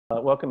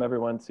Welcome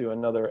everyone to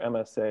another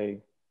MSA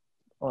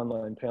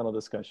online panel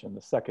discussion,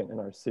 the second in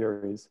our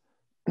series.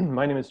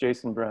 My name is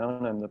Jason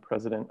Brown. I'm the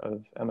president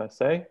of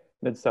MSA,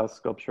 Mid-South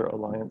Sculpture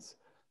Alliance.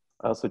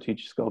 I also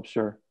teach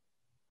sculpture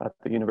at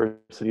the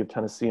University of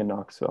Tennessee in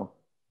Knoxville.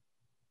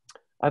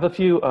 I have a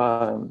few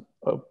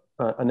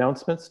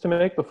announcements to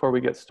make before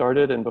we get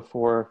started and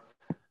before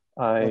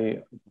I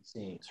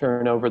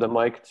turn over the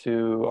mic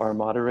to our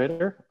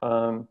moderator.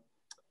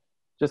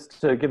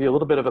 Just to give you a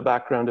little bit of a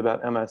background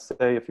about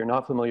MSA, if you're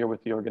not familiar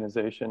with the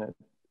organization,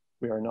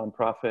 we are a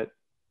nonprofit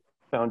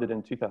founded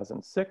in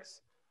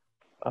 2006.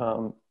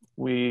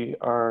 We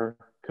are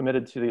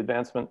committed to the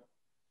advancement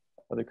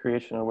of the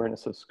creation and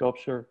awareness of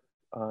sculpture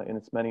in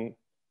its many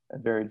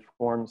and varied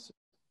forms,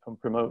 and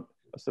promote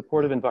a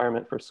supportive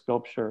environment for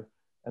sculpture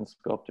and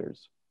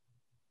sculptors.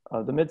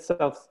 The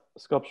Mid-South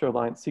Sculpture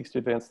Alliance seeks to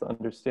advance the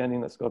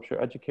understanding that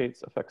sculpture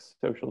educates, affects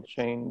social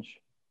change,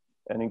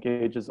 and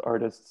engages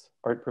artists,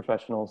 art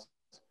professionals,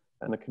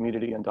 and the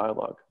community in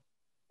dialogue,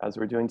 as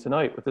we're doing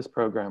tonight with this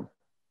program.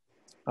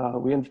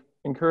 We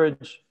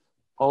encourage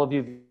all of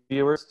you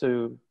viewers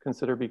to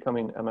consider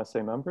becoming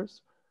MSA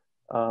members.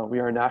 We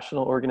are a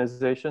national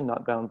organization,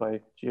 not bound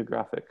by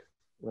geographic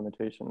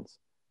limitations.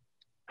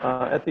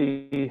 At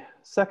the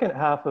second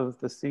half of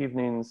this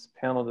evening's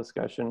panel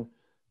discussion,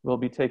 we'll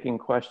be taking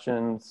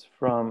questions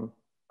from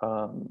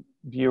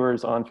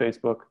viewers on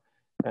Facebook,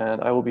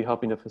 and I will be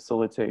helping to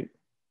facilitate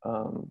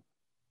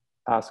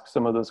ask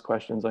some of those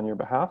questions on your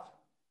behalf.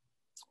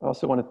 I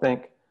also want to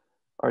thank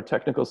our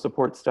technical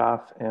support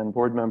staff and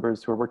board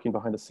members who are working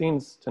behind the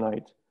scenes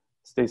tonight,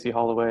 Stacy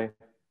Holloway,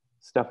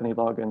 Stephanie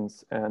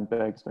Loggins, and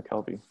Beggs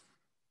McKelvey.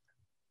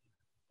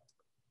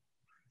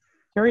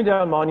 Tearing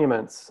down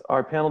monuments,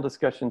 our panel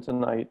discussion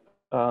tonight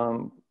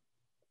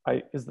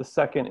is the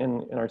second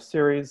in our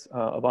series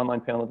of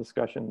online panel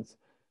discussions.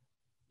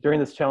 During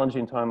this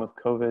challenging time of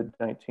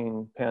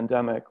COVID-19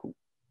 pandemic,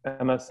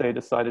 MSA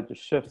decided to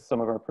shift some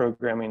of our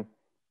programming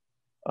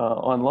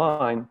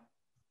online,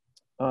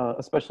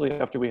 especially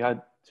after we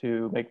had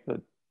to make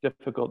the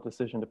difficult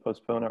decision to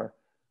postpone our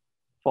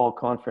fall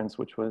conference,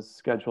 which was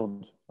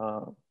scheduled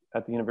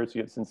at the University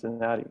of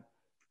Cincinnati.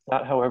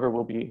 That, however,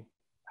 will be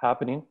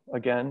happening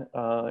again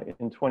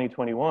in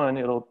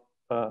 2021.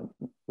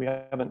 We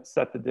haven't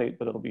set the date,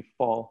 but it'll be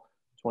fall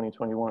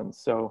 2021.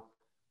 So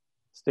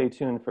stay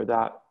tuned for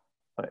that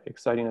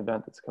exciting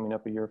event that's coming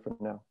up a year from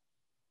now.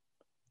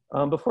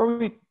 Before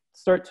we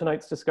start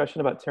tonight's discussion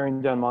about tearing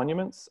down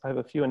monuments, I have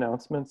a few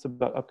announcements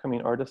about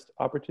upcoming artist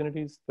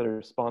opportunities that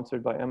are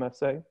sponsored by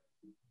MSA.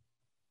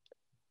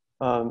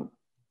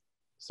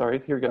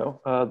 Sorry, here we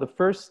go. The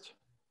first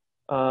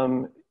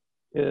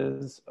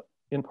is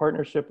in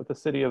partnership with the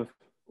City of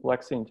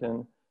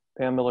Lexington,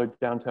 Pam Miller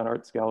Downtown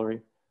Arts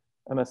Gallery.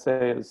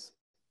 MSA is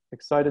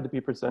excited to be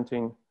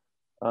presenting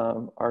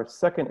our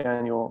second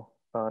annual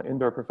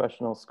indoor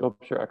professional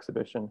sculpture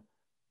exhibition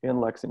in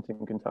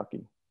Lexington,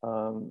 Kentucky.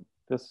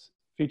 This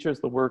features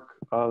the work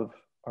of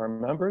our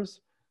members,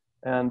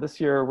 and this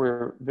year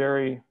we're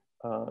very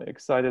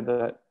excited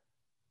that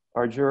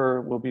our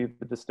juror will be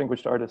the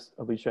distinguished artist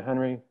Alicia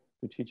Henry,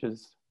 who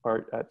teaches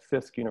art at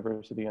Fisk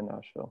University in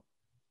Nashville.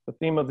 The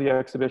theme of the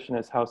exhibition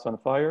is House on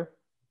Fire,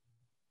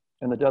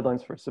 and the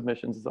deadlines for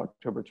submissions is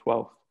October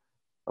 12th.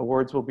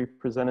 Awards will be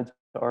presented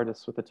to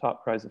artists with a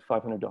top prize of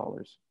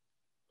 $500.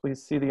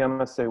 Please see the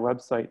MSA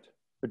website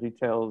for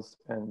details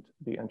and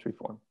the entry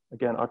form.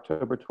 Again,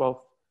 October 12th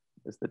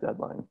is the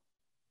deadline.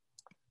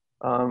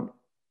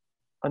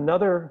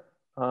 Another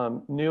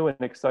new and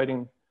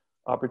exciting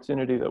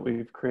opportunity that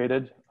we've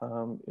created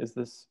is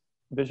this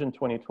Vision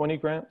 2020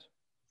 grant.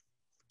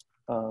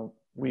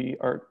 We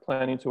are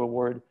planning to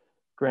award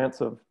grants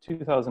of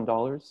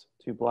 $2,000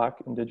 to Black,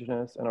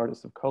 Indigenous, and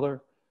artists of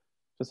color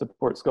to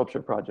support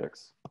sculpture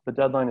projects. The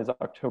deadline is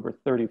October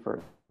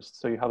 31st,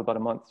 so you have about a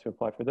month to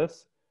apply for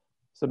this.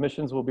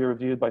 Submissions will be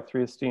reviewed by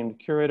three esteemed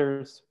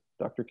curators,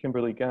 Dr.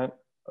 Kimberly Gant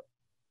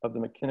of the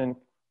McKinnon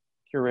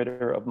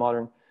Curator of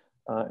Modern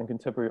and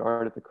Contemporary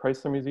Art at the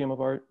Chrysler Museum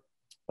of Art,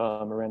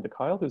 Miranda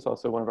Kyle, who's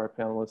also one of our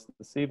panelists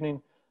this evening.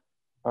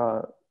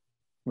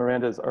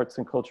 Miranda is Arts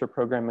and Culture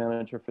Program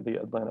Manager for the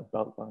Atlanta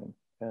Beltline,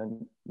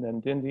 and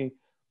Nandindi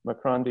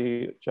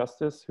Makrandi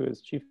Justice, who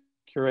is Chief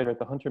Curator at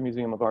the Hunter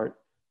Museum of Art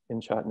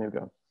in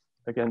Chattanooga.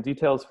 Again,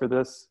 details for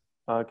this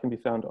can be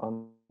found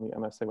on the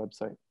MSA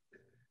website.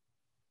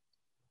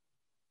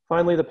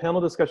 Finally, the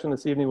panel discussion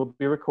this evening will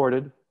be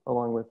recorded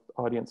along with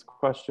audience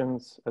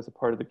questions as a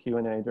part of the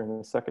Q&A during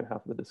the second half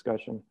of the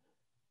discussion.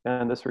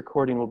 And this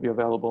recording will be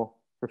available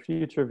for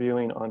future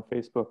viewing on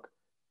Facebook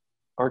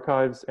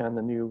archives and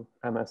the new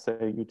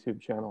MSA YouTube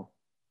channel.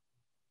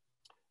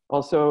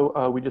 Also,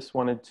 we just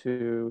wanted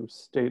to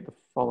state the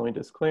following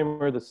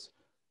disclaimer. This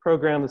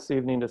program this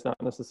evening does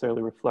not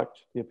necessarily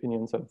reflect the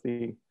opinions of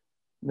the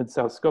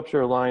Mid-South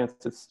Sculpture Alliance,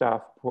 its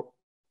staff,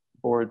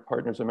 board,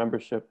 partners, or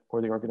membership,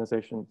 or the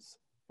organization's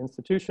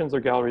institutions or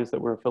galleries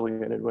that we're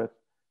affiliated with,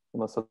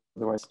 unless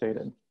otherwise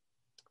stated.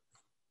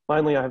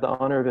 Finally, I have the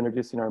honor of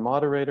introducing our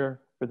moderator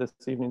for this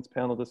evening's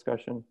panel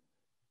discussion,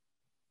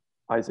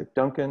 Isaac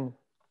Duncan,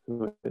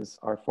 who is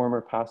our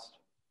former past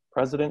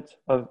president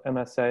of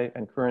MSA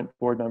and current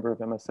board member of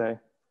MSA.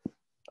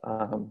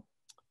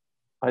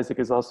 Isaac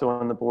is also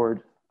on the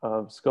board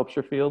of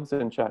Sculpture Fields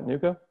in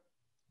Chattanooga.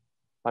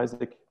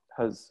 Isaac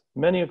has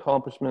many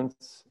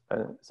accomplishments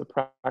as a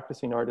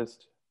practicing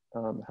artist,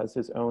 has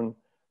his own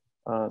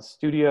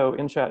studio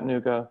in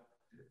Chattanooga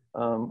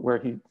where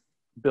he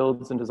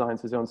builds and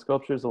designs his own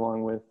sculptures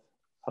along with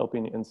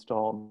helping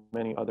install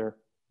many other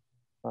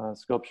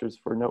sculptures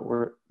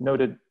for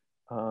noted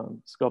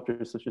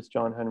sculptors such as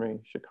John Henry,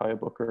 Shekiah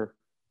Booker,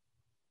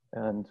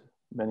 and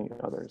many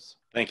others.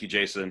 Thank you,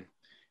 Jason.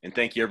 And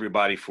thank you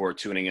everybody for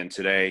tuning in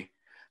today.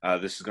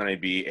 This is going to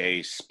be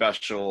a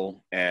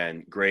special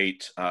and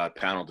great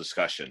panel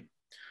discussion.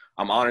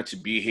 I'm honored to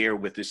be here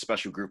with this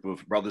special group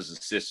of brothers and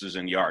sisters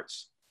in the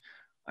arts.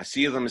 I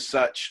see them as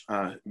such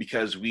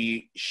because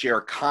we share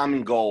a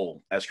common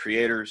goal as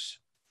creators,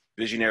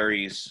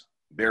 visionaries,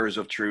 bearers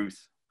of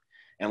truth,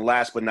 and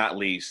last but not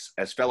least,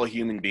 as fellow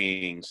human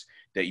beings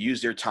that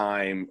use their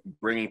time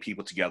bringing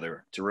people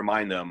together to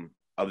remind them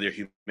of their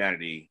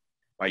humanity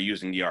by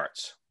using the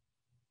arts.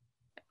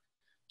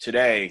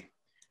 Today,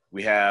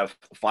 we have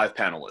 5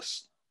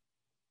 panelists.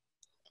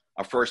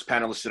 Our first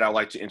panelist that I'd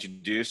like to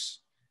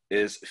introduce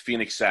is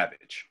Phoenix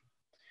Savage.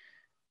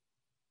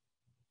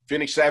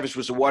 Phoenix Savage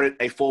was awarded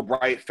a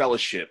Fulbright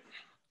Fellowship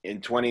in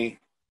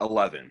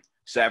 2011.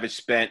 Savage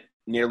spent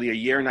nearly a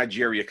year in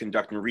Nigeria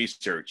conducting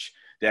research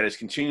that is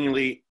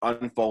continually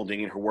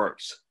unfolding in her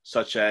works,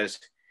 such as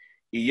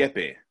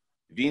Iyepe,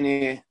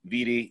 Vine,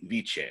 Vidi,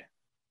 Vice.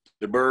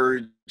 The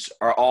birds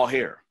are all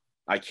here.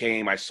 I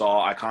came, I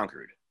saw, I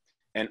conquered.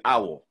 And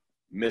Owl,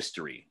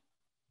 Mystery.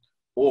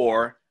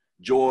 Or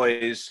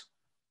Joy's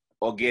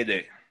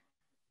Ogede,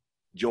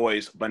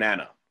 Joy's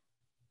Banana.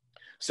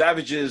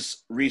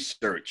 Savage's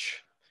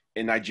research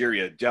in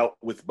Nigeria dealt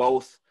with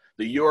both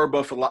the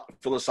Yoruba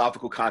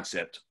philosophical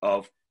concept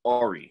of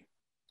Ori,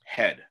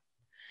 head,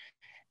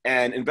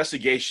 and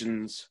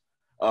investigations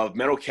of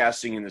metal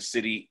casting in the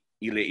city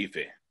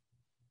Ile-Ife.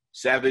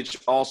 Savage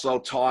also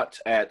taught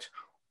at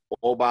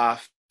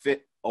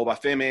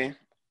Obafemi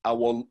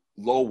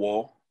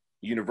Awolowo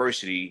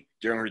University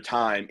during her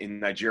time in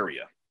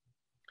Nigeria.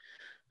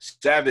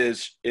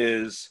 Savage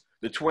is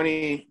the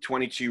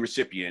 2022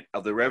 recipient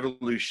of the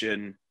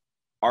Revolution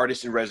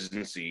Artist in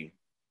Residency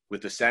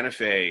with the Santa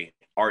Fe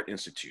Art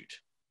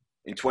Institute.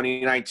 In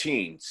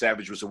 2019,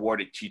 Savage was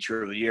awarded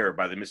Teacher of the Year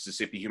by the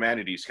Mississippi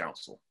Humanities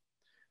Council.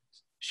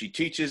 She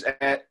teaches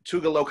at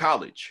Tugelo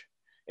College,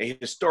 a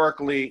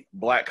historically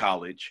Black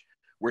college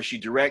where she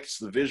directs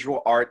the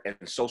Visual Art and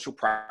Social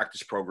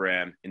Practice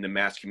program in the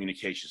Mass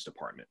Communications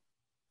Department.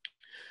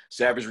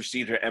 Savage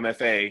received her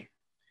MFA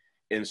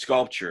in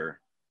Sculpture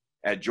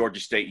at Georgia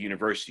State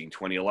University in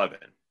 2011.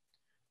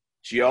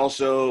 She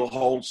also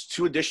holds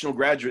 2 additional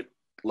graduate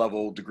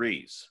level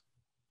degrees.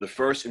 The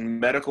first in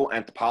medical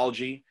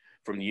anthropology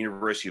from the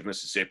University of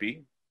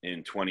Mississippi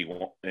in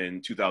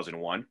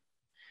 2001,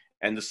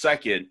 and the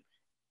second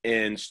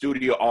in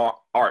studio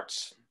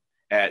arts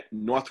at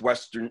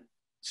Northwestern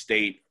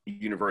State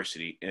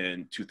University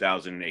in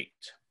 2008.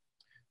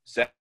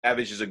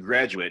 Savage is a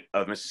graduate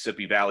of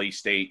Mississippi Valley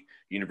State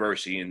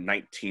University in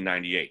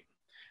 1998,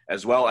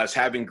 as well as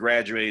having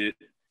graduated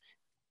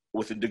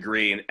with a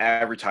degree in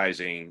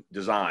advertising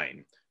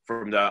design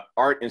from the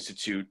Art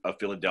Institute of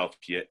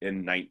Philadelphia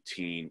in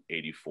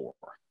 1984.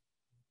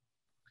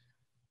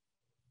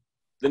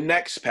 The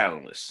next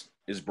panelist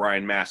is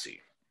Bryan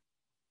Massey.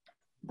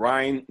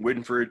 Bryan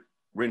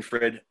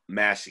Winfred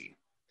Massey,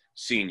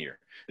 Sr.,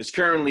 is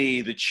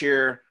currently the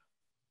chair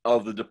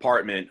of the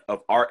Department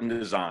of Art and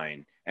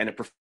Design and a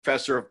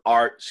professor of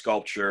art,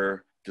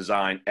 sculpture,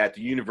 design at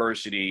the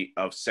University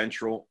of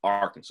Central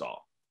Arkansas,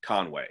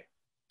 Conway.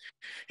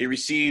 He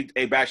received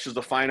a Bachelor's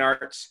of Fine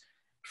Arts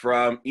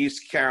from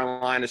East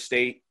Carolina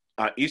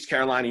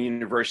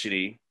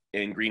University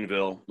in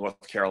Greenville,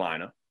 North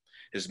Carolina.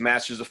 His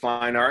Master's of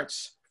Fine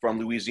Arts from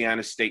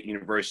Louisiana State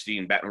University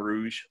in Baton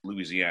Rouge,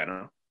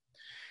 Louisiana.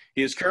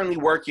 He is currently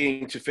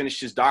working to finish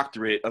his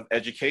doctorate of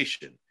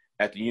education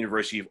at the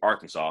University of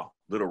Arkansas,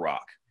 Little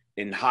Rock,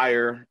 in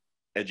higher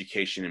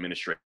education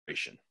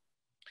administration.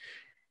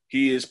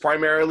 He is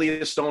primarily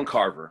a stone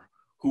carver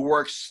who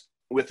works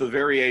with a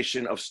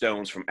variation of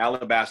stones from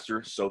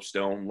alabaster,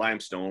 soapstone,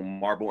 limestone,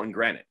 marble, and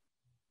granite.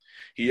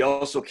 He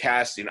also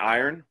casts in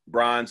iron,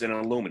 bronze, and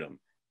aluminum,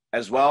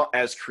 as well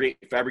as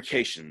create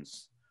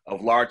fabrications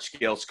of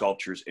large-scale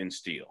sculptures in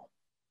steel.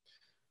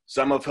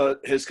 Some of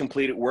his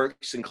completed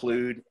works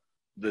include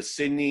the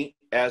Sidney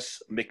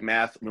S.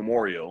 McMath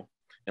Memorial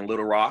in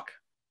Little Rock,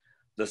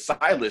 the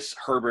Silas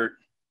Herbert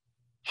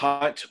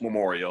Hunt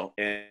Memorial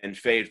in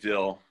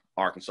Fayetteville,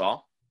 Arkansas,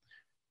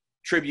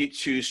 tribute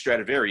to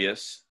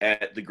Stradivarius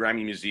at the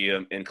Grammy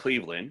Museum in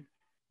Cleveland,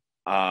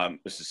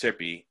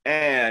 Mississippi,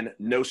 and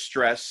No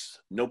Stress,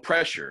 No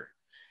Pressure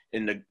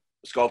in the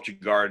Sculpture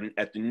Garden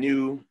at the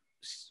new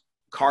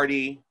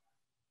Cardi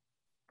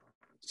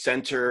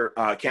Center,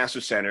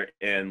 Cancer Center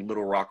in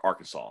Little Rock,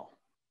 Arkansas.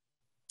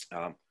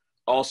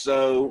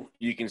 Also,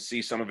 you can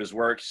see some of his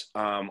works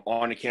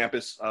on the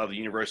campus of the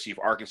University of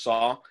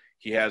Arkansas.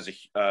 He has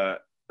a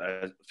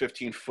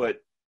 15-foot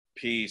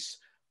piece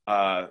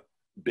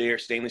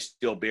stainless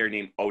steel bear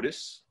named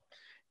Otis,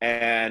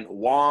 and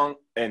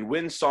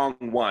Win Song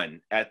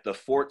 1 at the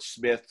Fort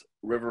Smith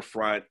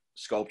Riverfront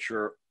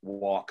Sculpture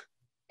Walk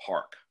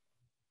Park.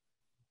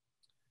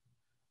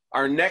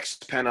 Our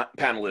next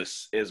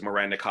panelist is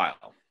Miranda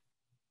Kyle.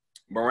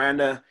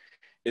 Miranda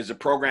is a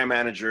program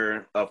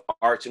manager of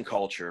arts and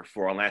culture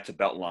for Atlanta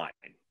Beltline,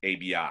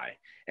 ABI,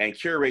 and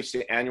curates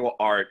the annual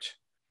art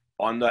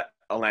on the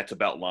Atlanta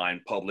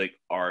Beltline public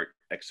art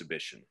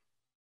exhibition.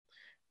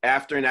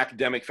 After an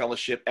academic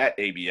fellowship at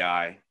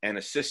ABI and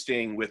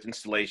assisting with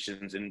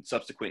installations in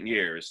subsequent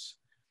years,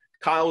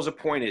 Kyle was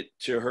appointed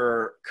to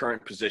her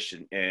current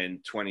position in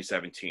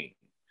 2017.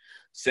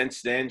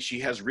 Since then, she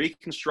has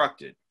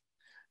reconstructed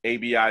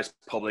ABI's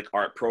public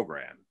art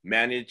program,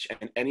 managed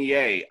an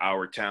NEA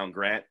Our Town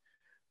grant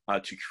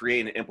to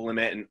create and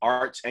implement an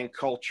arts and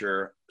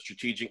culture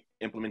strategic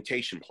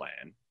implementation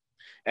plan,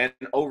 and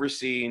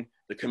overseeing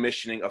the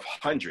commissioning of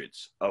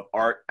hundreds of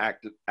art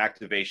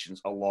activations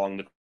along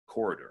the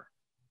corridor.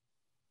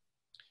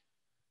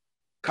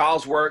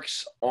 Kyle's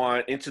works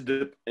on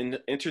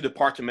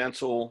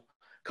interdepartmental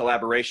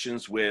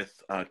collaborations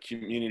with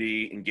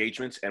community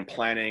engagements and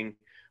planning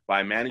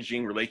by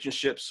managing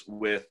relationships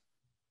with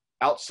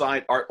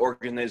outside art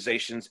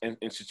organizations and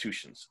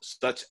institutions,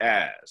 such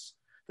as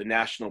the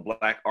National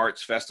Black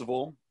Arts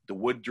Festival, the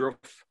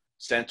Woodruff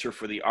Center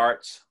for the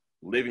Arts,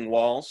 Living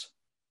Walls,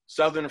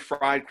 Southern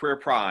Fried Queer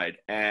Pride,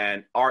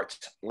 and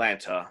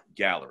Artlanta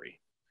Gallery.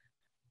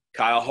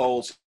 Kyle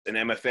holds an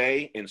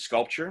MFA in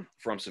sculpture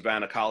from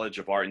Savannah College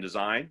of Art and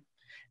Design,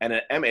 and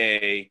an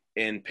MA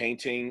in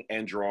painting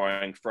and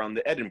drawing from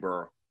the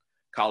Edinburgh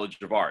College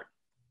of Art.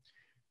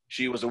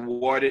 She was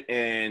awarded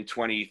in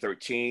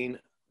 2013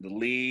 the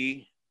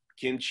Lee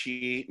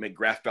Kimchi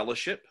McGrath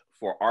Fellowship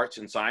for Arts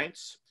and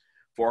Science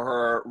for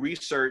her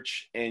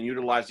research in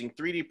utilizing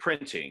 3D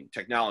printing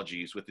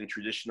technologies within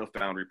traditional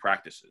foundry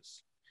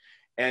practices.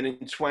 And in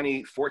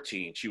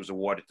 2014, she was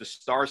awarded the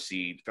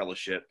Starseed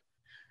Fellowship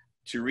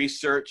to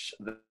research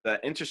the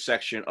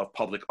intersection of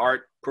public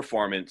art,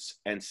 performance,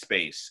 and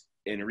space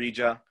in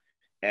Riga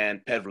and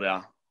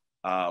Pevlia,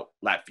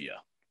 Latvia.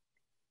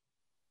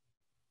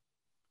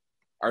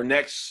 Our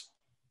next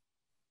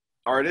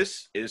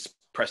artist is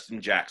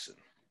Preston Jackson.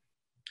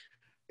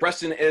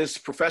 Preston is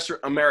Professor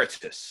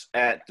Emeritus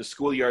at the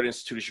Schoolyard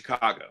Institute of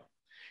Chicago.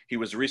 He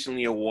was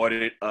recently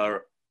awarded a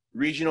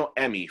regional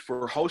Emmy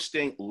for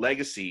hosting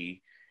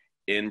Legacy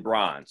in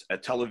Bronze, a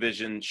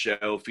television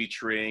show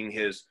featuring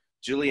his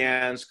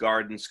Julianne's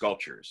Garden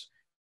sculptures,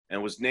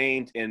 and was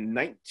named in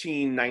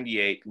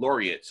 1998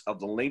 laureates of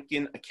the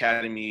Lincoln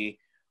Academy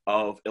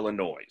of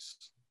Illinois.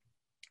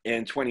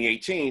 In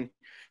 2018,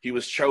 he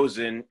was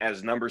chosen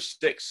as number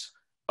 6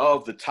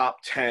 of the top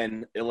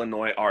 10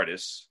 Illinois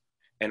artists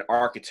and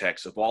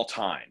architects of all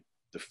time,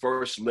 the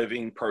first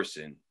living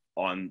person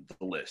on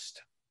the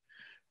list.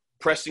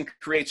 Preston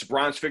creates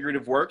bronze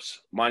figurative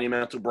works,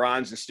 monumental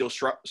bronze and steel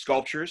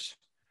sculptures,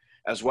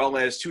 as well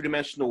as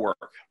two-dimensional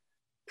work.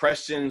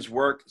 Preston's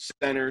work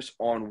centers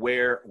on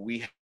where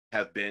we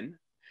have been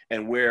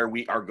and where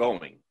we are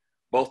going,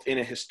 both in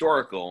a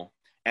historical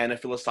and a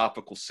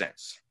philosophical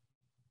sense.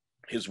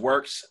 His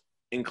works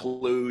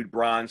include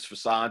bronze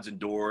facades and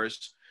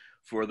doors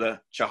for the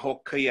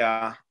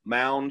Cahokia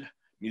Mound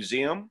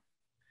Museum,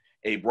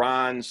 a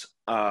bronze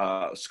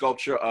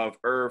sculpture of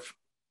Irv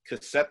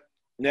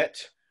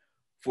Kasepnet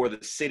for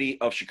the city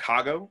of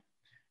Chicago,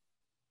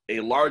 a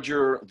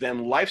larger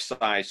than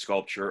life-size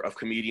sculpture of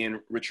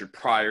comedian Richard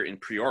Pryor in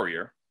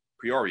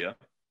Peoria,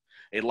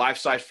 a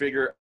life-size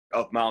figure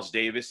of Miles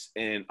Davis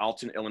in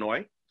Alton,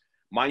 Illinois,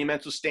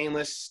 monumental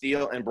stainless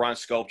steel and bronze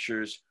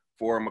sculptures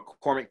for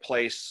McCormick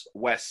Place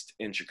West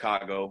in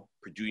Chicago,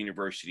 Purdue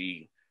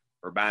University,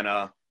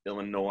 Urbana,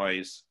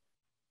 Illinois,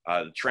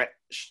 the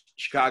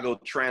Chicago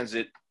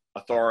Transit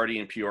Authority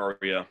in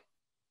Peoria,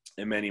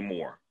 and many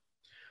more.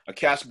 A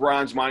cast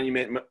bronze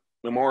monument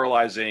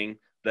memorializing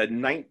the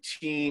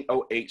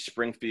 1908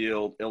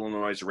 Springfield,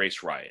 Illinois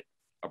race riot,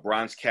 a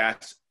bronze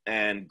cast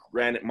and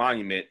granite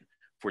monument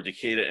for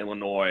Decatur,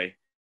 Illinois,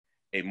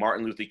 a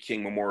Martin Luther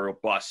King memorial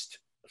bust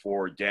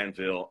for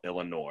Danville,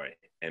 Illinois,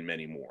 and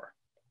many more.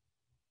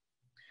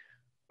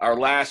 Our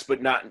last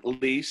but not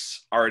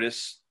least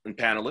artist and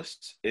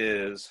panelist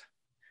is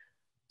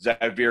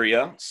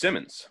Xaviera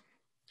Simmons.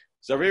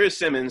 Xaviera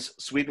Simmons'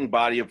 sweeping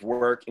body of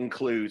work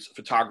includes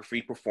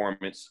photography,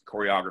 performance,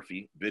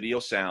 choreography,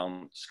 video,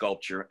 sound,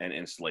 sculpture, and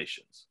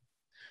installations.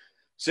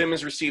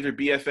 Simmons received her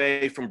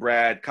BFA from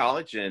Brad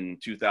College in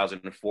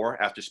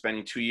 2004 after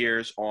spending 2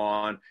 years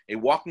on a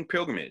walking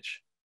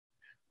pilgrimage,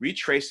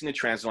 retracing the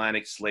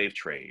transatlantic slave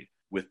trade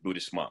with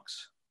Buddhist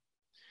monks.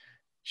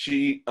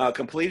 She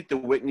completed the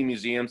Whitney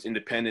Museum's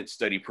independent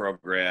study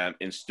program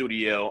in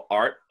studio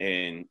art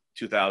in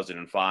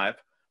 2005,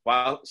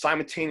 while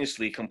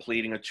simultaneously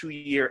completing a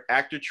 2-year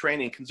actor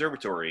training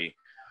conservatory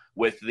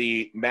with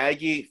the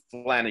Maggie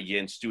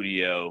Flanagan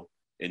Studio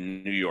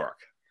in New York.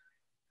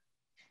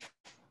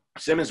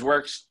 Simmons'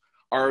 works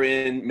are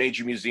in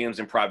major museums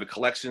and private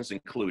collections,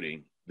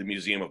 including the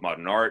Museum of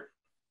Modern Art,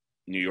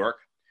 New York,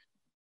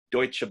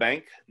 Deutsche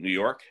Bank, New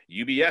York,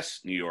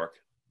 UBS, New York,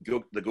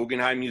 the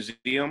Guggenheim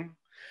Museum,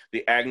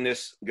 the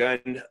Agnes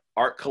Gund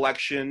Art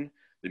Collection,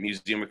 the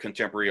Museum of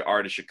Contemporary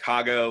Art of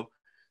Chicago,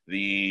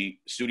 the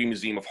Studio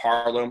Museum of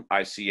Harlem,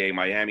 ICA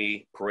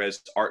Miami,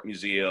 Perez Art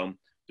Museum,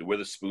 the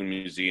Witherspoon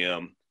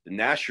Museum, the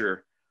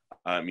Nasher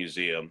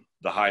Museum,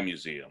 the High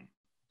Museum.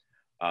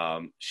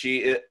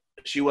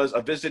 She was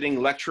a visiting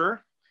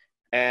lecturer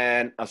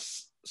and a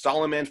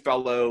Solomon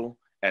Fellow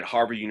at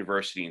Harvard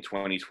University in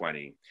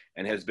 2020,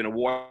 and has been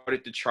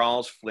awarded the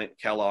Charles Flint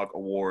Kellogg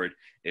Award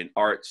in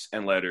Arts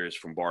and Letters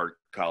from Bard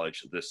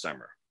College this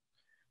summer.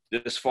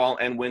 This fall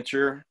and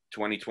winter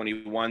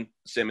 2021,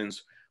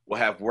 Simmons will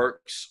have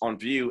works on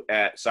view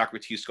at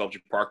Socrates Sculpture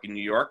Park in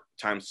New York,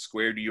 Times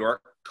Square, New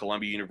York,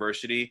 Columbia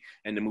University,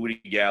 and the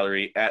Moody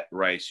Gallery at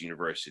Rice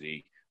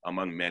University,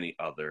 among many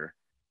other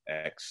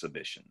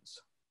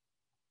exhibitions.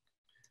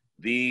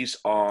 These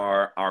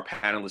are our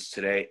panelists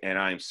today, and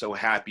I'm so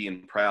happy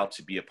and proud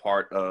to be a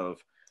part of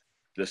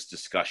this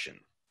discussion.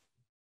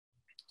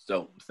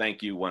 So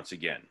thank you once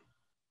again.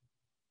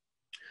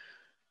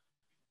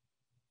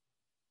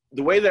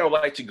 The way that I would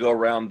like to go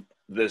around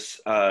this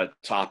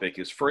topic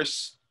is,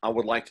 first, I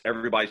would like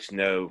everybody to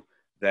know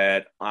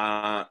that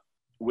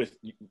with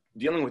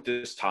dealing with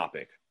this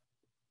topic,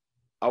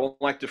 I would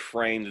like to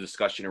frame the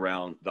discussion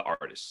around the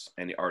artist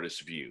and the artist's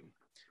view.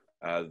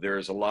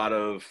 There's a lot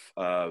of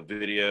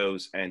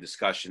videos and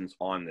discussions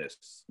on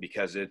this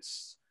because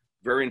it's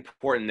very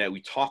important that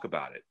we talk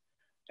about it.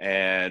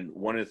 And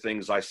one of the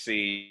things I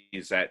see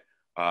is that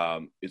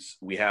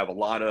we have a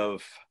lot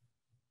of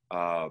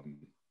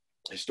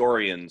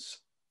historians,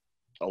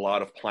 a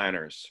lot of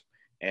planners.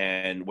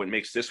 And what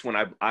makes this one,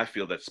 I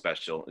feel that's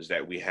special, is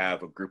that we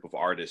have a group of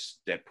artists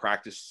that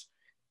practice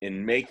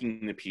in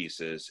making the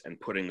pieces and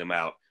putting them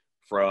out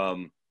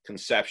from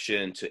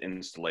conception to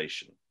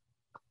installation.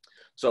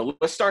 So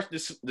let's start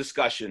this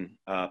discussion,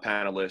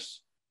 panelists,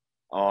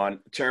 on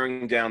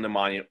tearing down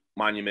the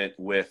monument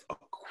with a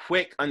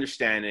quick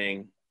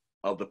understanding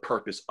of the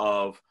purpose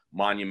of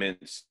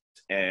monuments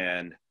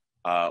and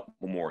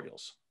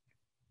memorials.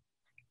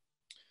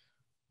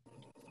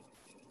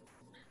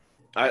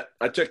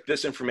 I took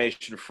this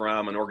information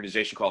from an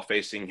organization called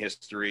Facing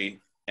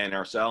History and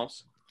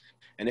Ourselves,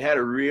 and they had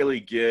a really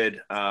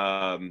good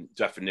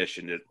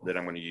definition that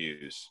I'm going to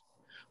use.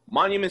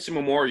 Monuments and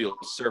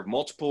memorials serve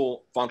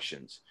multiple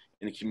functions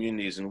in the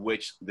communities in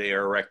which they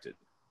are erected.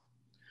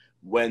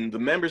 When the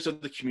members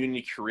of the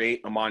community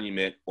create a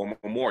monument or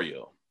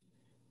memorial,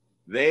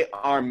 they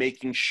are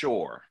making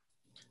sure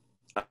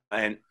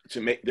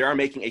they are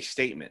making a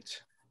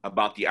statement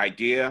about the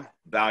idea,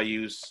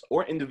 values,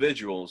 or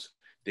individuals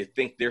they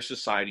think their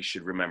society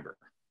should remember,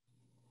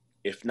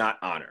 if not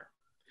honor.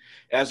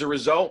 As a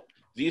result,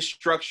 these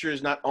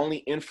structures not only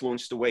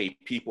influence the way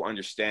people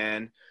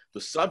understand the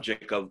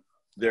subject of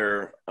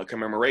their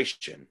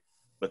commemoration,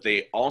 but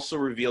they also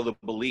reveal the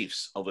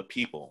beliefs of the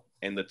people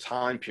and the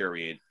time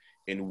period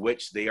in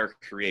which they are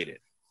created.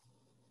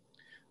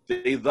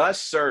 They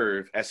thus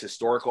serve as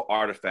historical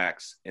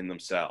artifacts in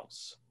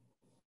themselves.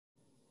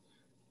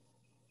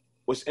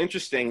 What's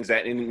interesting is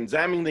that in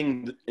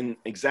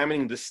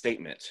examining this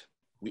statement,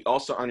 we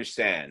also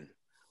understand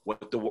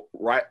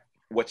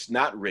what's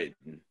not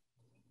written,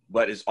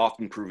 but is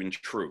often proven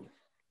true.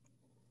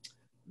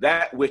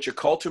 That which a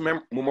culture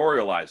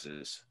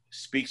memorializes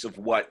speaks of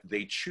what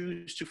they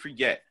choose to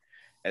forget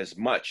as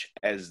much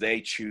as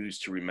they choose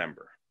to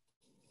remember.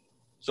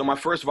 So my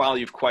first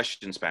volley of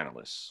questions,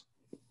 panelists,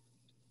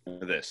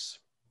 are this.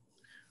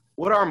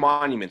 What are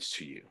monuments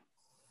to you?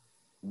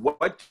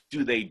 What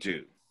do they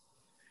do?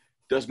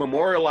 Does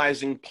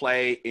memorializing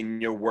play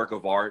in your work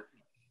of art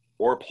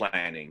or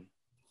planning?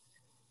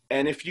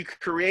 And if you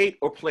create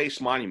or place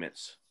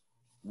monuments,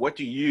 what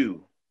do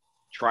you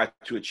try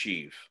to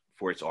achieve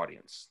for its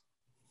audience?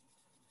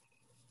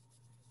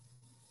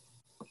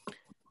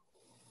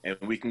 And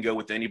we can go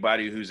with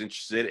anybody who's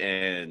interested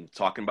in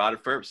talking about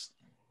it first.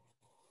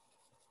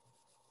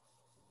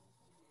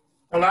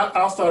 Well,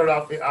 I'll start it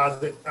off here,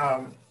 Isaac.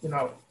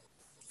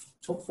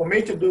 For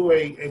me to do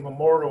a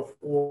memorial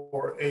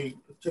for a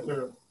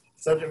particular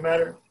subject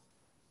matter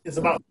is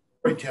about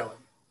storytelling,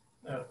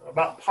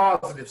 about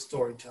positive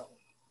storytelling.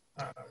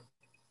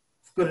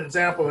 Good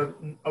example,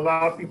 a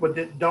lot of people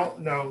don't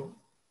know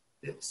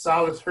that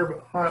Silas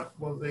Herbert Hunt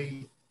was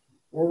a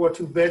World War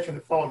II veteran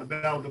that fought at the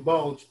Battle of the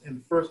Bulge and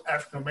the first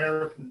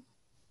African-American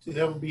to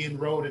ever be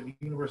enrolled at the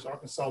University of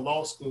Arkansas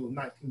Law School in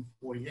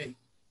 1948.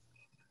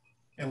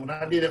 And when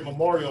I did that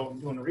memorial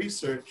doing the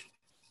research,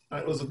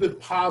 it was a good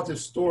positive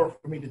story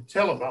for me to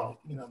tell about,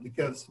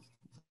 because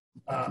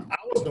I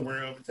wasn't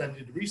aware of it until I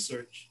did the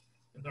research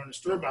and learned the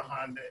story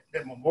behind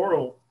that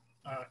memorial.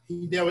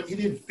 He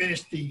didn't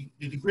finish the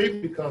degree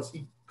because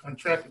he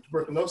contracted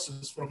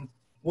tuberculosis from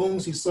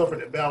wounds he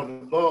suffered at Battle of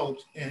the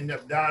Bulge and ended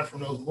up dying from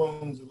those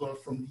wounds as well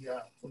from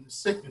the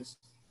sickness.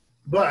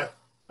 But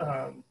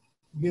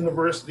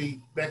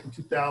university back in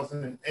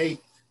 2008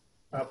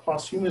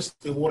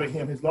 posthumously awarded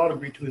him his law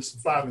degree to his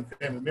surviving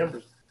family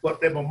members.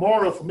 But the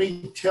memorial for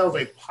me tells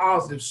a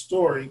positive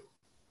story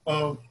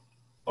of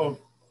a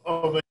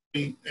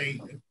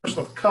person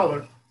of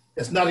color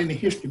that's not in the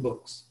history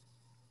books.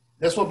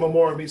 That's what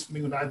memorial means for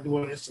me when I do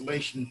an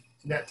installation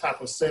in that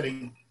type of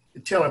setting, to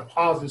tell a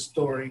positive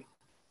story,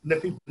 and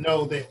let people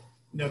know that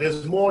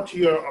there's more to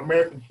your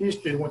American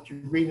history than what you're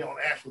reading on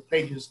actual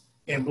pages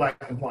in black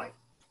and white.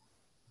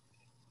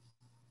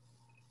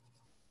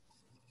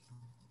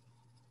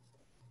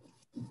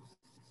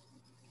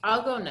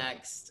 I'll go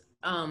next.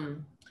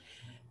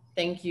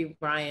 Thank you,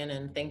 Bryan,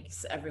 and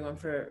thanks everyone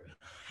for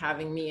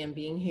having me and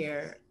being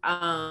here.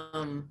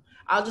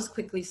 I'll just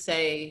quickly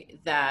say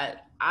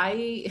that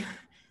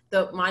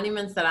the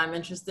monuments that I'm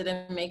interested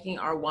in making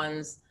are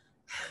ones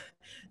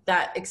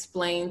that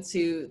explain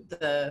to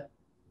the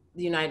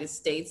United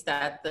States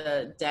that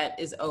the debt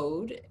is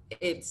owed.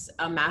 It's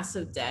a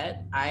massive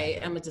debt. I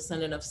am a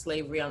descendant of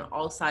slavery on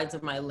all sides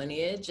of my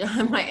lineage.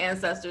 My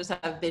ancestors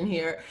have been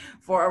here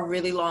for a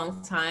really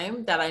long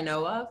time that I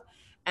know of.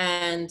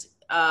 And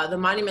the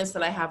monuments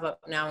that I have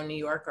up now in New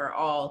York are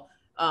all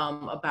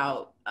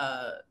about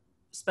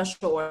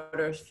Special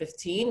Order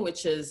 15,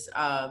 which is,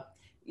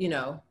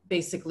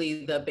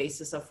 basically the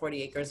basis of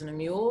 40 Acres and a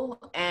Mule,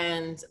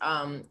 and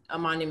a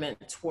monument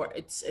toward,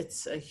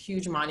 it's a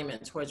huge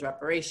monument towards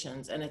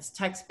reparations, and it's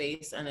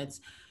text-based, and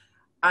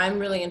I'm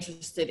really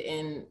interested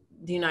in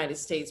the United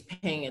States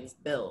paying its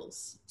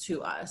bills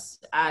to us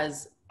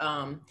as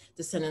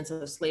descendants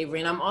of slavery.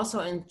 And I'm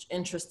also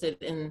interested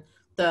in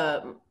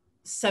the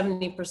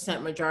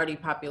 70% majority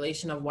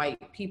population of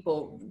white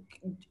people,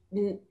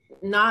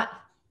 not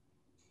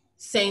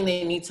saying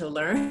they need to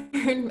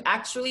learn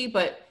actually,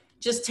 but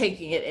just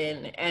taking it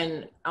in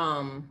and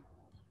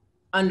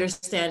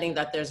understanding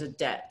that there's a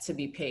debt to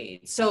be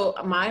paid. So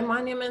my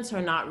monuments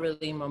are not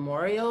really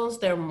memorials.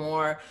 They're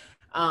more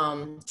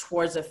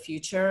towards a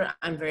future.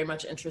 I'm very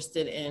much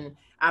interested in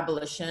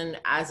abolition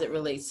as it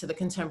relates to the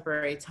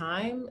contemporary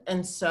time.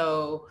 And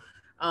so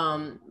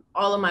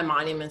all of my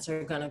monuments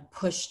are gonna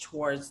push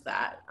towards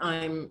that.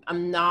 I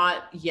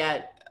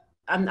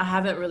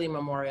haven't really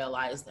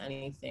memorialized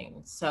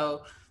anything.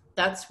 So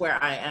that's where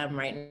I am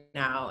right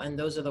now. And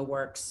those are the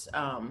works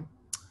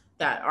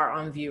that are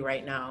on view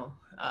right now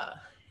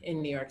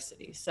in New York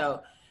City.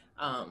 So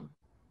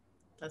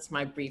that's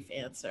my brief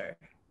answer.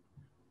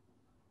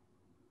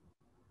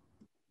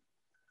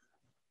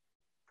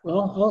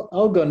 Well,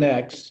 I'll go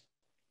next.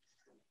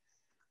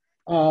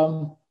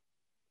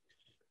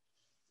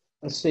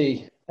 Let's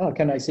see. Oh,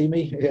 can I see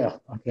me? Yeah,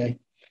 okay.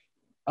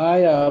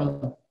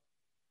 I'm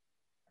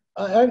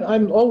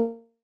older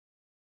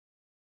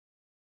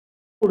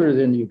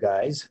than you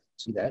guys,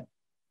 see that?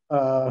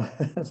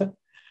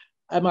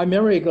 And my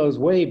memory goes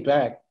way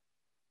back,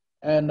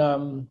 and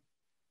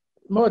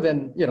more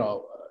than,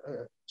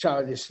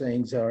 childish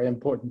things or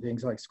important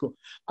things like school.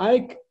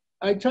 I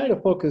try to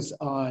focus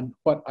on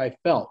what I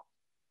felt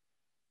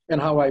and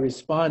how I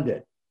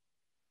responded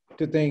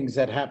to things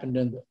that happened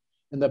in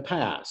the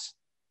past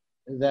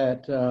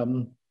that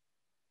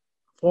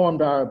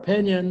formed our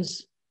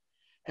opinions,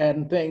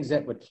 and things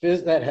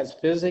that has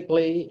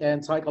physically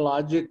and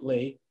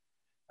psychologically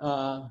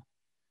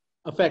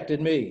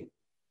affected me.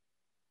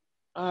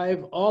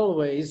 I've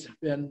always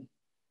been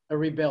a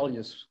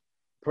rebellious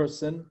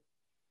person,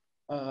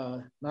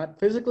 not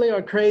physically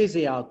or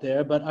crazy out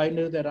there, but I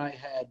knew that I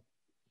had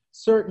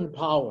certain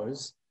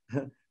powers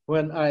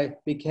when I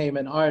became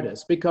an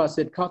artist, because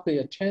it caught the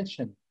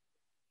attention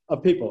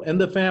of people in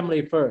the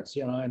family first.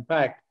 In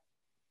fact,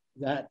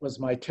 that was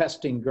my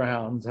testing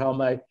grounds, how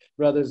my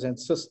brothers and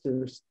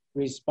sisters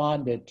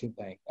responded to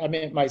things. I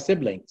mean, my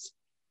siblings,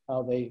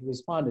 how they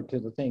responded to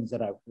the things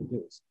that I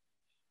produced.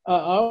 I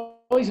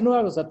always knew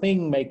I was a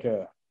thing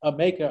maker, a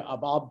maker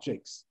of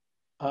objects.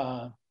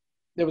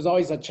 There was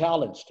always a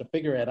challenge to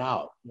figure it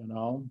out,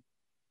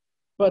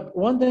 But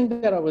one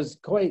thing that I was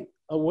quite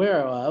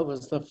aware of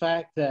was the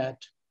fact that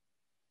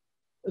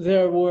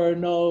there were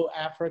no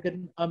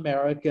African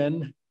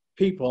American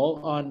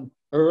people on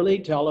early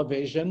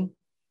television,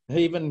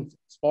 even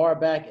as far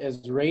back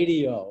as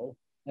radio,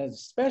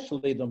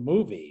 especially the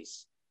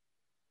movies.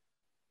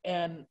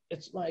 And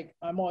it's like,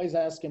 I'm always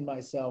asking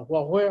myself,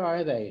 well, where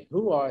are they?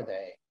 Who are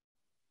they?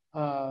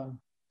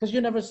 Because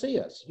you never see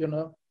us,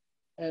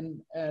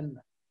 And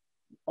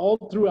all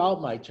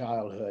throughout my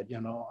childhood,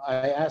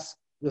 I asked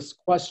this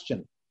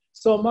question.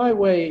 So my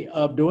way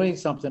of doing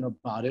something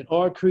about it,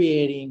 or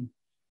creating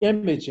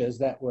images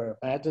that were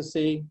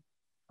fantasy,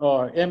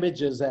 or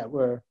images that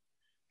were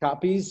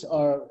copies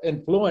or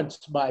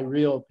influenced by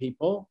real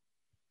people,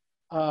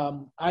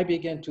 I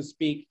began to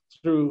speak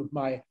through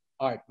my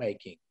art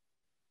making.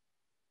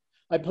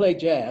 I play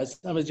jazz.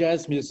 I'm a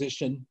jazz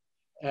musician,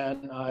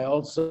 and I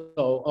also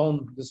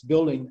own this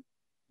building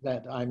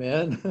that I'm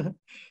in.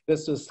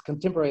 This is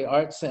Contemporary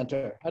Art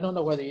Center. I don't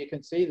know whether you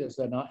can see this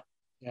or not.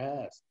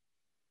 Yes.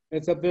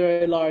 It's a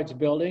very large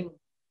building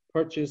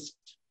purchased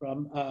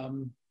from,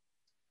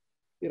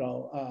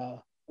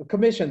 a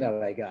commission that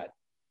I got.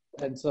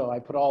 And so I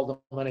put all the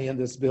money in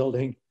this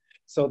building.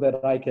 so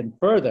that I can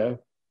further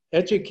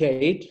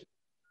educate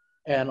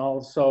and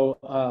also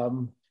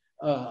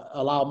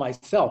allow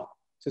myself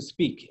to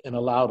speak in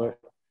a louder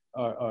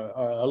or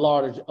a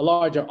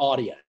larger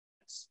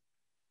audience.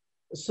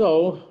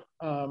 So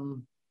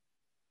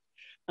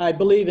I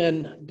believe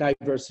in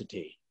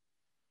diversity.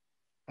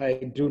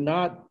 I do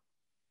not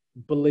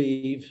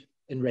believe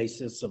in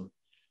racism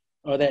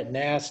or that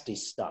nasty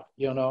stuff,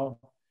 you know.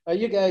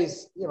 You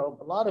guys, you know,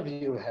 a lot of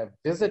you have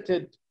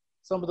visited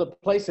some of the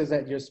places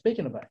that you're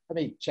speaking about. I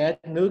mean,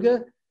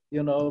 Chattanooga,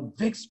 you know,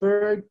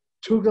 Vicksburg,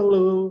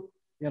 Tougaloo,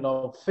 you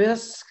know,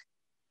 Fisk.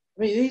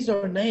 I mean, these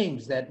are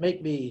names that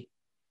make me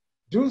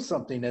do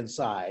something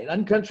inside,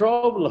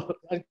 uncontrollably.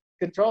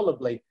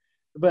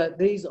 But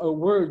these are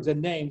words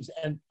and names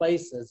and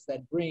places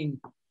that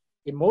bring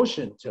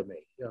emotion to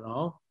me, you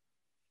know.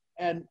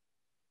 And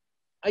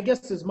I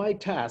guess it's my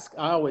task,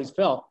 I always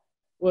felt,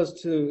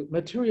 was to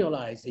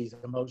materialize these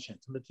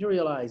emotions,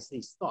 materialize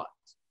these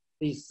thoughts,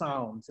 these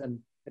sounds. And,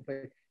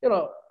 you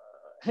know,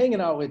 hanging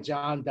out with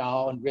John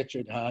Dow and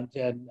Richard Hunt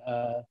and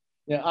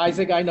you know,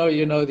 Isaac, I know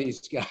you know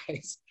these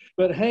guys,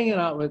 but hanging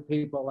out with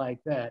people like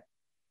that,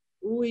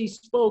 we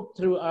spoke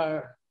through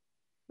our,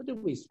 what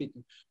did we speak?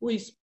 We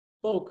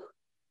spoke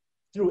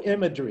through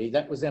imagery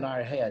that was in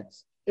our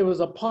heads. It was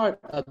a part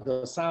of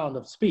the sound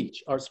of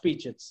speech, or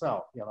speech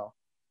itself, you know.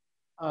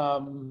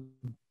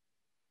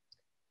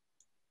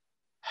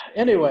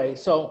 Anyway,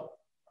 so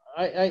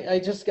I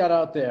just got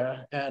out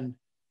there and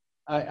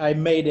I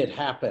made it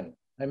happen.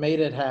 I made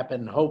it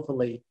happen,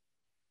 hopefully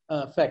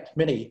affect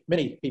many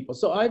people.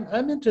 So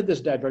I'm into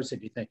this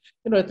diversity thing.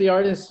 You know, at the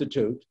Art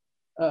Institute,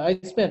 I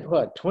spent,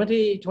 what,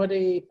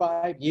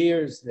 25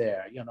 years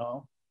there, you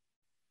know.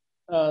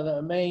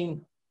 The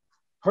main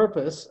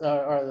purpose,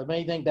 or the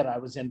main thing that I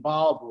was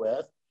involved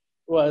with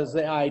was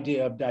the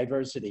idea of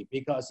diversity,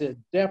 because it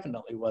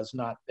definitely was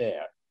not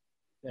there,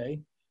 okay?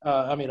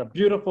 I mean, a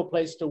beautiful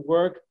place to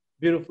work,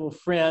 beautiful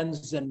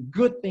friends, and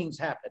good things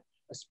happen,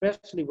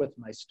 especially with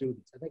my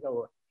students. I think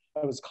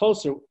I was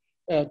closer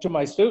to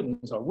my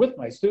students, or with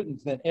my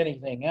students, than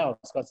anything else,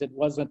 because it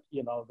wasn't,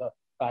 you know, the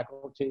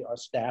faculty or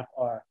staff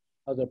or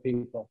other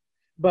people.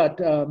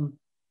 But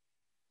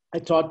I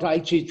taught Tai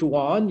Chi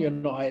Chuan, you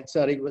know, I had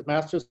studied with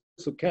Master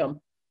Sukim,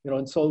 you know,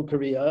 in Seoul,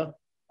 Korea.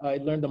 I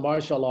learned the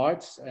martial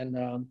arts,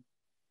 and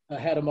I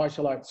had a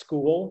martial arts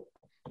school,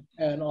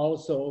 and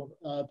also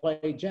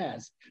played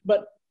jazz.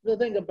 But the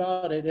thing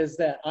about it is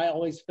that I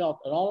always felt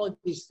that all of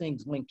these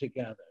things linked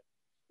together.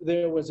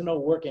 There was no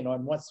working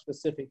on one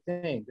specific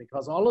thing,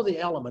 because all of the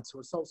elements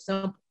were so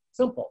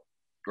simple.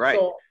 Right.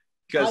 So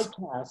my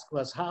task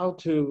was how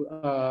to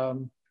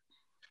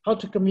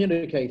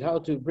communicate, how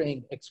to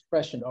bring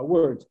expression or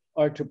words,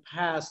 or to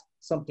pass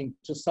something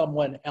to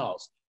someone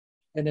else.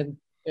 And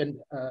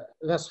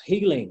that's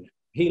healing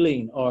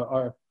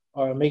or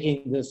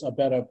making this a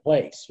better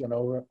place, you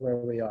know, where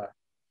we are.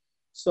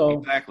 So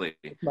exactly.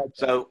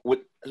 So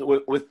with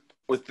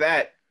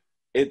that,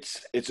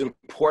 it's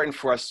important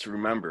for us to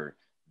remember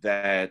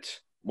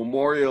that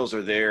memorials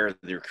are there,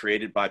 they're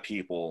created by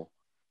people,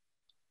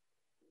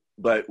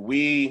 but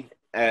we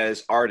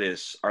as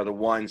artists are the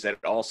ones that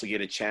also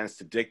get a chance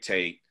to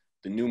dictate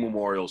the new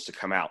memorials to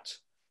come out,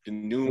 the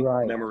new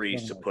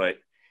memories to put,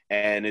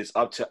 and it's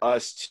up to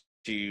us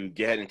to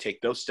get ahead and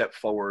take those steps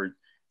forward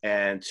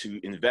and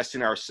to invest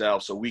in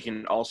ourselves, so we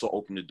can also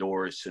open the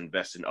doors to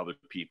invest in other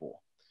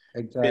people.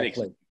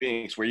 Exactly.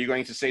 Phoenix, were you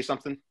going to say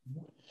something?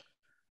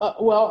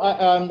 Well,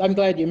 I'm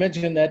glad you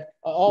mentioned that.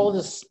 All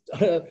this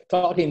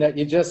talking that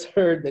you just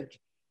heard that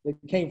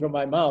came from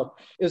my mouth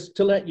is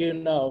to let you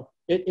know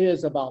it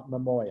is about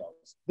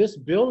memorials. This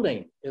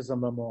building is a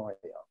memorial.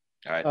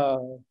 All right.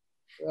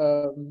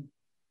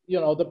 You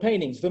know, the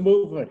paintings, the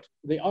movement,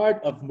 the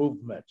art of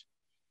movement,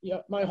 you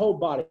know, my whole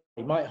body,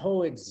 my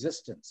whole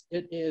existence,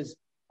 it is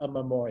a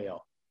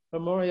memorial.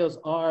 Memorials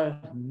are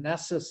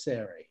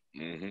necessary.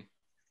 Mm-hmm.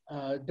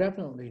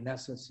 Definitely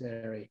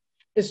necessary.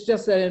 It's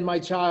just that in my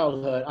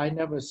childhood, I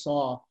never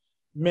saw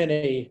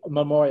many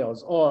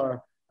memorials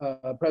or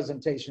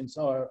presentations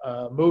or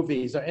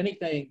movies or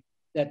anything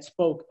that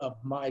spoke of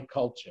my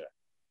culture.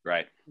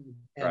 Right.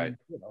 And, right.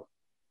 You know,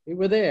 we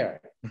were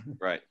there.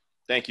 Right.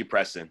 Thank you,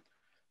 Preston.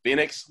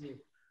 Phoenix?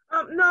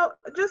 No,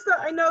 just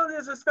I know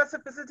there's a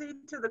specificity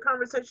to the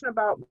conversation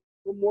about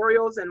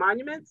memorials and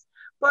monuments,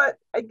 but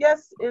I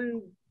guess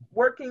in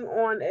working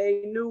on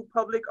a new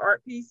public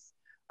art piece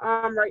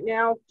right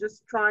now,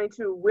 just trying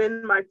to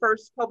win my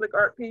first public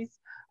art piece,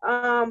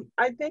 I'm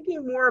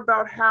thinking more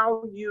about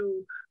how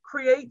you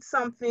create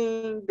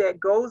something that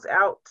goes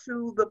out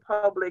to the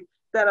public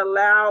that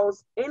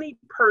allows any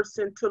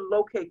person to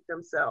locate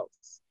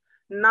themselves,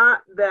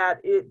 not that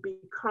it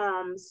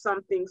becomes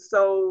something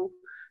so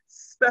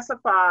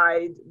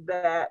specified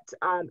that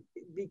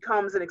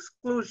becomes an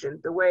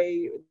exclusion, the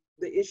way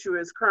the issue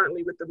is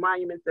currently with the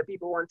monuments that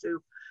people want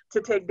to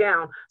take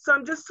down. So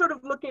I'm just sort of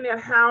looking at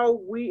how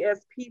we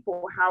as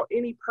people, how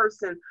any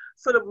person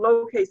sort of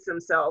locates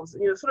themselves,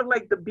 you know, sort of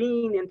like the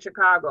bean in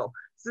Chicago.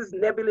 This is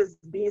nebulous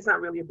bean, it's not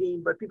really a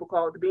bean, but people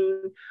call it the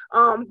bean.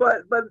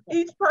 But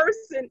each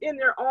person in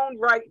their own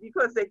right,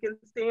 because they can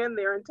stand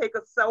there and take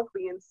a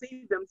selfie and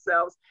see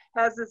themselves,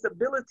 has this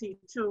ability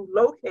to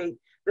locate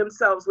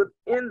themselves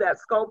within that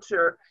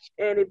sculpture,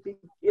 and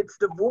it's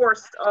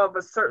divorced of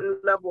a certain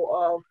level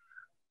of,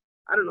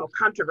 I don't know,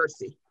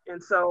 controversy.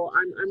 And so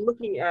I'm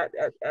looking at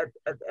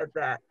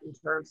that in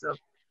terms of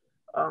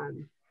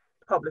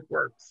public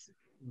works.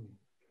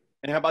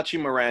 And how about you,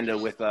 Miranda,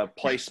 with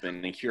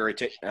placement and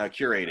curating?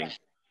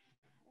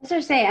 I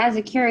was say, as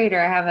a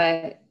curator, I have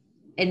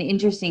an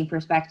interesting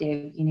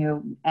perspective. You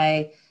know,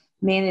 I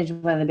manage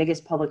one of the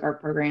biggest public art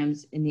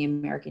programs in the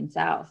American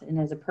South. And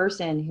as a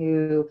person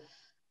who,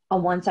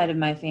 on one side of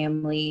my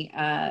family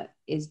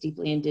is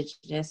deeply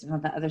indigenous, and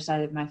on the other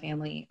side of my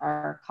family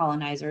are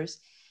colonizers,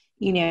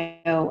 you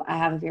know, I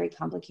have a very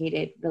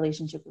complicated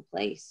relationship with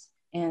place.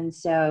 And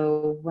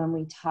so when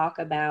we talk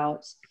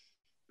about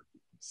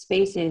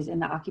spaces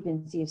and the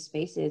occupancy of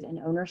spaces and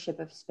ownership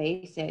of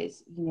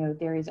spaces, you know,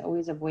 there is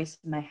always a voice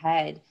in my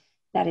head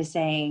that is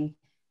saying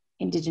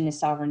indigenous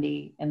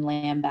sovereignty and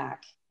land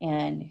back,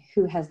 and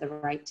who has the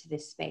right to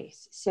this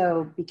space.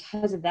 So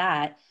because of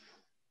that,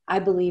 I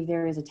believe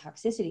there is a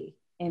toxicity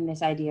in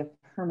this idea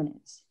of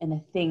permanence, and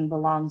a thing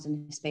belongs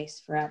in a space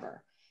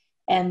forever,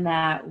 and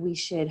that we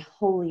should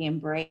wholly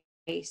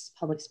embrace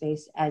public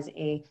space as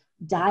a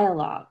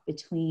dialogue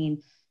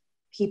between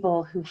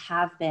people who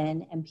have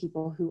been and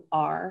people who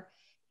are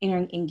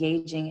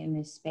engaging in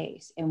this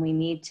space. And we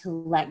need to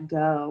let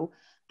go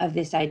of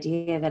this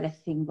idea that a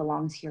thing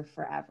belongs here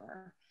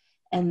forever,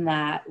 and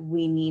that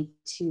we need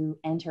to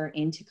enter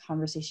into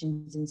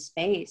conversations in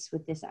space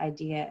with this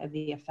idea of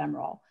the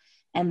ephemeral.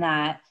 And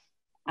that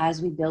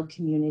as we build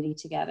community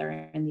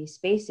together in these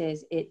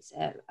spaces, it's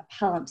a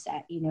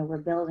palimpsest, you know, we're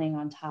building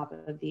on top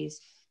of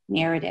these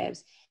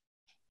narratives.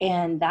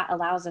 And that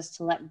allows us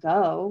to let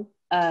go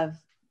of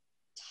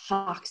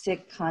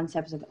toxic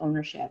concepts of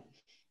ownership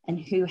and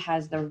who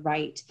has the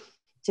right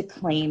to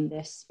claim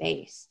this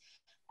space.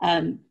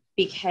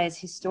 Because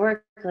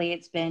historically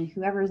it's been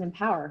whoever's in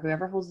power,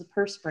 whoever holds the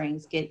purse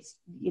strings gets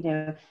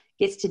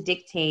to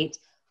dictate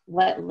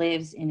what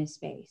lives in a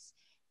space.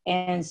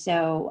 And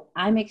so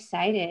I'm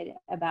excited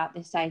about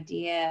this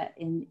idea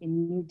in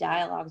new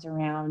dialogues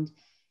around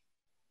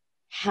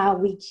how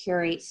we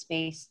curate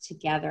space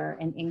together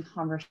and in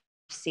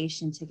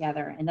conversation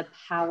together, and the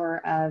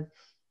power of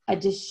a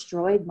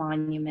destroyed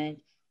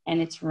monument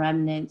and its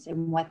remnants,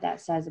 and what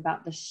that says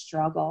about the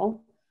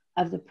struggle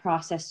of the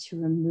process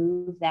to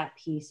remove that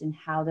piece, and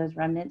how those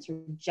remnants are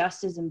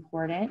just as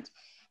important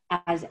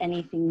as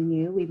anything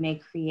new we may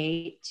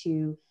create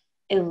to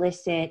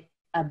elicit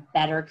a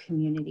better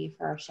community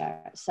for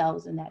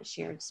ourselves in that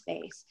shared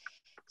space.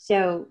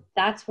 So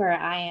that's where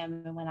I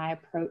am. And when I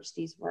approach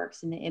these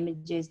works, and the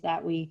images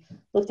that we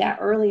looked at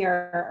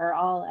earlier are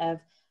all of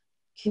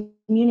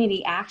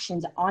community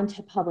actions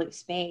onto public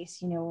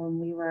space. You know, when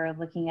we were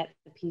looking at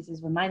the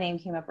pieces, when my name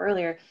came up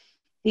earlier,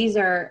 these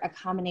are a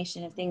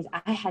combination of things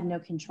I had no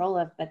control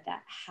of, but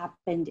that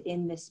happened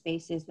in the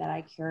spaces that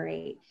I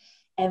curate,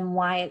 and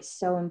why it's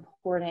so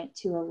important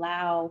to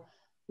allow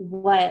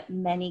what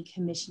many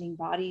commissioning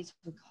bodies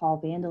would call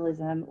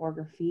vandalism or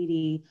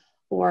graffiti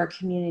or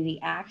community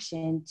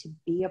action to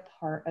be a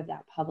part of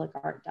that public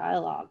art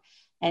dialogue,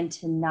 and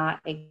to not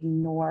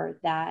ignore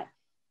that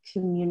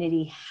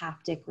community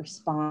haptic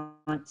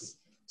response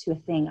to a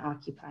thing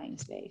occupying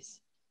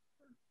space.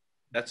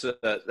 That's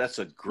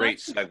a great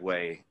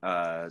segue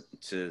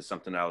to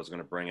something I was going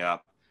to bring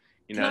up.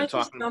 You know, Can I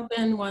just jump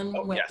in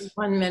yes.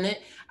 1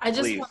 minute? I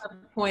just Please. want to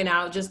point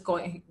out, just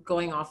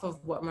going off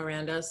of what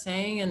Miranda is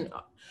saying, and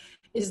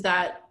is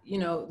that, you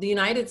know, the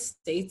United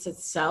States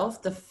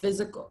itself, the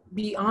physical,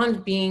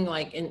 beyond being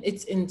like,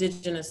 it's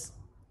indigenous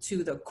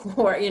to the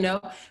core, you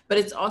know, but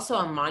it's also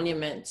a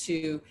monument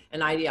to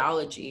an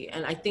ideology.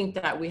 And I think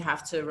that we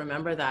have to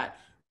remember that,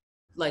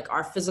 like,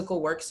 our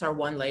physical works are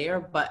one layer,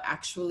 but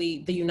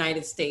actually the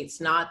United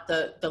States, not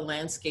the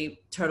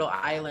landscape Turtle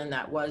Island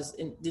that was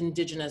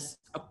indigenous,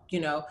 you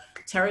know,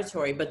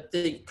 territory, but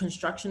the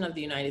construction of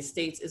the United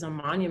States is a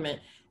monument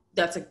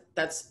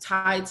that's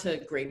tied to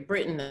Great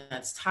Britain,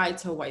 that's tied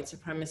to white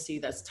supremacy,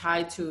 that's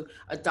tied to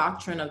a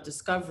doctrine of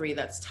discovery,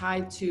 that's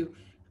tied to,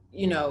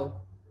 you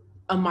know,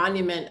 a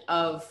monument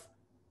of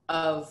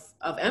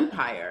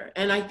empire.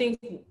 And I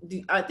think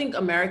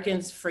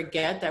Americans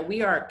forget that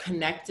we are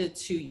connected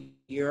to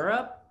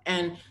Europe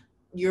and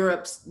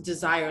Europe's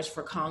desires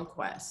for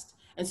conquest.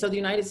 And so the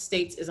United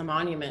States is a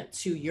monument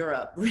to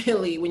Europe,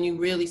 really, when you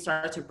really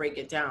start to break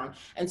it down.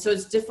 And so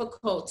it's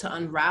difficult to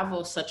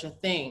unravel such a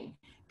thing,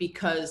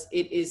 because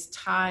it is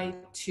tied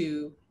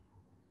to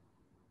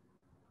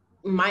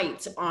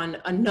might on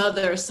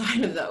another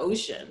side of the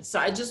ocean. So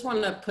I just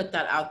want to put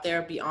that out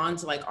there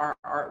beyond like our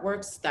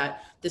artworks,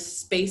 that the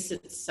space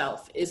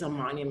itself is a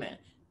monument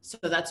So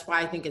that's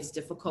why I think it's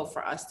difficult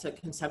for us to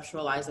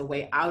conceptualize a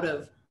way out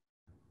of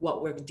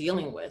what we're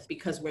dealing with,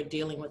 because we're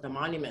dealing with a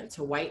monument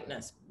to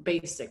whiteness,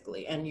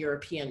 basically, and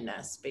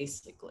Europeanness,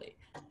 basically.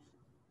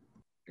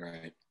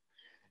 Right.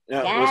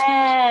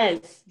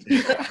 Yes.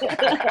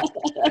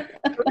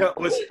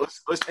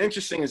 What's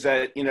interesting is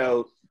that,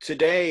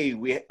 today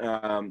we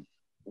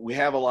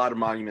have a lot of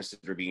monuments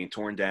that are being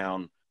torn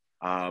down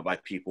by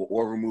people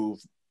or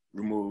removed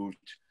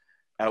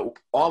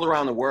all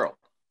around the world.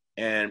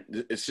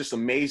 And it's just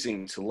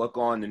amazing to look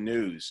on the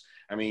news.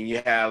 I mean,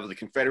 you have the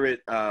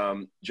Confederate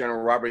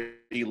General Robert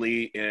E.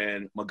 Lee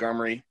in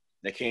Montgomery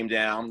that came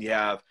down. You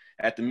have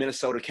at the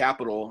Minnesota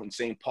Capitol in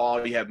St.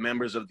 Paul, you have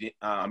members of the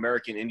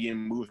American Indian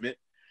movement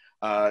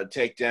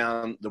take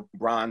down the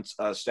bronze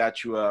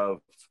statue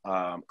of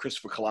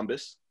Christopher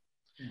Columbus.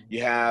 Mm-hmm.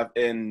 You have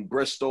in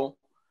Bristol,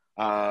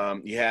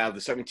 you have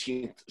the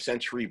 17th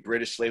century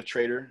British slave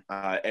trader,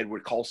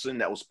 Edward Colson,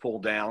 that was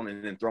pulled down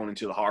and then thrown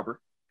into the harbor.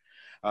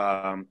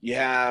 You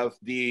have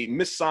the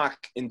Missak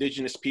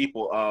indigenous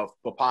people of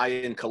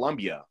Papaya in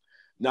Colombia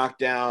knocked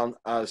down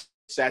a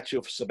statue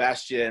of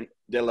Sebastian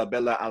de la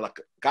Bella a la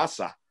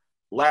Casa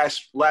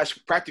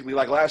practically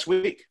like last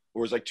week, or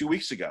it was like 2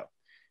 weeks ago.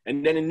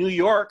 And then in New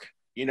York,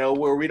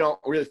 where we don't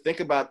really think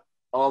about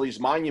all these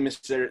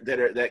monuments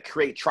that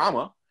create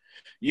trauma,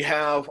 you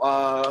have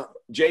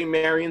J.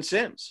 Marion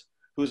Sims,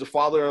 who's the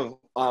father of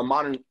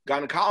modern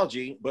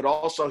gynecology, but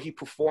also he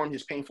performed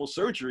his painful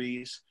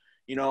surgeries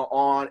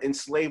on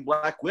enslaved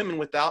Black women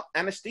without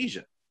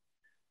anesthesia.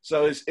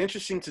 So it's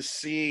interesting to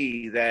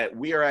see that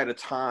we are at a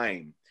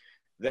time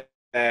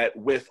that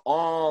with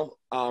all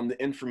the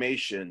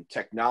information,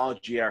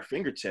 technology at our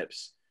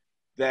fingertips,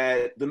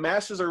 that the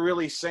masses are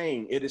really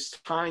saying it is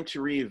time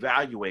to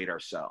reevaluate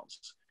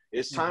ourselves.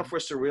 It's time for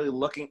us to really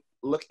look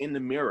in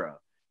the mirror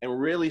and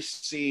really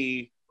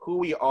see who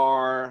we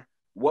are,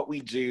 what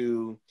we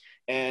do,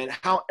 and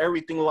how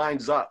everything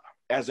lines up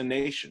as a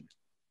nation.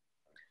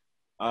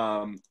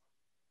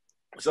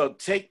 So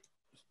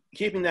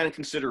keeping that in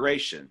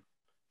consideration,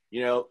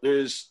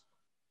 there's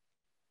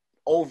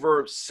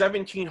over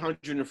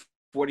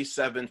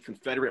 1,747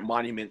 Confederate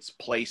monuments,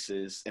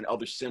 places, and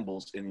other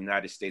symbols in the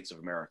United States of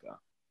America.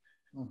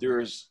 Mm-hmm.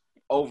 There's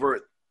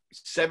over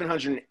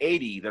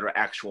 780 that are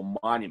actual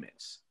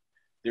monuments.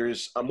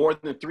 There's more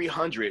than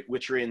 300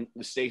 which are in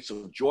the states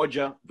of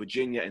Georgia,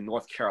 Virginia, and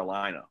North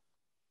Carolina.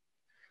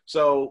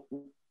 So,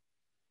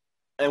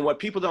 and what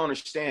people don't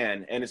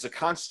understand, and it's a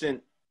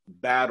constant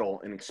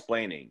battle in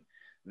explaining,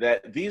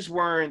 that these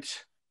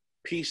weren't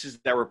pieces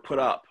that were put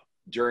up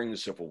during the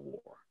Civil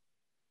War.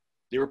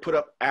 They were put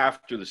up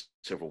after the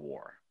Civil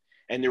War.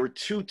 And there were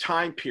two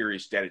time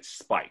periods that it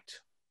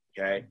spiked,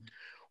 okay?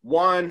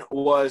 One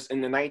was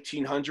in the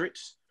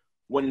 1900s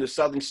when the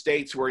Southern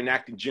states were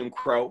enacting Jim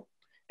Crow,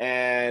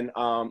 and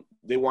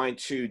they wanted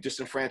to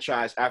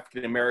disenfranchise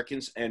African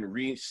Americans and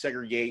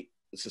resegregate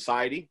the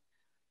society.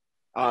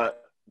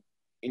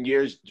 In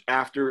years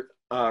after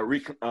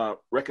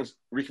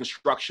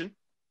Reconstruction,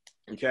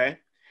 okay?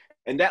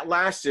 And that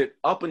lasted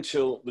up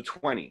until the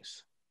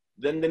 20s.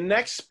 Then the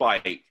next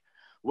spike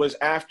was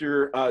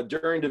after,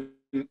 during the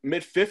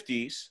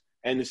mid-50s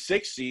and the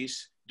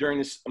 60s, during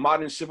this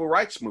modern civil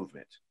rights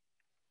movement,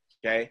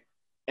 okay?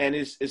 And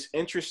it's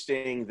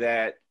interesting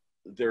that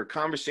their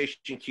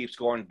conversation keeps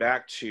going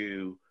back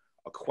to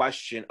a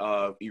question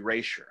of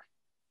erasure.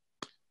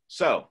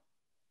 So,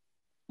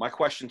 my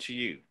question to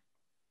you: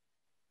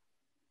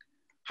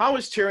 how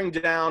is tearing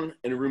down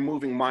and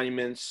removing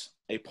monuments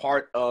a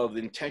part of the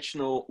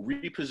intentional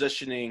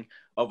repositioning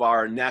of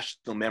our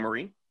national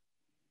memory?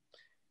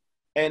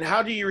 And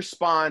how do you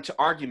respond to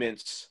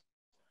arguments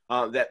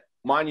that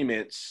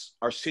monuments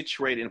are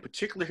situated in a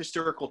particular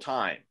historical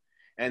time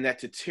and that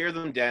to tear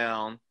them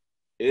down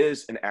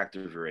is an act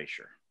of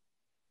erasure?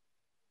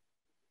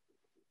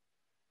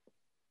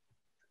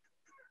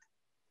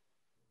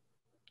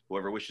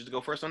 Whoever wishes to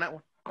go first on that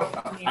one.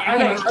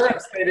 I gotta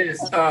say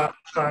this,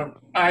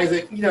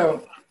 Isaac.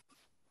 You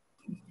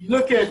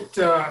look at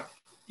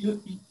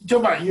you talk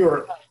about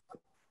Europe.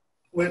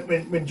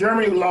 When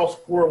Germany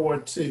lost World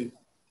War II,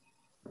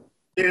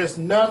 there's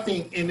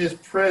nothing in this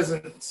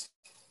present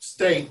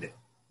state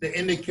that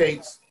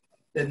indicates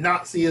that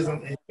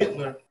Nazism and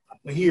Hitler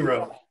were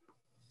heroes.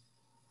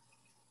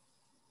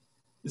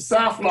 The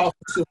South lost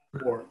the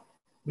Civil War,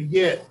 but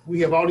yet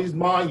we have all these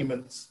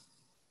monuments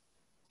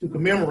to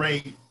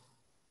commemorate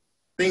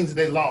things that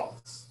they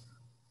lost.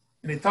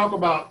 And they talk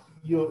about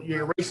you're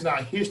erasing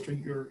our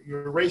history, you're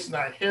erasing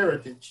our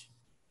heritage,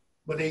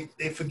 but they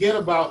forget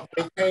about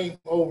they came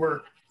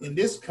over in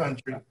this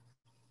country,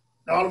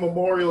 all the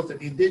memorials that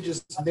the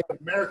indigenous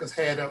Native Americans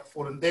had up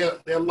for them,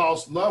 their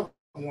lost loved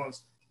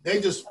ones.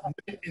 They just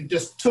went and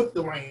just took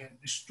the land,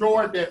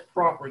 destroyed that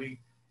property,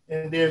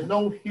 and there's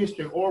no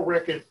history or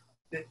record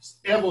that's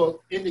ever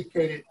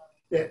indicated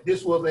that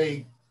this was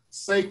a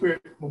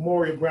sacred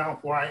memorial ground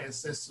for our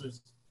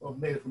ancestors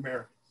of Native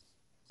Americans.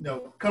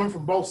 Coming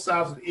from both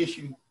sides of the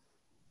issue,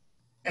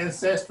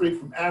 ancestry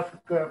from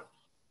Africa,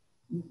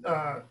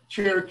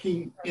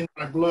 Cherokee in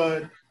my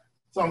blood,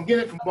 So I'm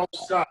getting it from both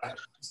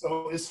sides.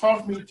 So it's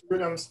hard for me to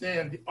really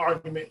understand the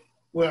argument,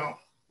 well,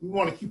 we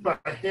want to keep our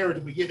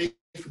heritage, but yet they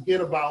forget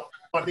about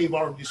what they've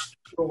already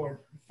destroyed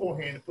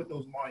beforehand to put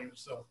those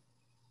monuments up.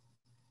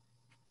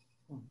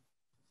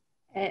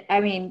 I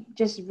mean,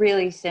 just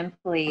really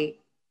simply,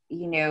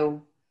 you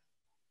know,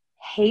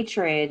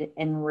 hatred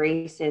and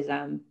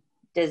racism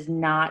does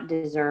not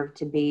deserve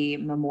to be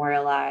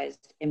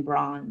memorialized in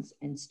bronze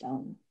and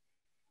stone.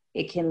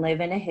 It can live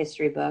in a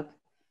history book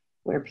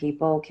where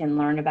people can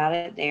learn about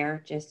it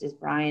there, just as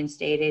Bryan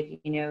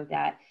stated, you know,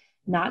 that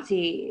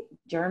Nazi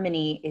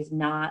Germany is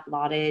not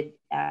lauded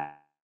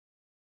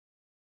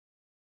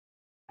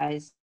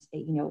as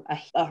you know, a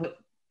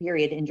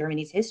period in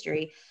Germany's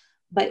history,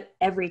 but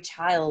every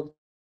child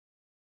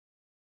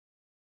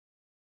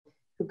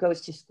who goes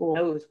to school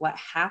knows what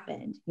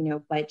happened, you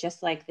know. But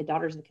just like the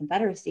Daughters of the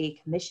Confederacy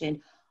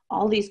commissioned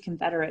all these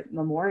Confederate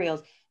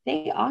memorials,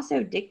 they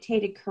also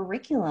dictated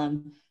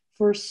curriculum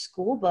for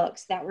school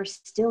books that were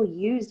still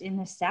used in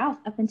the South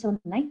up until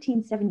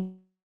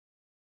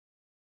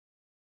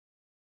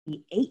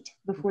 1978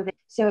 before they,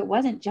 so it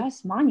wasn't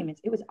just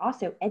monuments, it was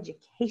also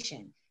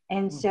education.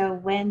 And so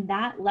when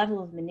that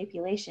level of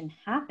manipulation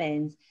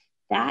happens,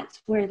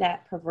 that's where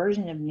that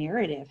perversion of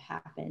narrative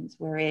happens,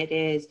 where it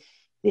is,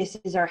 this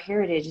is our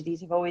heritage, these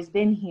have always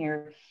been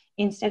here,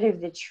 instead of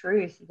the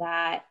truth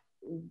that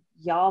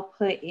y'all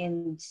put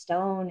in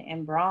stone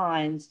and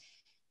bronze,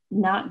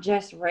 not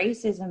just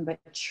racism, but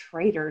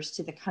traitors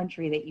to the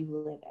country that you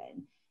live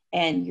in.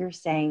 And you're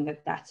saying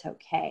that that's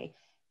okay.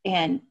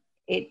 And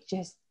it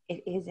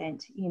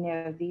isn't, you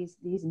know,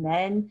 these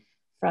men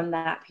from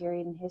that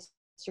period in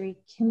history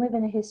can live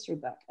in a history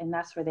book, and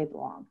that's where they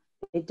belong.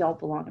 They don't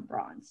belong in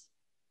bronze.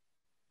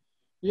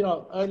 You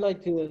know, I'd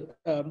like to,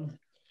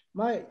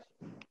 my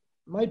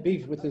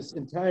beef with this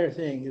entire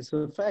thing is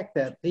the fact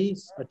that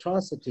these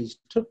atrocities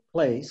took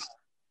place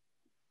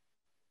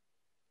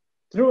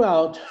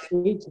throughout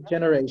each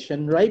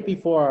generation, right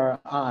before our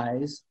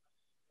eyes,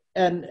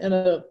 and in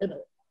a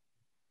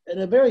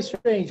very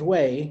strange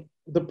way,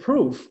 the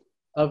proof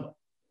of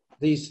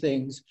these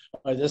things,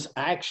 or this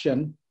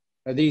action,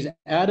 or these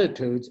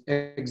attitudes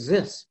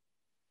exists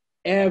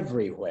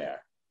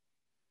everywhere.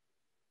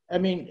 I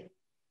mean,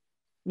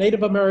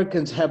 Native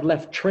Americans have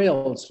left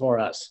trails for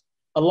us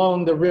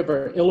along the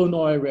river,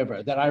 Illinois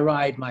River, that I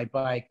ride my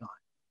bike on.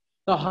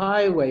 The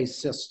highway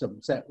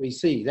systems that we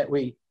see, that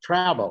we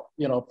travel,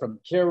 you know, from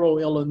Cairo,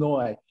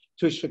 Illinois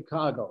to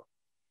Chicago,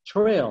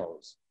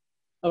 trails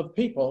of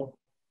people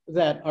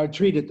that are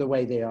treated the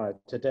way they are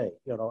today,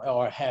 you know,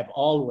 or have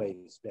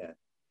always been.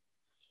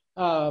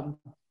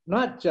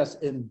 Not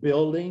just in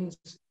buildings,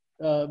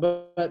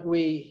 but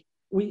we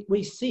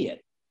see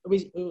it,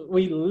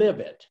 we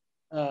live it.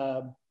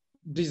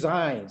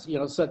 Designs, you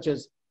know, such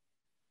as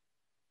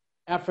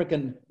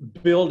African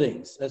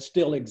buildings that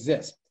still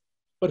exist,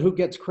 but who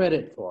gets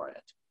credit for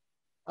it?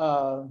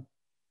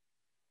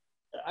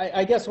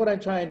 I guess what I'm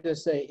trying to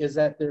say is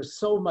that there's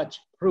so much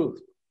proof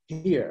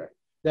here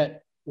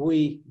that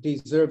we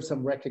deserve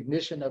some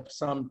recognition of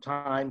some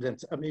times, and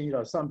I mean, you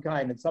know, some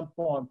kind and some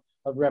form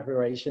of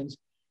reparations.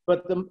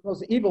 But the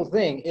most evil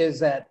thing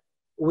is that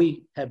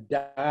we have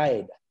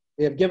died.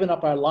 We have given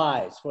up our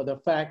lives for the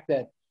fact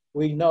that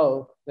we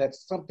know that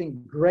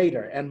something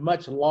greater and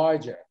much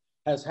larger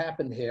has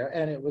happened here,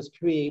 and it was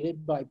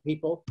created by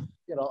people,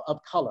 you know,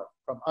 of color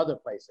from other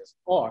places,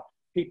 or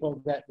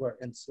people that were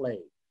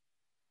enslaved.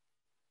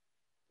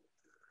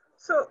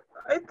 So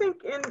I think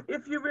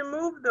if you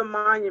remove the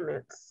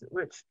monuments,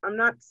 which I'm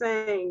not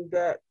saying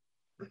that,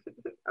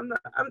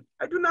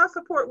 I do not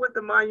support what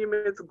the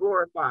monuments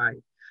glorify.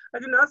 I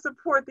do not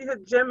support the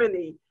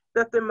hegemony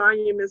that the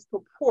monuments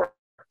purport,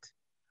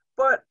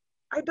 but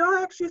I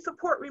don't actually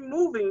support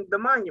removing the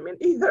monument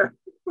either,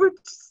 which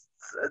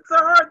it's a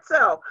hard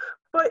sell.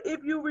 But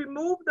if you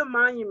remove the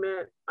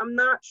monument, I'm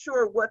not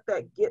sure what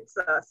that gets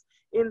us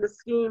in the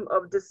scheme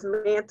of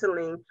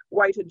dismantling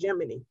white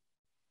hegemony.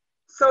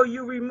 So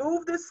you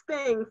remove this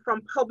thing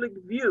from public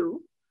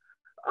view,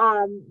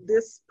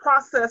 this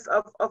process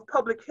of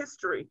public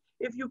history.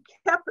 If you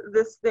kept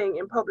this thing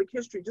in public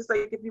history, just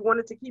like if you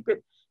wanted to keep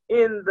it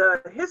in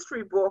the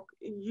history book,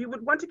 you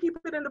would want to keep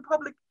it in the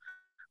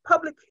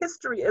public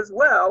history as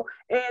well,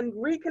 and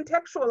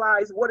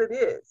recontextualize what it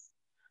is,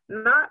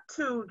 not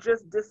to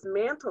just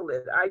dismantle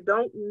it. I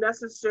don't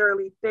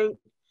necessarily think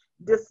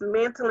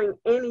dismantling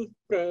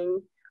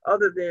anything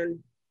other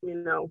than, you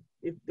know,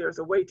 if there's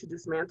a way to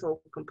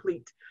dismantle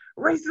complete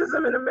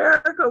racism in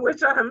America,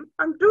 which I'm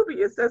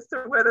dubious as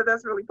to whether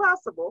that's really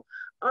possible.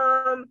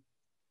 I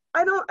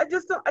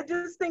just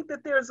think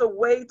that there's a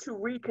way to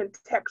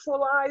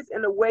recontextualize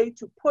and a way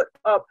to put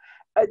up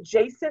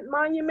adjacent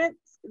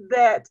monuments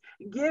that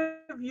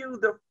give you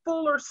the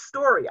fuller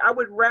story. I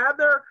would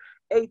rather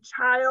a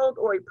child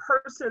or a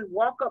person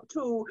walk up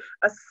to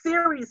a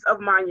series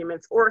of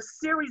monuments or a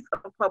series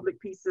of public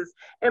pieces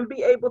and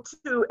be able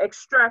to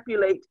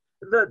extrapolate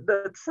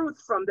the truth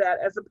from that,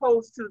 as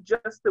opposed to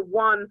just the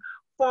one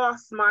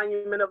false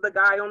monument of the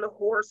guy on the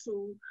horse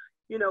who,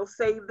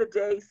 save the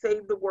day,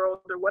 save the world,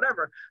 or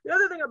whatever. The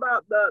other thing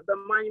about the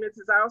monuments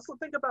is I also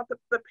think about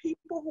the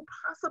people who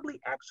possibly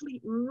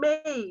actually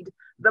made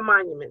the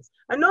monuments.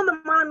 I know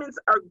the monuments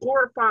are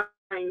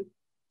glorifying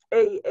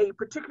a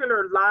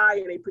particular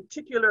lie and a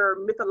particular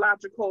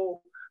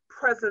mythological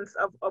presence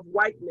of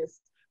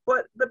whiteness,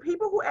 but the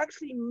people who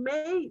actually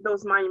made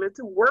those monuments,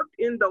 who worked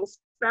in those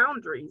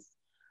foundries,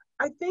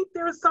 I think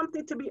there is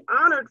something to be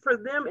honored for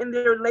them in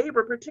their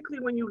labor,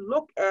 particularly when you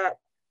look at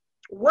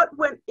what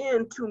went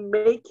into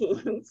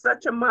making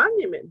such a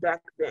monument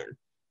back then.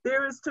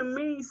 There is, to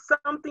me,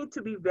 something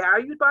to be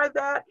valued by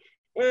that.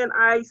 And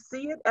I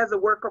see it as a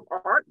work of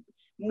art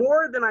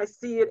more than I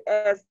see it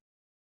as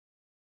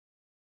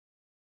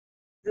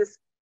this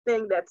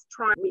thing that's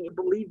trying me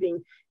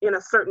believing in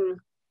a certain,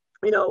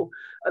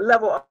 a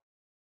level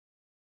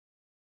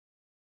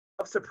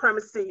of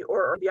supremacy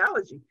or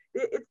ideology.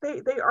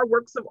 They are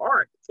works of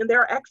art, and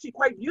they're actually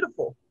quite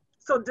beautiful.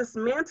 So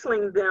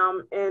dismantling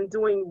them and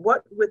doing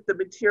what with the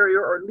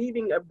material, or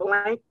leaving a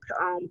blank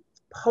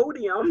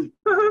podium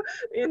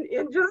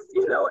in just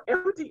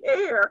empty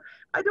air,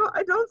 I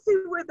don't see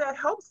where that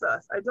helps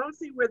us. I don't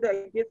see where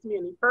that gets me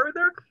any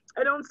further.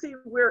 I don't see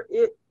where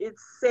it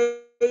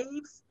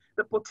saves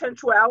the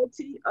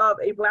potentiality of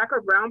a Black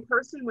or brown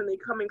person when they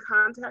come in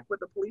contact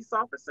with a police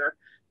officer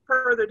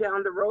further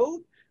down the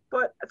road.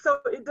 But so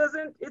it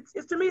doesn't. It's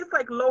to me, it's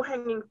like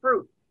low-hanging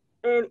fruit.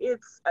 And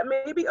it's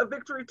maybe a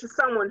victory to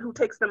someone who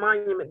takes the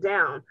monument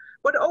down,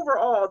 but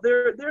overall,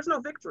 there's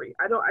no victory.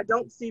 I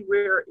don't see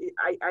where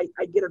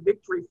I get a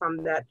victory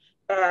from that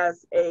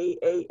as a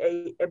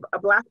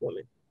Black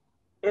woman.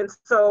 And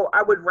so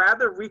I would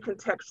rather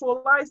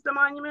recontextualize the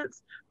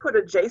monuments, put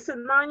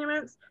adjacent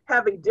monuments,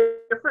 have a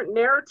different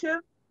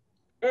narrative,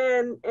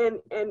 and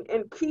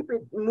keep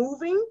it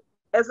moving,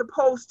 as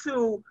opposed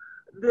to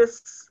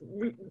this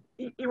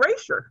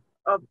erasure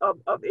of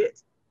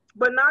it.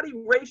 But not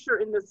erasure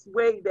in this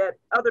way that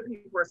other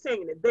people are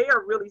saying it. They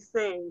are really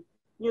saying,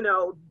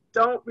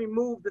 don't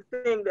remove the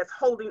thing that's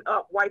holding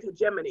up white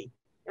hegemony.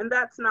 And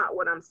that's not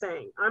what I'm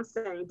saying. I'm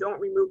saying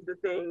don't remove the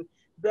thing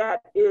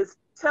that is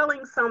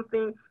telling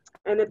something,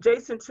 and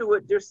adjacent to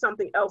it, there's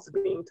something else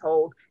being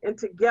told. And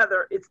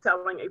together it's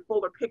telling a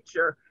fuller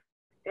picture,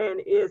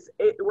 and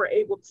we're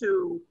able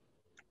to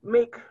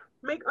make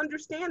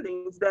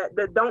understandings that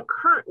don't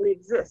currently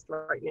exist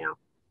right now.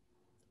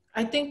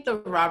 I think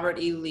the Robert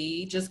E.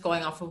 Lee, just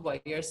going off of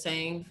what you're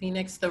saying,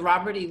 Phoenix, the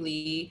Robert E.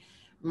 Lee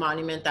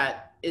monument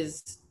that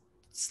is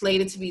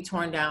slated to be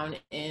torn down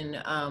in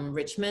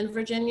Richmond,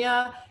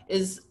 Virginia,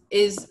 is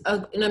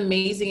an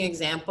amazing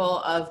example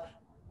of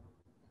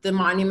the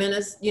monument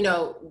is,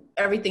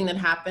 everything that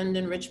happened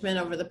in Richmond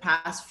over the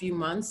past few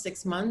months,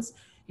 6 months.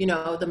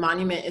 The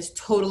monument is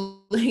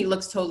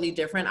looks totally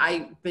different.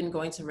 I've been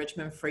going to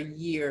Richmond for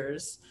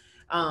years.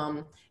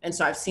 And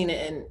so I've seen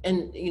it,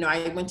 and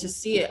I went to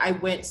see it. I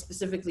went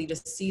specifically to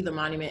see the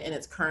monument in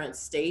its current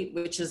state,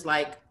 which is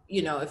like,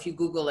 if you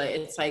Google it,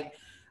 it's like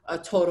a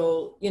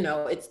total,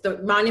 it's the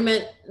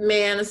monument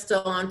man is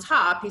still on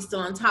top. He's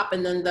still on top.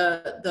 And then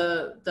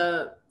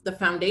the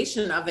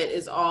foundation of it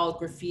is all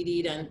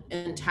graffitied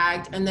and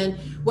tagged. And then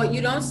what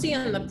you don't see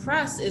in the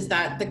press is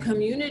that the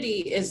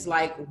community is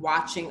like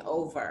watching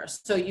over.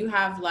 So you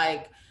have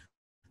like,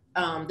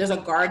 there's a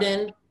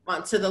garden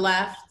to the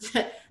left.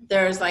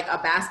 There's like a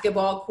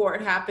basketball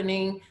court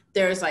happening.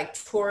 There's like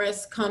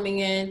tourists coming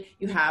in.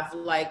 You have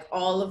like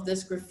all of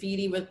this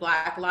graffiti with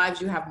Black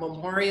lives. You have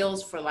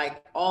memorials for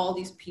like all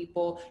these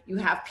people. You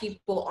have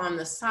people on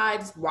the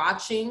sides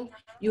watching.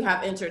 You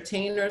have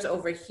entertainers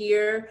over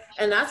here.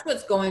 And that's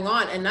what's going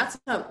on. And that's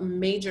a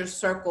major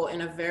circle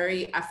in a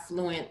very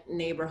affluent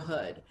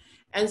neighborhood.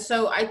 And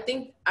so I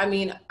think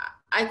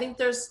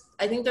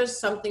there's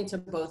something to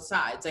both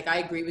sides. Like, I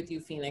agree with you,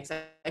 Phoenix.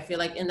 I feel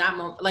like in that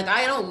moment, like,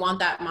 I don't want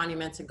that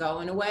monument to go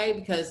in a way,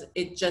 because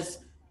it just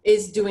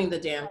is doing the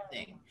damn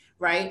thing,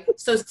 right?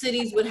 So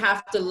cities would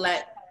have to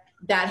let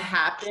that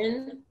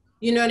happen.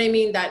 You know what I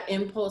mean? That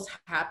impulse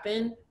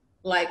happen,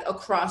 like,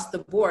 across the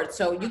board.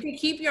 So you can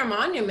keep your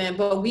monument,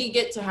 but we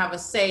get to have a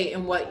say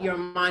in what your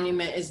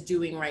monument is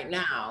doing right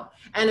now.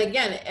 And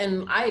again,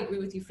 and I agree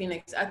with you,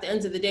 Phoenix, at the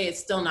end of the day, it's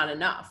still not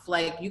enough.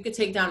 Like, you could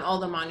take down all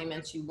the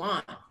monuments you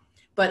want,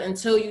 but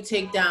until you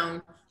take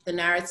down the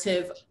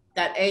narrative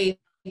that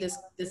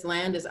this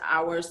land is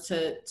ours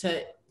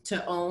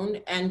to own,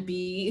 and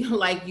B,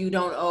 like, you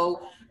don't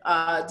owe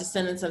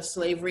descendants of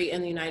slavery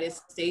in the United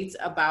States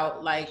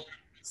about like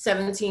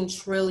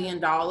 $17 trillion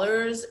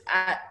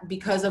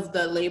because of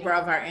the labor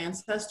of our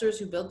ancestors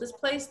who built this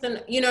place,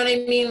 then, you know what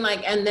I mean?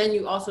 Like, and then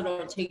you also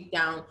don't take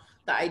down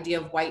the idea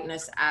of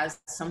whiteness as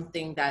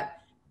something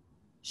that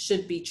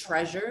should be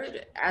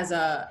treasured as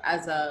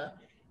a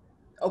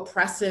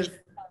oppressive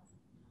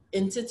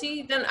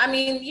entity, then, I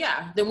mean,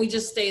 yeah, then we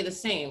just stay the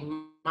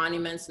same.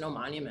 Monuments, no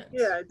monuments.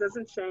 Yeah, it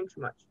doesn't change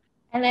much.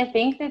 And I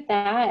think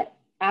that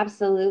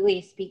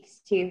absolutely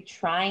speaks to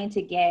trying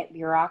to get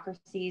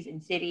bureaucracies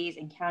and cities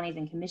and counties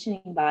and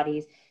commissioning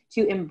bodies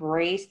to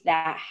embrace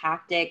that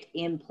haptic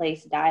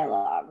in-place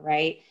dialogue,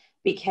 right?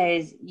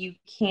 because you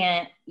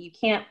can't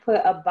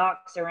put a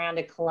box around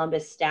a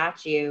Columbus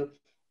statue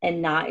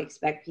and not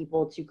expect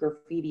people to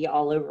graffiti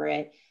all over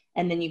it.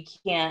 And then you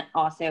can't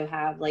also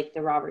have like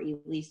the Robert E.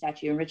 Lee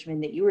statue in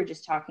Richmond that you were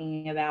just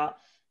talking about,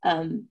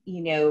 you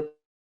know,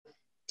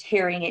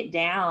 tearing it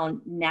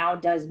down now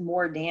does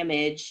more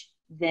damage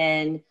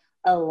than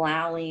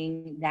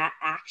allowing that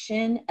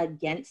action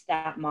against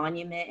that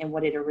monument and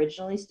what it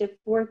originally stood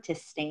for to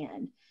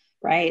stand,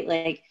 right?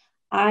 Like,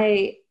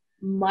 I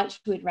much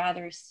would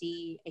rather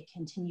see a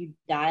continued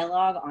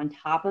dialogue on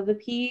top of a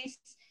piece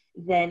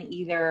than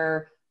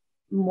either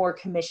more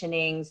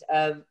commissionings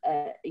of,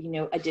 you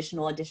know,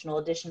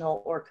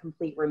 additional or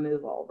complete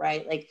removal,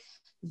 right? Like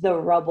the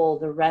rubble,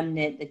 the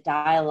remnant, the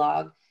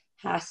dialogue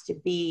has to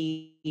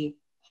be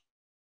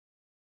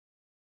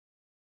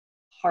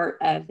part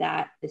of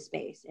the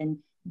space, and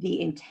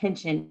the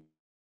intention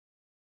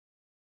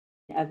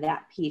of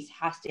that piece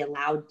has to be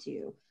allowed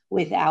to,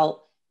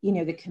 without, you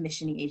know, the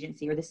commissioning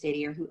agency or the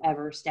city or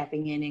whoever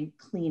stepping in and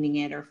cleaning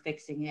it or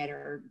fixing it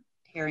or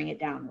tearing it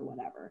down or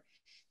whatever.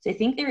 So I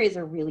think there is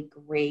a really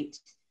great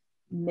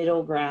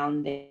middle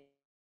ground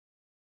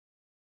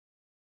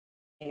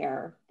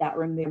there that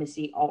removes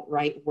the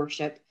alt-right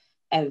worship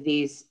of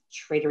these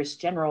traitorous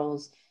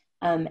generals,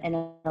 and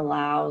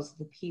allows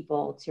the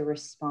people to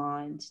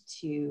respond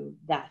to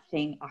that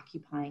thing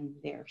occupying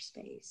their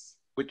space.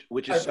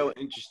 Which is so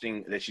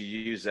interesting that you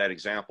use that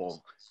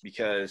example,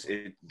 because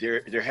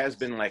there has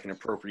been like an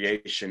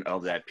appropriation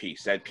of that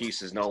piece. That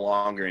piece is no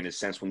longer, in a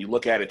sense, when you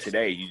look at it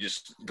today, you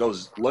just go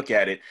look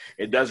at it.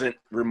 It doesn't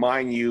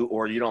remind you,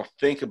 or you don't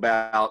think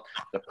about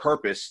the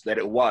purpose that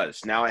it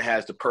was. Now it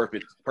has the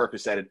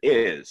purpose that it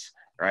is,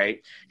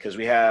 right? Because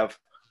we have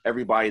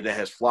everybody that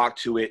has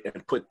flocked to it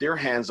and put their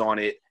hands on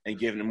it and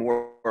given it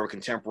more of a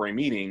contemporary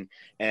meaning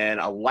and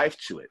a life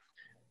to it.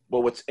 But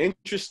what's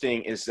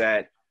interesting is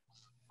that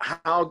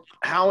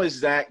how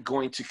is that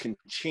going to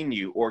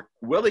continue, or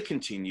will it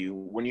continue,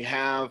 when you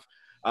have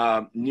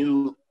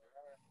new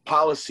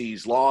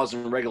policies, laws,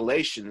 and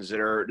regulations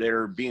that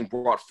are being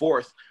brought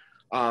forth,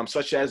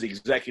 such as the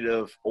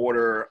executive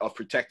order of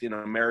protecting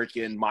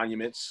American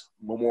monuments,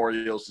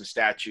 memorials, and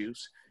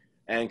statues,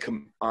 and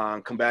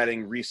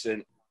combating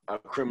recent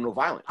criminal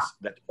violence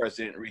that the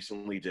president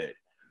recently did,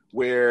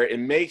 where it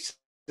makes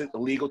it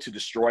illegal to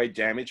destroy,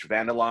 damage,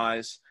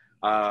 vandalize,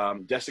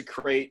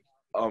 desecrate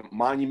a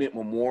monument,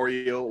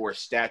 memorial, or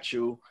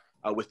statue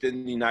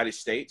within the United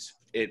States.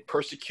 It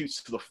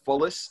persecutes to the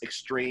fullest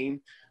extreme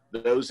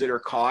those that are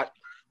caught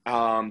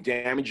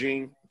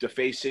damaging,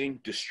 defacing,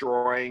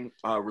 destroying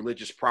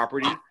religious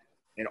property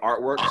and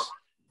artworks.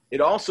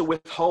 It also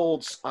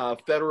withholds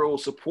federal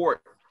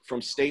support from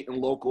state and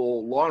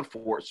local law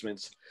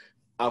enforcement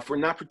for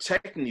not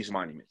protecting these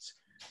monuments.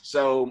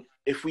 So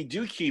if we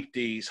do keep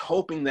these,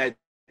 hoping that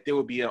there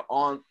will be an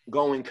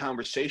ongoing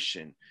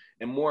conversation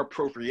and more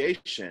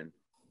appropriation,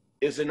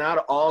 is it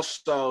not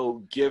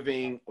also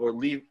giving or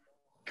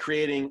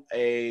creating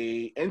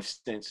a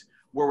instance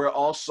where we're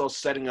also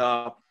setting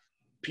up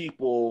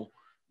people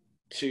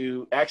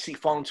to actually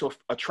fall into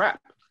a trap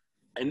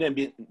and then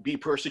be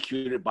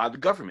persecuted by the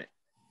government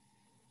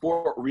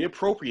for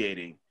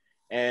reappropriating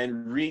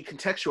and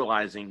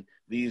recontextualizing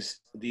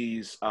these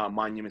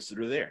monuments that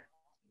are there?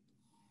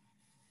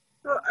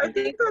 Well, I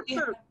think that's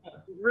it's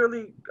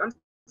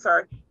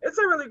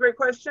a really great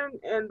question.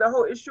 And the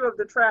whole issue of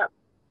the trap,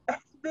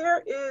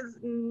 there is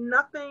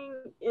nothing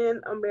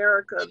in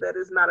America that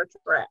is not a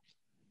trap.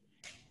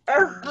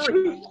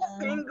 Every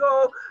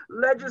single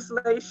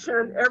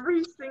legislation,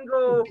 every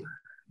single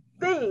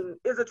thing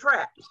is a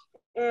trap.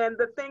 And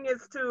the thing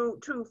is to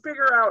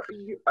figure out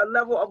a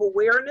level of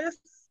awareness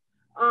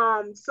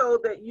so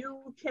that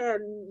you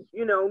can,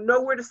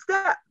 know where to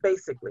step,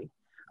 basically.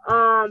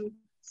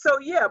 So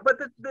yeah,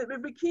 but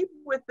if we keep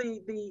with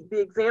the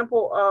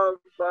example of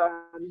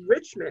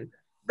Richmond,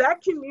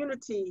 that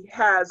community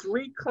has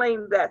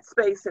reclaimed that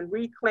space and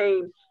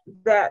reclaimed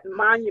that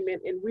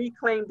monument and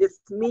reclaimed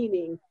its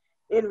meaning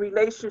in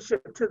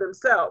relationship to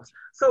themselves.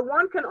 So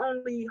one can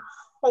only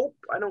hope,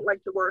 I don't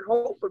like the word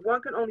hope, but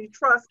one can only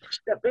trust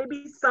that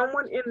maybe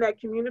someone in that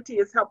community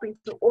is helping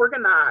to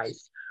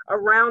organize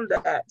around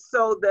that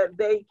so that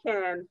they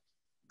can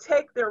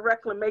take their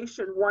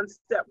reclamation one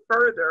step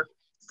further,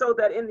 so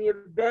that in the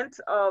event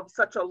of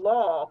such a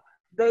law,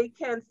 they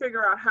can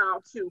figure out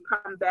how to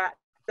combat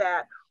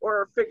that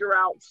or figure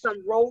out some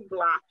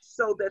roadblock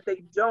so that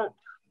they don't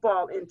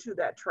fall into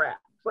that trap.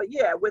 But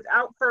yeah,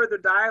 without further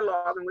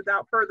dialogue and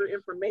without further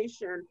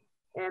information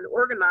and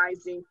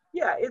organizing,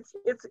 yeah, it's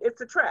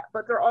a trap.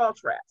 But they're all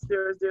traps.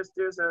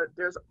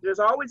 There's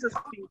always a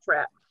speed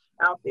trap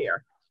out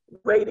there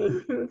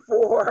waiting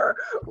for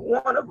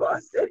one of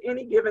us at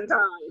any given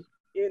time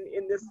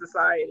in this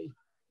society.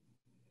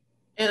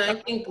 And I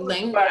think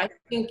language, I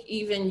think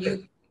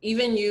even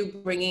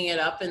you bringing it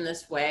up in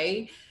this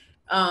way,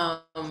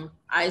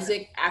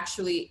 Isaac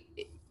actually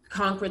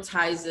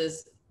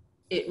concretizes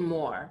it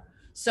more.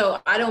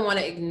 So I don't want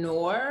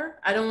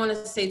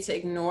to say to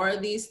ignore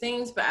these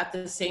things, but at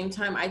the same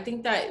time, I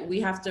think that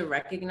we have to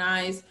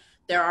recognize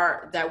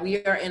that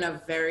we are in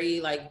a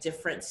very like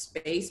different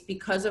space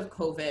because of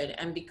COVID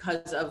and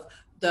because of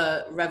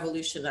the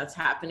revolution that's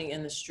happening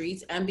in the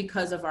streets and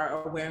because of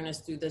our awareness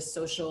through this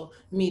social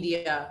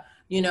media.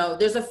 You know,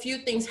 there's a few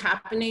things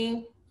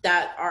happening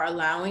that are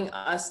allowing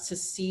us to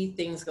see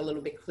things a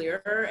little bit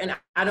clearer. And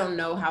I don't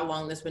know how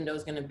long this window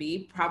is going to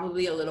be,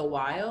 probably a little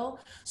while.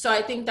 So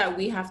I think that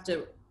we have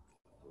to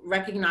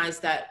recognize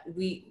that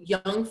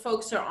young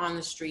folks are on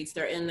the streets,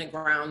 they're in the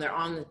ground,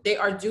 they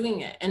are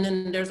doing it. And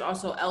then there's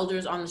also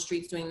elders on the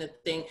streets doing the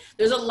thing.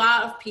 There's a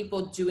lot of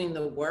people doing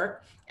the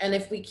work. And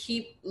if we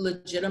keep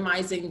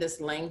legitimizing this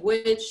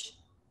language,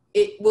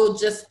 it will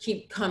just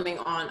keep coming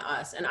on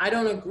us. And I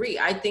don't agree.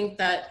 I think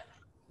that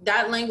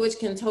language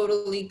can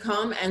totally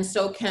come, and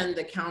so can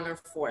the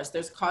counterforce.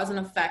 There's cause and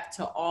effect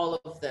to all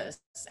of this.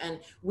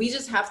 And we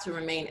just have to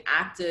remain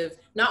active,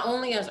 not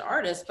only as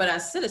artists, but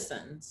as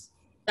citizens.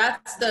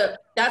 That's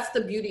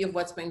the beauty of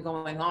what's been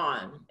going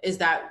on, is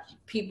that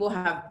people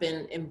have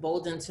been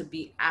emboldened to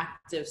be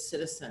active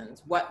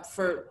citizens, what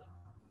for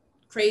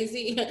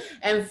crazy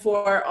and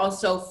for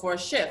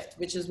shift,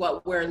 which is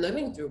what we're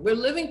living through. We're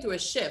living through a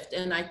shift.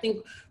 And I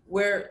think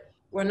we're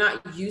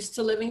not used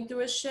to living through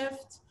a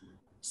shift.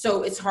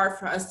 So it's hard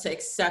for us to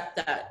accept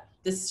that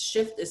this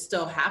shift is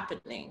still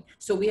happening.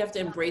 So we have to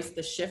embrace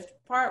the shift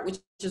part, which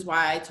is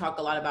why I talk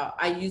a lot about,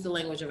 I use the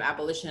language of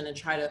abolition and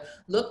try to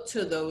look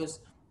to the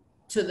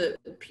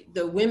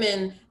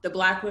women, the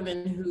Black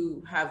women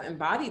who have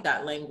embodied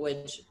that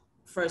language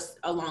for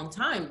a long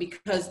time,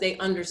 because they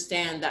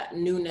understand that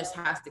newness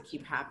has to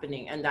keep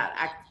happening, and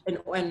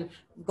and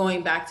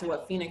going back to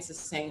what Phoenix is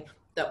saying,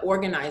 the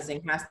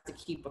organizing has to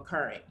keep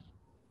occurring.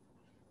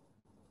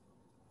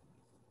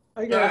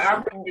 I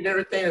agree with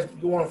everything that's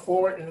going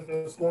forward, and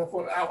it's going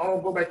forward. I want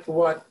to go back to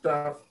what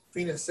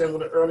Phoenix said a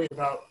little earlier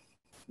about,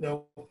 you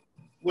know,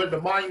 whether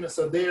the monuments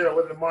are there or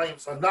whether the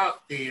monuments are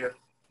not there,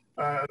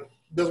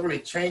 doesn't really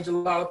change a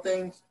lot of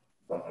things.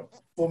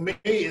 For me,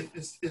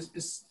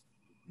 it's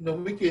you know,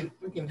 we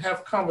can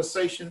have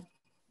conversation,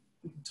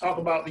 we can talk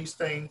about these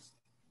things,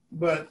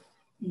 but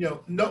you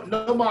know,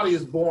 nobody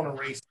is born a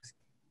racist.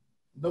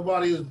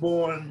 Nobody is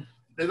born.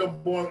 They're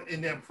not born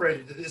in their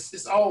prejudice.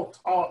 It's all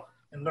taught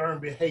and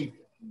learned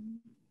behavior.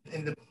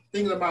 And the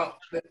thing about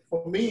that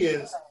for me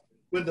is,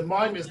 whether the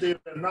monuments there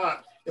or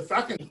not, if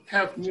I can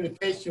have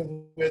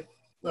communication with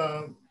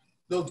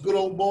those good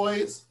old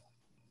boys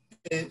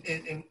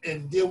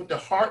and deal with the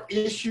heart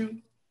issue,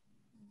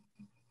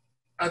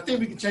 I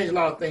think we can change a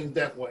lot of things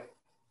that way.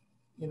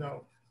 You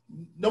know,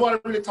 nobody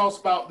really talks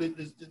about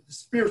the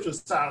spiritual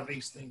side of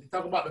these things. They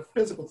talk about the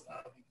physical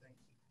side of these things.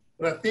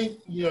 But I think,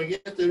 you know, you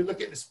have to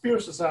look at the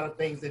spiritual side of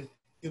things, and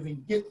if we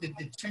get the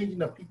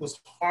changing of people's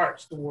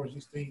hearts towards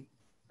these things,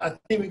 I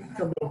think we can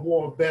come to a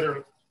more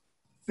better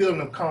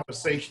feeling of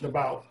conversation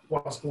about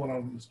what's going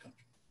on in this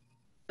country.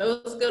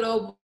 Those good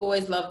old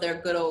boys love their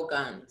good old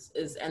guns,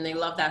 and they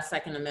love that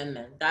Second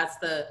Amendment.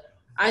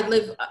 I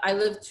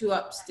live 2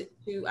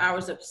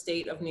 hours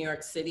upstate of New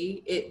York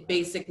City. It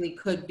basically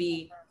could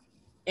be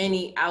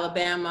any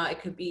Alabama,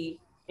 it could be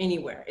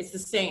anywhere. It's the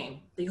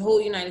same. The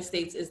whole United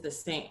States is the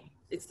same.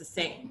 It's the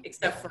same,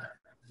 except for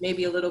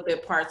maybe a little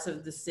bit parts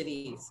of the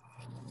cities.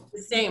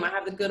 The same. I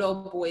have the good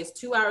old boys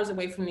 2 hours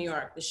away from New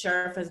York. The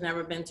sheriff has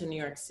never been to New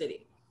York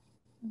City.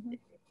 Mm-hmm.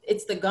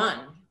 It's the gun.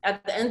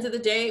 At the end of the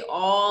day,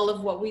 all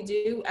of what we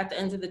do, at the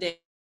end of the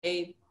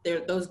day,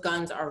 those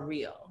guns are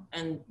real.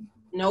 And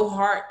no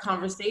heart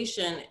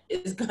conversation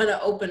is gonna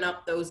open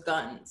up those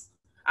guns.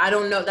 I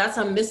don't know. That's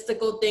a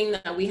mystical thing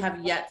that we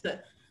have yet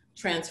to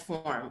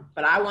transform.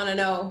 But I wanna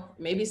know,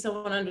 maybe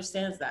someone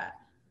understands that.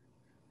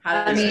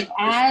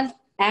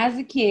 As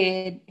a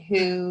kid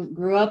who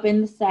grew up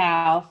in the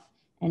South,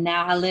 and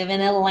now I live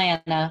in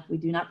Atlanta, we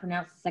do not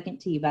pronounce the second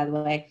T, by the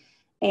way,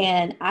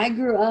 and I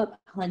grew up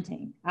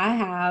hunting. I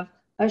have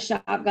a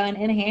shotgun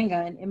and a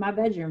handgun in my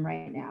bedroom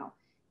right now.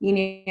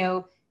 You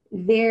know,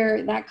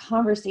 that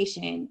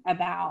conversation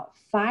about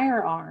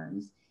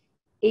firearms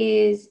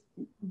is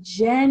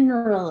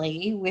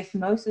generally, with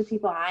most of the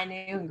people I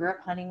knew and grew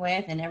up hunting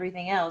with and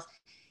everything else,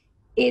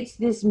 it's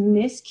this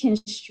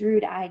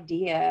misconstrued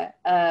idea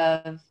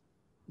of,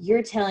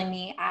 you're telling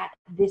me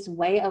this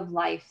way of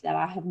life that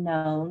I have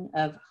known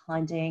of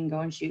hunting,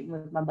 going shooting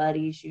with my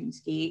buddies, shooting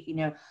skeet, you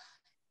know,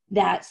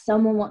 that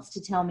someone wants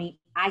to tell me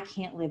I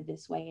can't live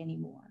this way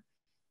anymore.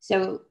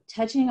 So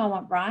touching on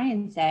what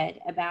Bryan said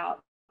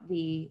about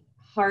the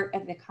heart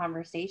of the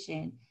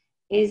conversation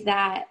is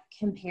that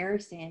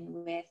comparison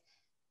with,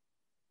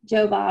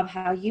 Joe Bob,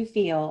 how you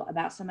feel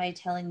about somebody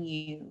telling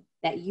you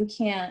that you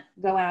can't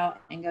go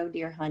out and go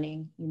deer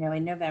hunting, you know,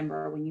 in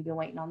November when you've been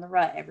waiting on the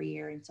rut every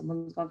year and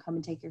someone's going to come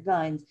and take your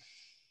guns,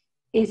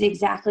 is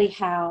exactly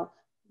how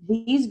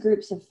these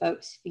groups of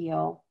folks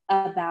feel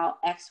about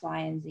X, Y,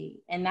 and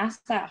Z. And that's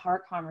that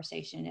heart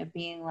conversation of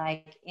being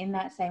like, in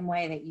that same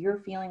way that you're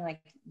feeling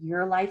like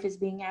your life is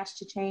being asked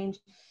to change,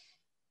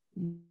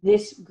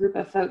 this group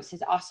of folks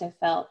has also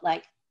felt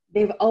like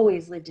they've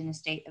always lived in a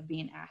state of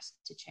being asked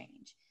to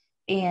change.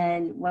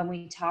 And when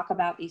we talk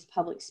about these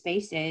public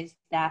spaces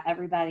that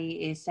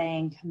everybody is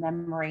saying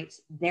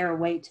commemorates their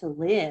way to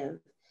live,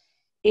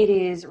 it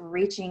is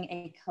reaching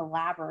a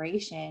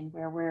collaboration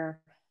where we're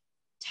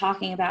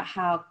talking about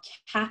how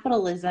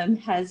capitalism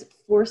has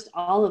forced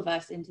all of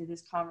us into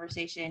this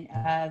conversation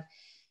of,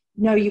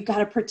 no, you've got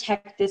to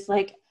protect this,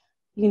 like,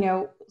 you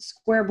know,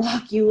 square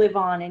block you live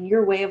on, and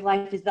your way of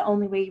life is the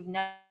only way you've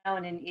known.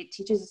 And it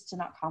teaches us to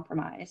not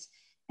compromise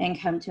and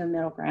come to a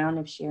middle ground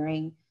of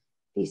sharing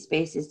these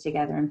spaces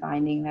together and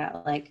finding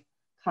that like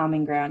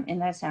common ground. And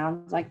that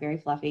sounds like very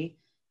fluffy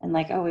and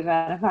like, oh, we've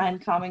got to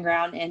find common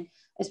ground. And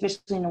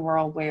especially in a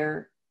world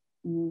where,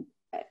 and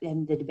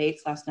the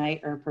debates last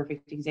night are a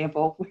perfect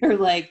example, where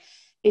like,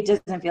 it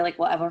doesn't feel like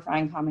we'll ever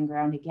find common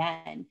ground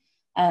again.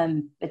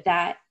 But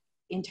that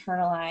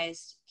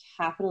internalized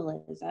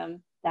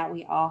capitalism that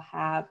we all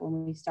have,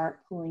 when we start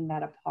pulling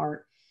that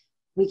apart,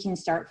 we can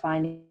start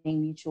finding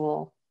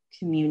mutual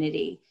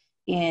community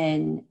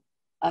in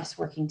us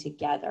working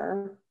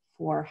together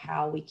for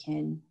how we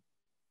can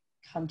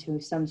come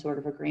to some sort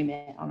of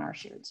agreement on our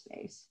shared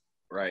space.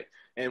 Right.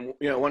 And,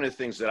 you know, one of the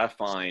things that I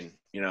find,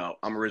 you know,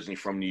 I'm originally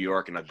from New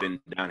York and I've been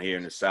down here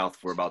in the South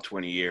for about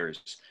 20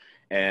 years.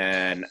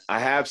 And I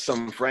have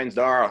some friends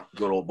that are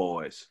good old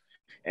boys.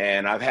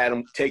 And I've had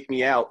them take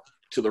me out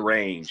to the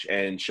range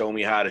and show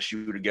me how to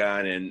shoot a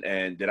gun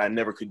and that I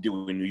never could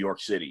do in New York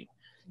City.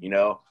 You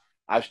know,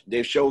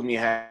 they've showed me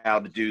how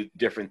to do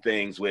different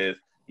things with,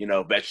 you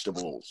know,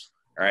 vegetables.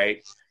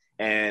 Right.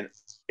 And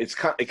it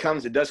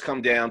does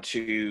come down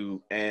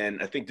to,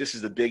 and I think this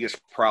is the biggest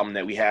problem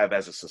that we have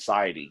as a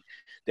society,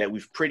 that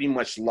we've pretty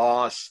much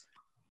lost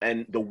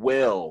and the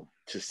will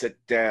to sit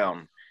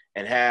down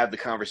and have the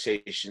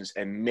conversations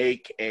and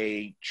make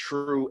a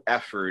true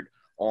effort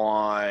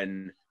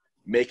on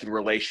making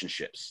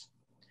relationships.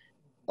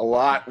 A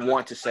lot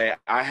want to say,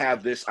 I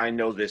have this, I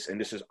know this,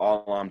 and this is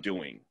all I'm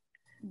doing.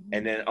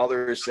 And then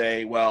others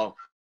say, well,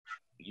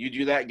 you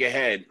do that, go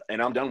ahead,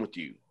 and I'm done with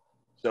you.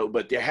 So,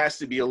 but there has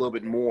to be a little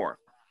bit more.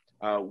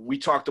 We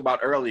talked about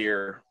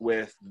earlier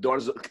with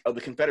Daughters of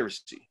the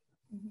Confederacy.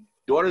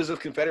 Daughters of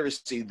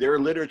Confederacy, their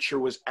literature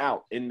was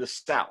out in the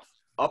South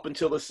up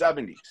until the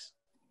 70s.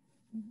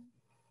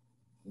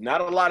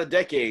 Not a lot of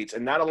decades,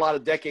 and not a lot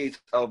of decades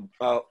of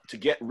to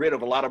get rid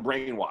of a lot of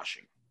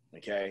brainwashing,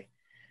 okay?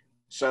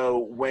 So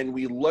when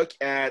we look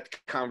at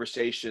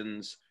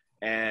conversations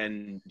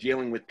and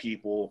dealing with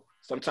people,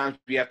 sometimes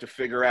we have to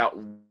figure out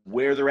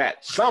where they're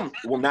at. Some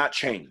will not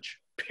change.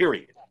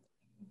 Period.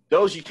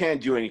 Those you can't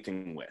do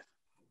anything with.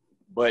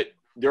 But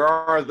there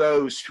are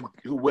those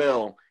who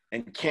will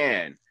and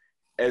can,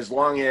 as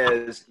long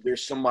as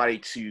there's somebody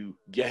to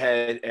get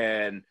ahead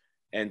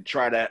and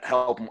try to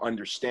help them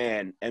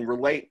understand and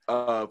relate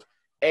of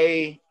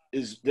A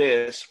is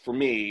this for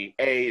me,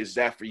 A is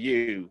that for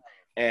you.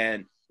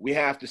 And we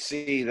have to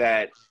see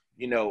that,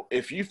 you know,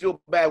 if you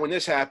feel bad when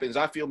this happens,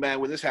 I feel bad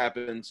when this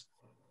happens.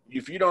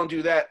 If you don't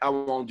do that, I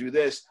won't do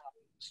this.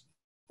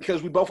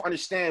 Because we both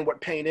understand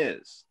what pain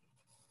is.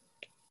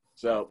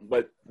 So,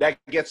 but that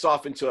gets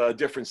off into a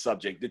different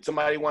subject. Did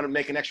somebody want to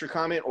make an extra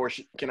comment, or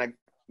can I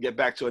get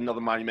back to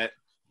another monument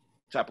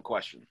type of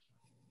question?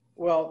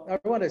 Well, I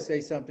want to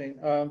say something.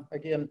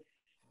 Again,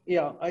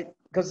 yeah,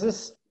 because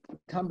this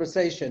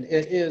conversation,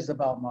 it is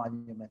about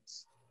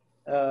monuments.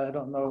 I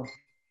don't know.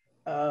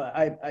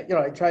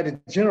 I try to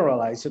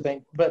generalize the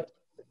thing, but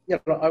you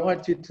know, I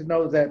want you to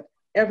know that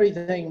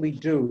everything we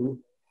do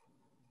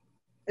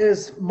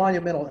is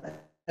monumental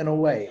in a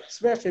way,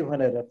 especially when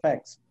it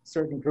affects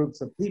certain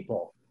groups of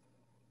people.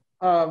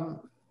 Like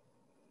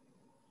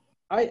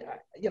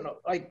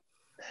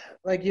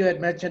you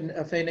had mentioned,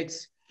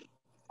 Phoenix,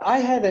 I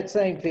had that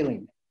same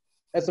feeling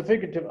as a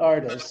figurative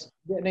artist,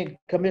 getting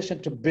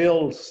commissioned to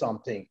build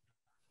something.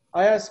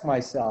 I asked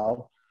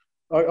myself,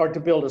 or to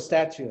build a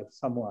statue of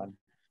someone,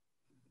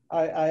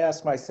 I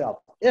asked myself,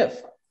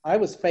 if I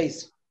was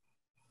faced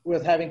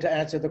with having to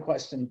answer the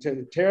question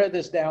to tear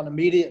this down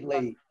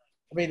immediately,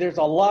 I mean, there's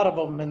a lot of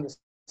them in this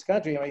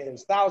country. I mean,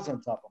 there's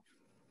thousands of them.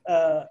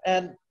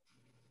 And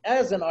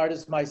as an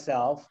artist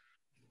myself,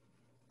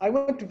 I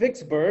went to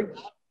Vicksburg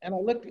and I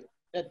looked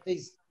at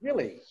these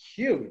really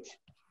huge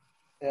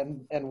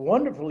and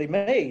wonderfully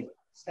made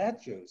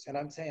statues. And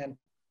I'm saying,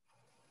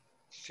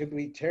 should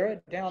we tear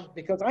it down?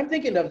 Because I'm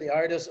thinking of the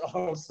artist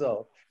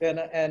also,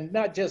 and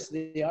not just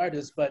the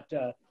artist, but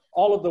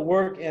all of the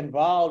work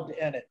involved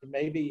in it,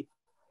 maybe.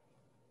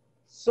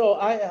 So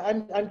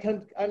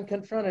I'm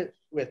confronted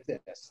with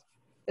this.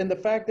 And the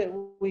fact that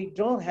we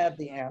don't have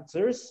the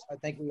answers, I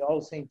think we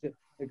all seem to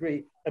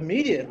agree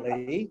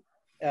immediately.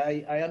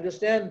 I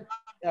understand,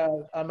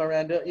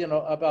 Miranda, you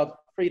know, about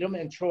freedom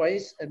and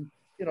choice, and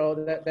you know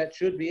that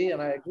should be,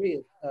 and I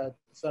agree to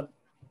some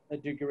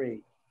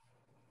degree.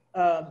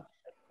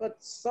 But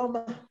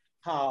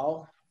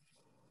somehow,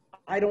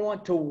 I don't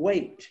want to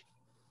wait.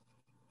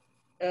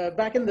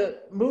 Back in the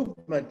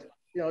movement,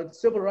 you know,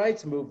 civil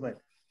rights movement,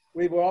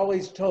 we were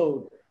always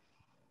told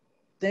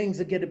things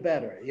will get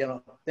better, you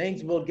know,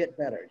 things will get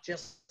better.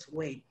 Just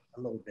wait a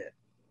little bit.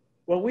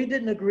 Well, we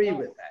didn't agree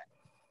with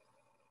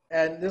that.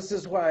 And this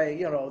is why,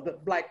 you know, the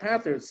Black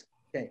Panthers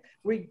came.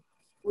 We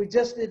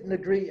just didn't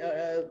agree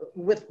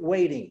with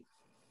waiting,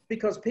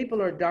 because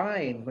people are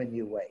dying when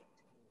you wait.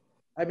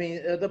 I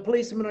mean, the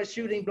policemen are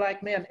shooting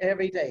Black men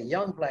every day,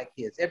 young Black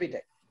kids every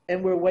day.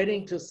 And we're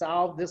waiting to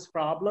solve this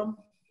problem.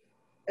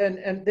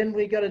 And then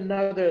we got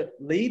another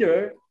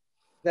leader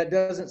that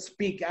doesn't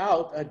speak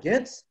out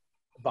against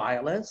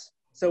violence.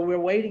 So we're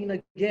waiting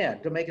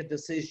again to make a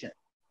decision,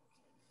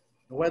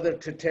 whether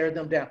to tear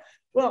them down.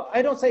 Well,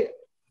 I don't say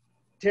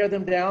tear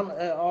them down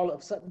all of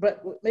a sudden,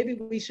 but maybe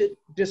we should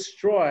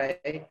destroy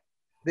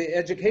the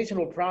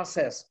educational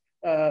process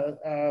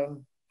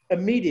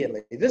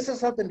immediately. This is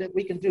something that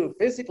we can do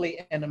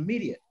physically and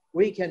immediate.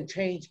 We can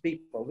change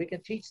people. We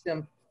can teach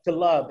them to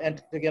love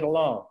and to get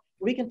along.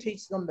 We can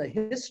teach them the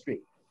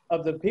history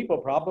of the people,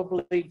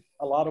 probably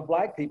a lot of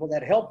Black people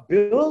that helped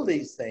build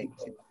these things.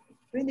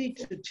 We need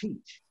to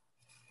teach.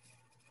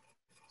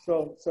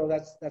 So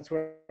that's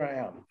where I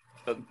am.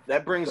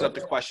 That brings up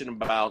the question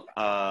about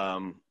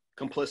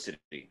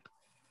complicity.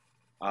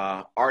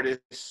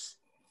 Artists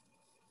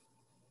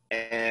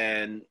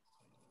and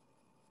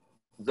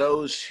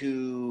those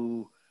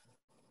who,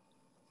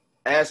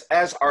 as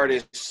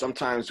artists,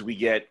 sometimes we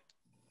get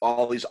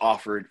all these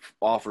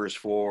offers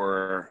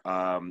for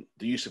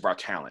the use of our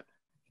talent,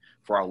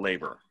 for our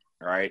labor,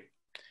 all right?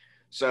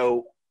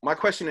 So my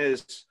question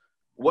is,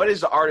 what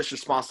is the artist's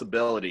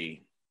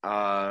responsibility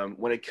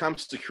when it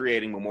comes to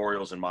creating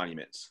memorials and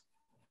monuments?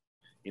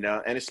 You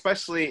know, and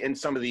especially in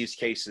some of these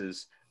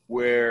cases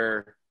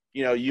where,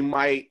 you know, you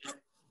might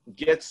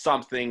get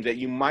something that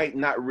you might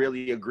not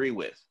really agree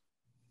with.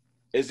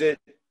 Is it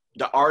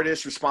the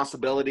artist's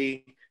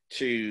responsibility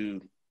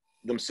to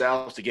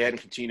themselves to get ahead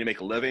and continue to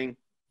make a living,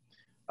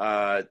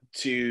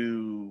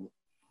 to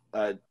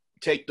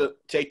take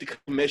the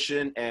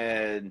commission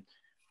and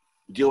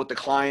deal with the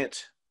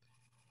client?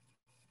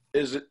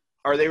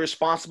 Are they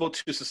responsible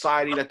to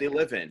society that they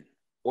live in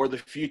or the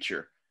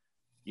future?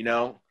 You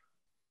know,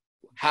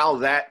 how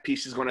that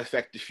piece is going to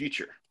affect the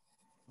future.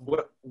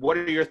 What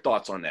are your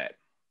thoughts on that?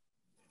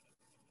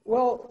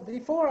 Well,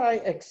 before I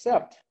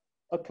accept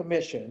a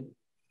commission,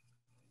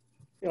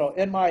 you know,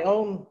 in my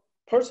own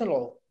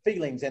personal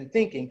feelings and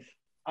thinking,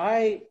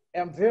 I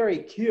am very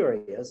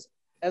curious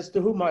as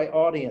to who my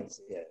audience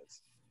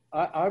is.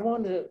 I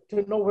want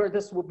to know where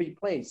this will be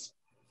placed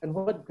and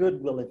what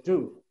good will it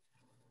do.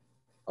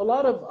 A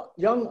lot of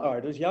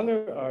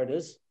younger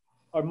artists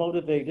are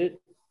motivated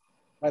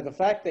by the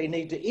fact they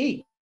need to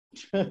eat.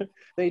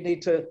 They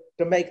need to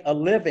make a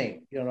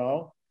living, you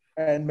know,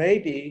 and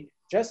maybe,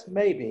 just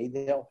maybe,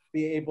 they'll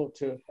be able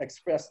to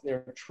express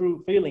their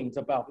true feelings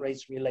about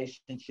race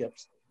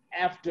relationships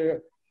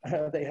after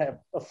they have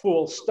a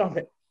full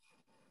stomach.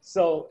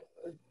 So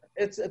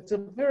it's a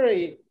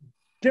very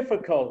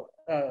difficult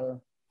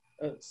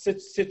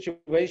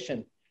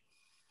situation.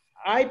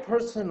 I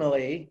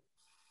personally,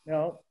 you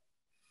know,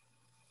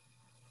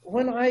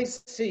 when I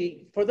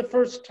see for the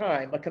first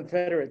time a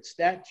Confederate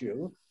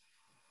statue,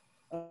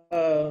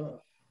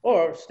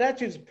 or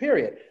statues,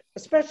 period,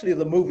 especially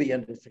the movie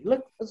industry.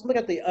 Let's look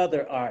at the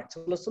other arts.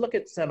 Let's look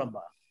at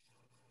cinema.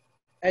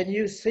 And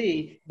you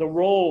see the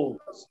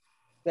roles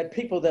that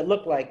people that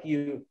look like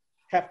you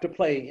have to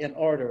play in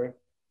order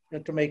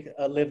to make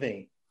a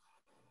living.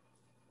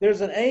 There's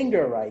an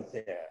anger right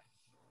there.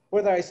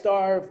 Whether I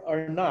starve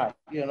or not,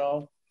 you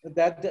know,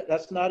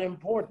 that's not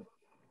important.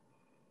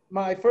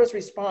 My first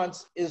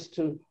response is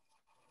to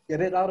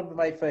get it out of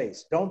my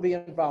face. Don't be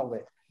involved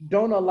with it.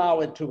 Don't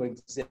allow it to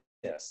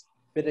exist,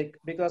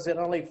 because it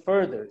only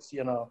furthers,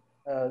 you know,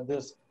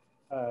 this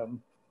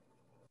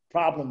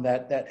problem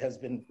that has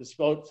been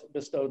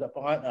bestowed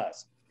upon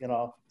us, you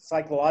know,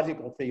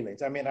 psychological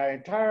feelings. I mean, our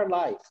entire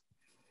life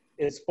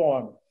is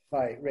formed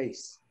by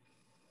race.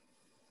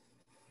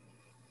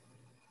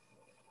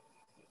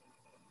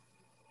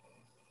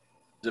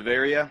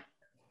 Xaviera,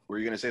 were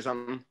you going to say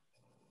something?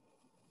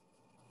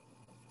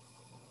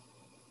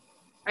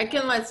 I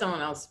can let someone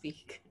else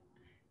speak.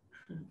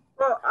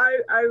 Well,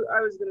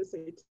 I was going to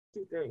say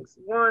two things.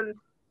 One,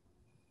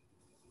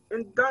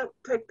 and don't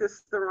take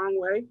this the wrong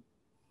way,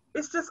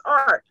 it's just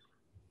art.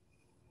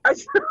 I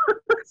just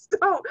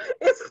don't,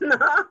 it's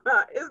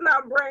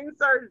not brain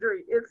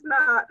surgery. It's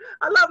not.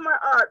 I love my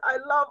art. I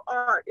love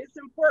art. It's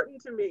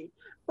important to me.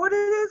 But it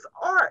is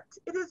art.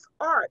 It is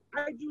art.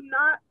 I do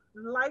not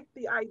like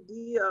the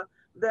idea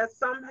that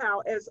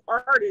somehow as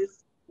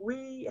artists,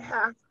 we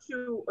have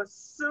to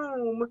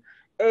assume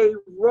a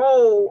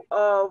role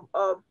of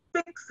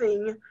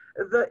fixing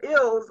the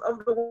ills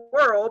of the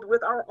world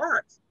with our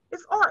art.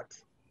 It's art.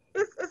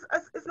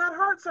 It's not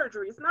heart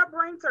surgery. It's not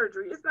brain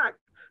surgery. It's not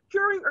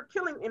curing or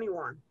killing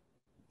anyone.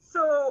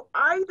 So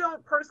I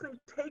don't personally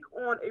take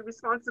on a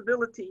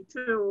responsibility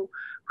to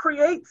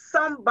create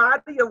some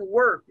body of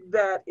work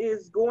that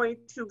is going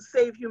to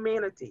save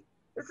humanity.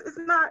 That's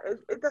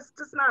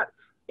just not,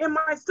 in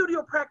my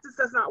studio practice,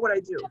 that's not what I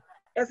do.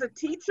 As a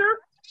teacher,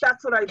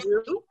 that's what I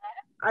do.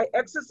 I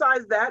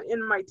exercise that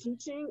in my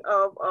teaching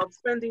of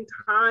spending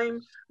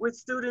time with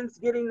students,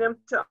 getting them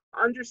to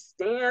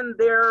understand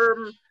their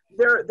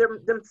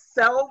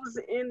themselves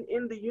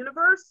in the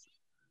universe.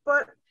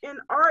 But in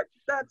art,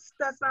 that's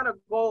not a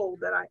goal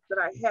that I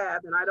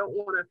have, and I don't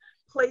want to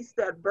place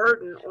that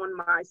burden on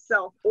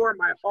myself or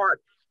my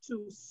art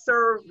to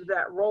serve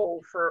that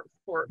role for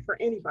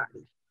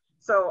anybody.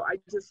 So I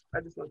just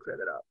want to clear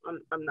that up.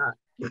 I'm not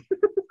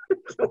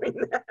doing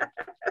that.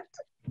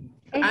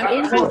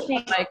 It's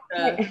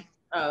interesting.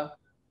 Oh,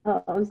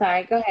 I'm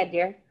sorry. Go ahead,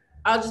 dear.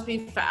 I'll just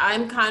be,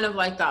 I'm kind of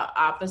like the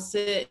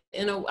opposite,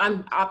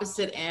 I'm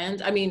opposite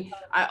end. I mean,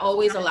 I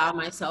always allow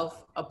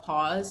myself a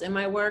pause in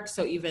my work.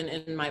 So even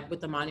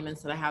with the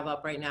monuments that I have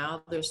up right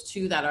now, there's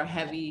two that are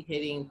heavy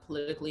hitting,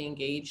 politically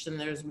engaged. And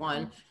there's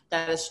one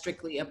that is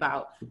strictly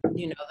about,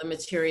 the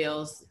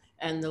materials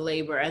and the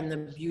labor and the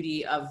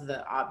beauty of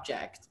the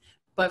object.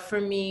 But for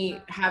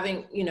me,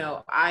 having,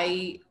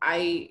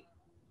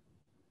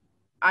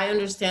 I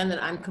understand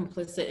that I'm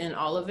complicit in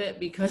all of it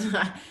because,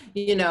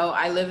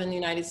 I live in the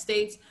United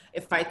States.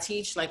 If I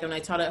teach, like when I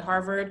taught at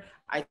Harvard,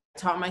 I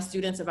taught my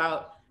students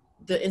about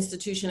the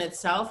institution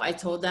itself. I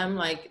told them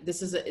like,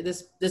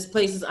 this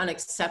place is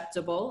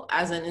unacceptable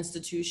as an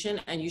institution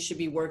and you should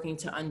be working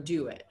to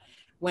undo it.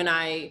 When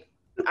I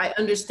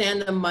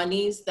understand the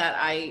monies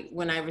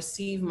when I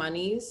receive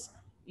monies,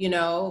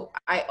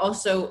 I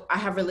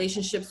have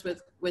relationships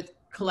with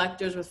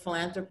collectors, with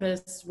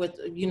philanthropists, with,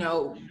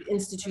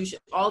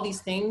 institutions, all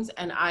these things.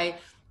 And I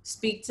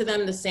speak to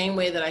them the same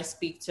way that I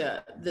speak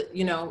to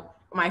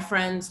my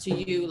friends, to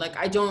you. Like,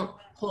 I don't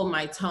hold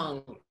my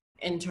tongue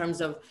in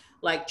terms of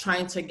like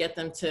trying to get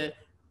them to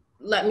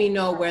let me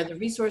know where the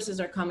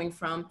resources are coming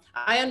from.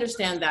 I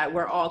understand that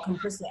we're all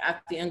complicit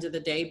at the end of the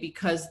day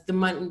because the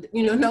money,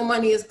 no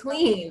money is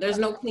clean. There's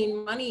no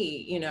clean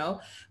money,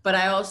 but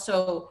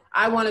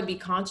I want to be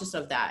conscious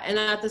of that. And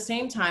at the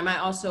same time, I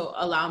also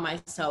allow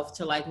myself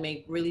to like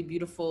make really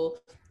beautiful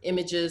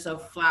images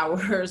of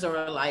flowers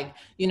or like,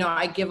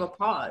 I give a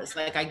pause,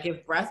 like I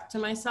give breath to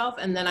myself.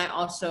 And then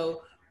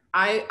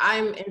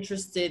I'm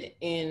interested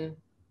in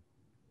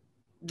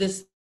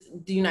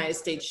the United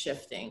States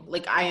shifting.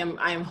 Like I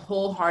am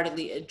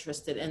wholeheartedly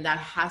interested, and that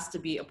has to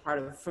be a part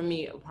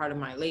of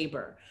my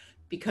labor,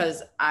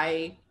 because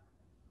I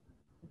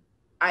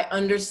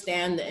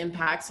understand the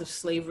impacts of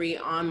slavery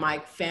on my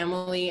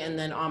family and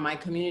then on my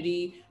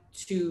community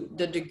to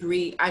the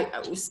degree I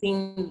was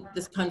seeing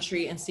this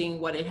country and seeing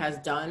what it has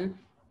done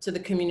to the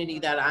community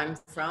that I'm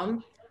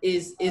from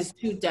is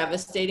too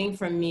devastating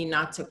for me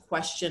not to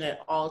question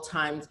at all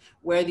times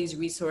where these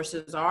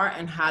resources are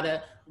and how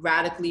to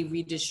radically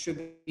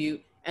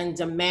redistribute and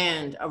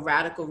demand a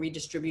radical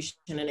redistribution.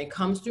 And it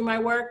comes through my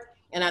work.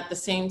 And at the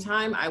same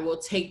time, I will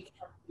take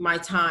my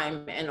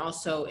time and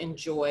also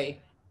enjoy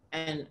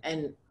and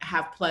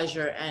have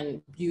pleasure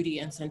and beauty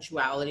and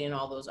sensuality and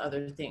all those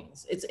other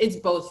things. It's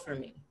both for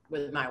me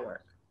with my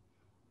work.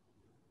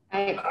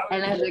 And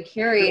as a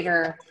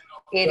curator,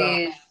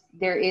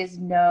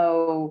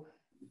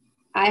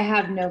 I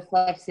have no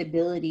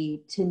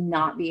flexibility to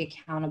not be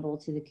accountable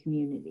to the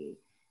community.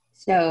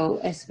 So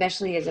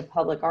especially as a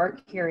public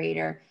art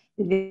curator,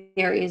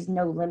 there is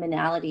no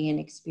liminality in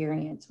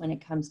experience when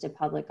it comes to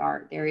public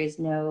art. There is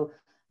no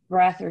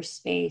breath or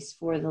space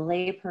for the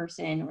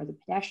layperson or the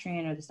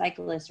pedestrian or the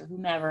cyclist or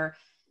whomever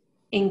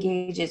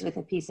engages with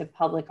a piece of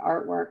public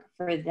artwork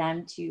for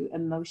them to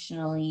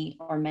emotionally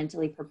or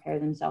mentally prepare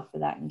themselves for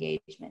that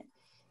engagement.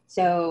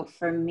 So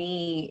for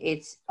me,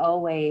 it's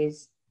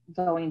always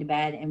going to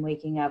bed and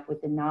waking up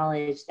with the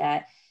knowledge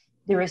that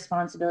the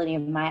responsibility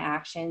of my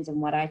actions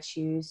and what I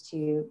choose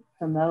to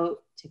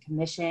promote, to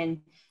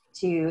commission,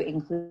 to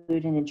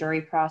include in a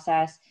jury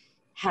process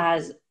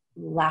has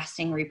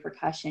lasting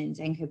repercussions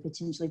and could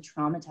potentially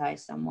traumatize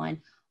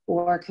someone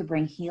or could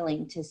bring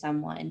healing to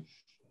someone.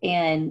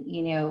 And,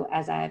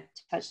 as I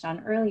touched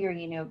on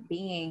earlier,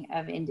 being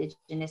of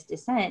Indigenous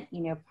descent,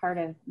 part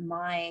of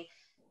my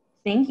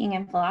thinking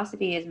and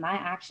philosophy is my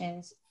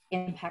actions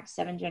impact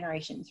 7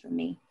 generations for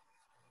me.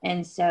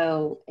 And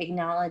so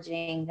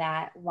acknowledging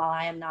that while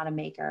I am not a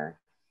maker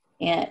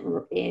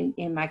and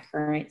in my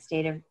current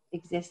state of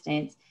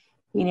existence,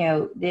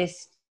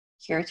 this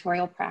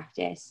curatorial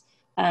practice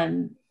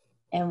and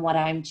what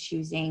I'm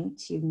choosing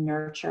to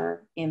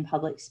nurture in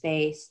public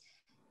space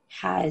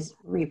has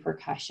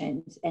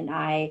repercussions, and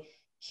I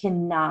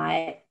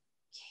cannot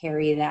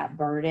carry that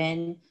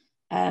burden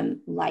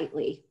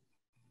lightly.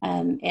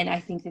 And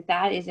I think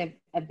that is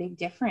a big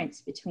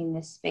difference between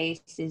the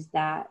spaces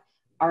that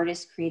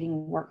artists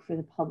creating work for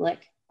the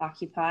public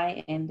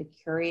occupy and the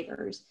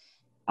curators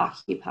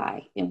occupy,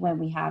 and when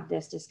we have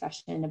this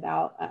discussion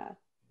about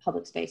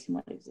public space and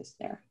what exists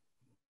there.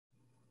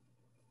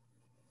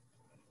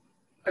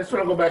 I just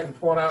want to go back and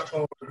point out,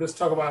 or just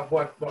talk about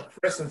what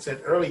Preston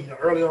said early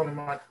on in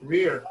my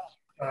career.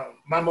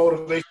 My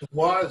motivation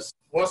was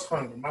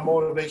hunger. My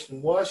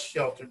motivation was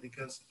shelter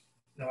because,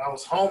 I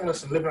was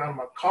homeless and living out of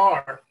my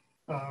car.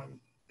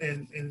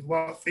 And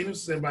what Phoenix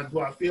said about, do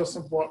I feel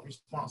some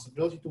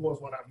responsibility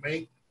towards what I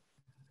make?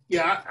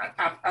 Yeah,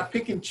 I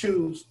pick and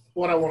choose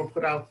what I want to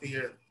put out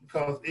there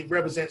because it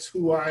represents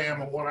who I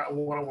am and what I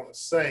want to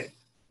say.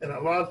 And a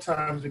lot of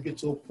times it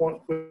gets to a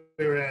point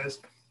whereas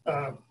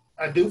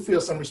I do feel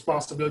some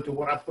responsibility to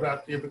what I put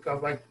out there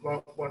because, like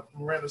what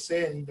Miranda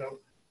said, you know,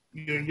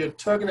 you're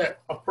tugging at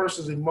a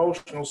person's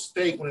emotional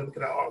state when they look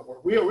at our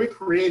artwork. We're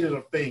creators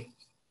of things,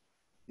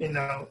 you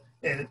know,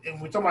 and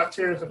we talk about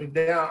tearing something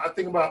down. I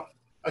think about,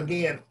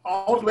 again,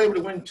 all the labor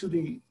that went into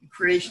the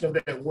creation of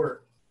that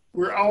work.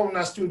 We're all in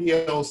our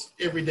studios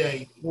every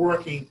day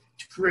working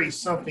to create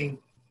something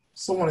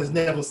someone has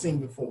never seen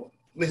before.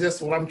 At least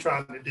that's what I'm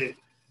trying to do.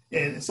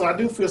 And so I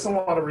do feel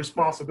somewhat of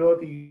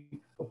responsibility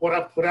of what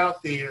I put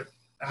out there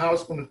and how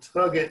it's going to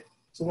tug at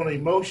someone's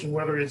emotion,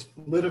 whether it's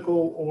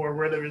political or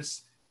whether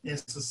it's in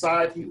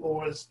society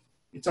or it's,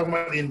 you're talking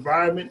about the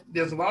environment.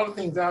 There's a lot of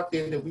things out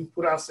there that we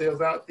put ourselves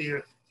out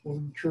there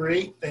when we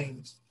create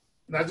things.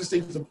 And I just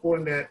think it's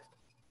important that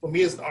for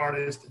me as an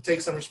artist to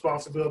take some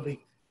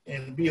responsibility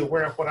and be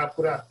aware of what I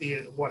put out there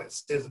and what it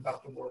says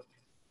about the work.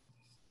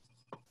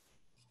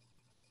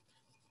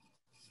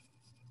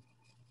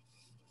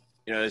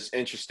 You know, it's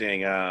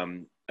interesting.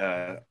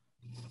 I've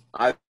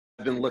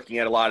been looking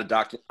at a lot of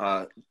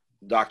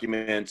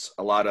documents,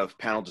 a lot of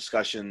panel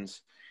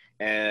discussions,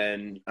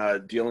 and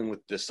dealing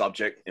with this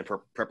subject in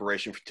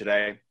preparation for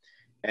today.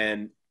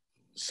 And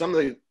some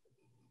of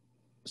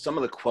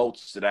the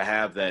quotes that I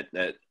have that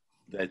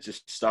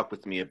just stuck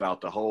with me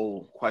about the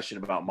whole question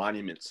about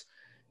monuments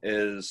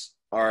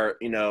are,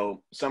 you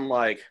know, some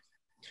like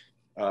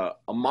a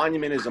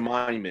monument is a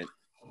monument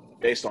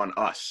based on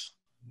us.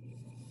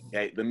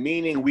 Okay, the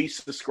meaning we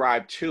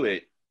subscribe to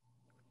it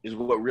is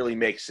what really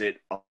makes it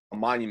a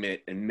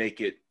monument and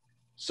make it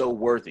so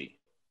worthy.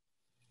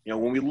 You know,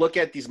 when we look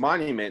at these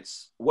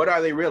monuments, what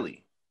are they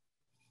really?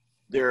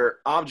 They're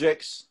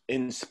objects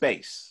in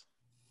space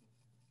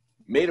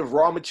made of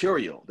raw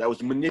material that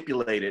was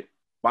manipulated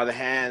by the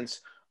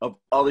hands of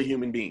other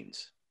human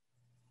beings.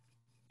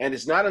 And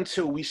it's not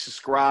until we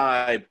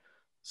subscribe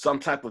some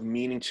type of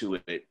meaning to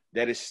it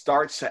that it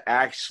starts to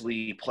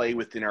actually play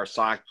within our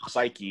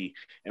psyche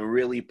and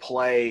really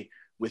play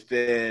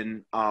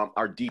within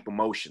our deep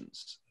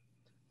emotions.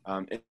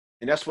 And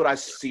that's what I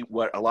see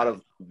what a lot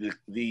of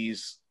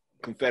these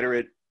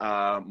Confederate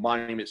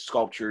monument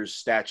sculptures,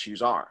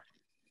 statues are,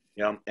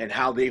 you know, and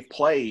how they've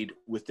played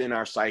within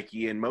our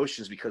psyche and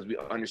emotions because we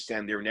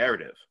understand their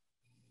narrative.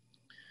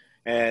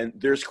 And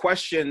there's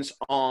questions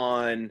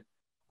on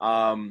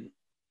our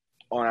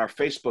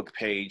Facebook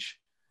page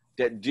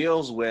that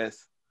deals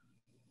with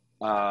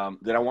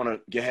that I want to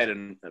go ahead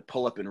and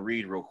pull up and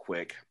read real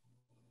quick,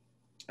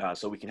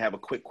 so we can have a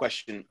quick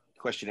question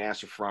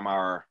answer from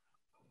our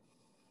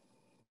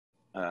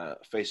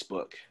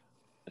Facebook.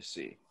 Let's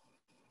see.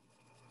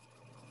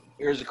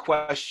 Here's a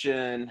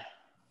question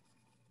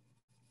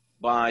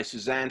by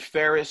Suzanne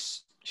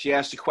Ferris. She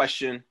asked a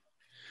question: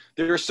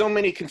 there are so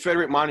many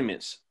Confederate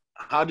monuments.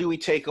 How do we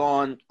take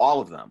on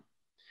all of them?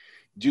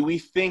 Do we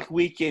think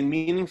we can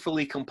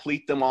meaningfully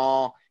complete them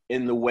all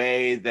in the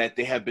way that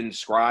they have been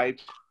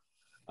described?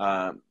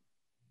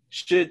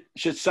 Should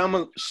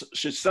some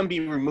be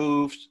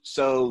removed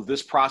so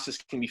this process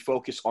can be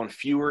focused on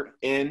fewer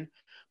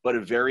but a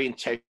very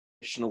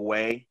intentional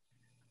way?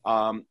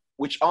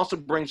 Which also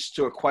brings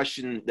to a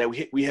question that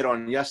we hit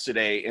on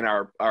yesterday in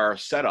our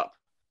setup.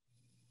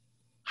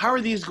 How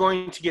are these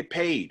going to get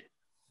paid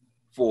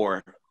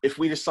for if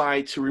we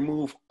decide to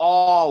remove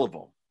all of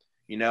them?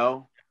 You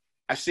know,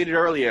 I stated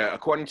earlier,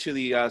 according to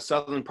the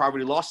Southern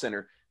Poverty Law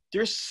Center,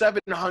 there's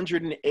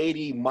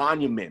 780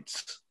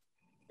 monuments,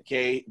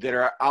 okay, that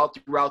are out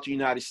throughout the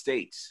United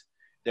States.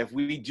 That if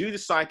we do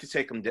decide to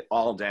take them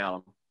all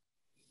down,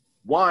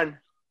 one,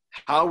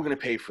 how are we going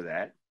to pay for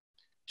that?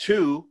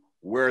 Two,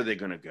 where are they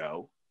going to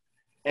go?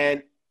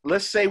 And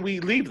let's say we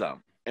leave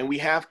them and we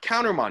have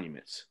counter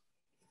monuments,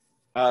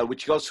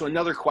 which goes to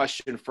another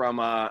question from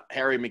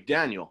Harry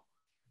McDaniel.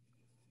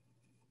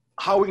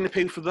 How are we going to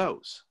pay for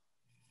those?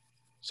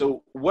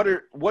 So what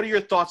are your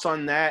thoughts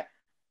on that?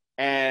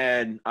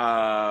 And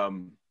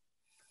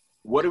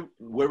where do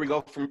we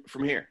go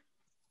from here?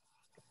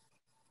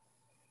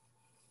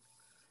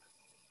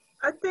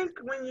 I think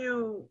when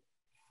you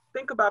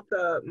think about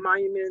the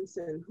monuments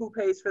and who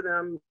pays for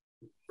them,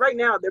 right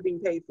now they're being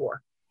paid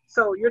for.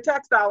 So your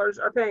tax dollars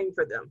are paying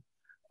for them.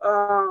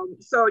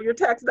 So your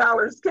tax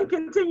dollars can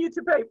continue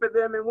to pay for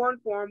them in one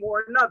form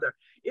or another.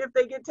 If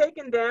they get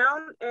taken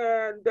down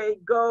and they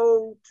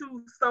go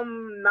to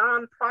some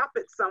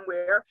nonprofit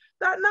somewhere,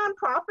 that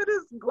nonprofit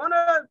is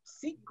gonna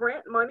seek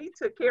grant money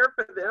to care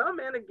for them.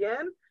 And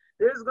again,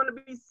 there's gonna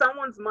be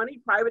someone's money,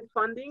 private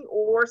funding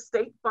or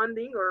state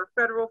funding or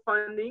federal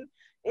funding,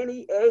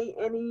 NEA,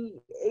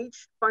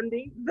 NEH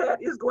funding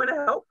that is going to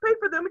help pay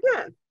for them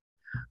again.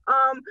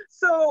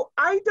 So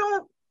I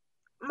don't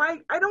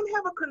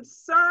have a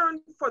concern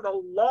for the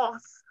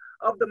loss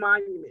of the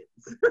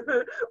monuments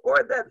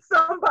or that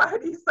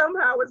somebody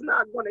somehow is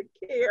not going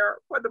to care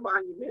for the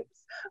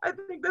monuments. I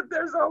think that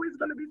there's always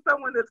going to be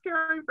someone that's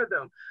caring for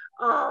them.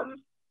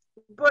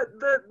 But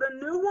the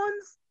new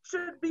ones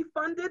should be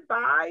funded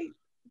by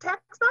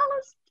tax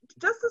dollars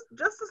just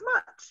as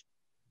much.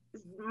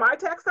 My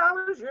tax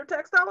dollars, your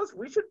tax dollars,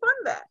 we should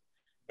fund that.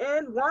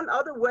 And one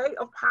other way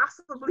of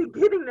possibly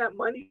getting that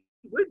money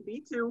would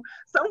be to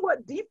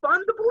somewhat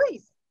defund the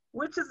police,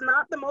 which is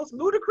not the most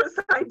ludicrous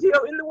idea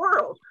in the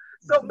world.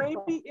 So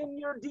maybe in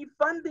your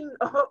defunding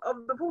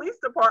of the police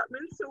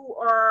departments who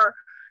are,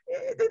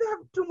 they have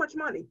too much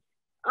money.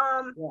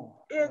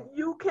 And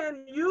you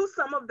can use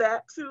some of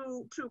that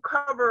to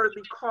cover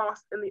the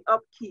cost and the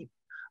upkeep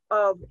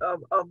of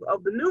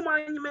the new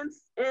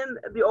monuments and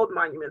the old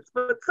monuments.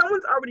 But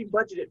someone's already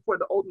budgeted for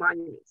the old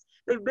monuments.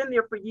 They've been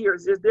there for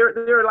years.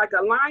 They're like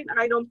a line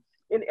item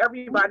in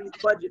everybody's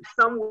budget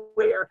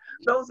somewhere.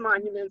 Those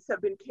monuments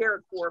have been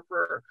cared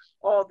for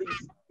all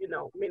these,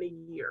 many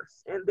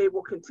years, and they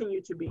will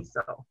continue to be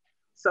so.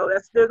 So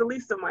they're the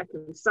least of my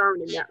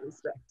concern in that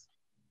respect.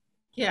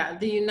 Yeah,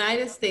 the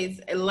United States,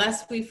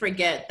 lest we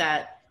forget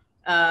that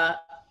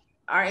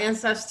our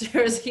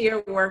ancestors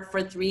here worked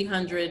for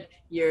 300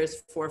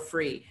 years for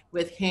free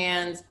with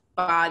hands,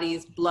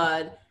 bodies,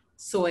 blood,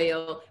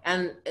 soil,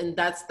 and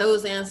that's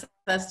those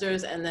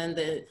ancestors. And then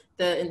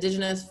the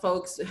indigenous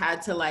folks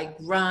had to like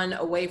run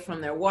away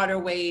from their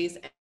waterways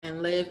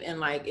and live in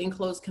like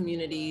enclosed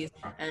communities.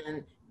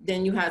 And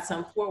then you had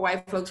some poor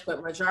white folks,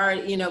 but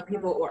majority,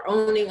 people were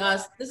owning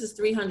us. This is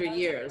 300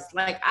 years.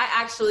 Like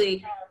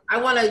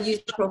I want to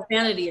use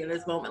profanity in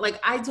this moment. Like,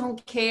 I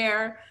don't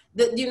care.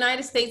 The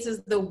United States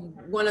is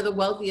one of the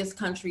wealthiest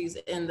countries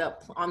on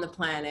the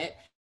planet.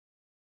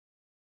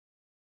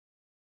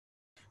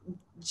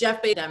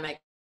 Jeff Bezos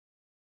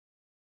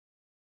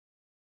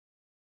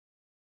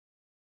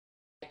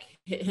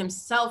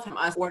himself,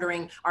 us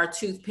ordering our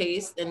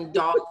toothpaste and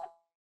dog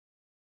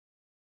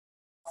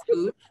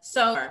food.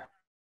 So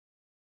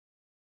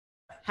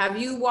have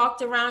you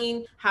walked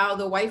around how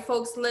the white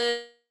folks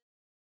live?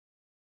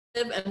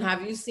 And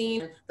have you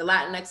seen the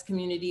Latinx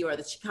community or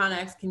the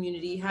Chicanx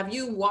community? Have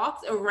you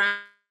walked around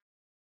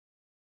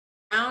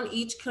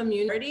each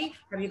community?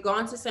 Have you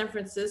gone to San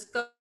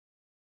Francisco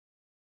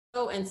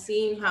and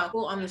seen how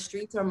people on the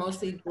streets are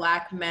mostly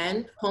Black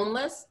men,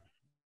 homeless?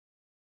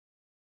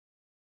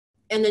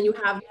 And then you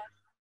have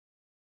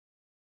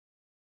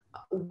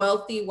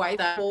wealthy white,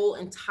 that whole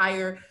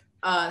entire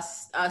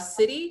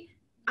city.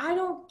 I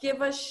don't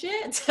give a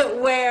shit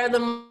where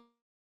the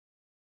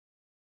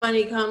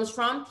money comes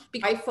from,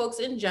 because white folks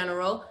in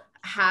general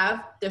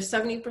they're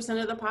 70%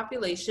 of the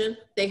population,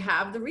 they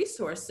have the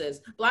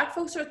resources. Black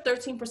folks are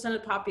 13% of the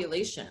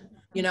population,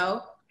 you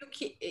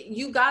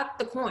got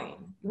the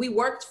coin. We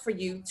worked for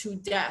you to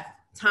death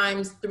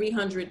times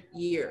 300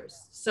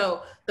 years.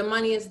 So the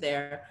money is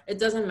there, it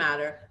doesn't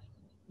matter.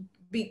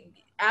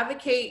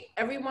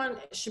 Everyone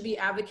should be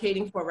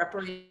advocating for a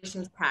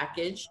reparations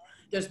package.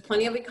 There's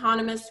plenty of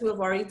economists who have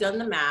already done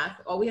the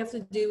math. All we have to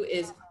do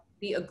is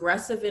be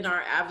aggressive in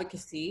our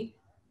advocacy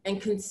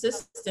and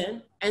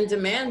consistent and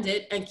demand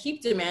it and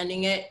keep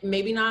demanding it.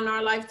 Maybe not in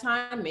our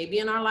lifetime, maybe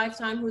in our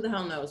lifetime, who the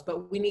hell knows?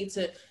 But we need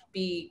to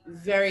be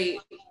very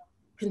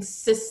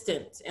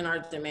consistent in our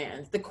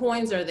demands. The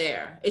coins are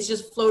there. It's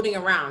just floating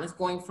around. It's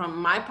going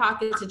from my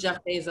pocket to Jeff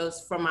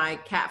Bezos for my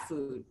cat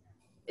food.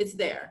 It's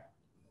there.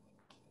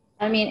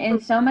 I mean,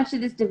 and so much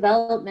of this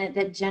development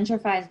that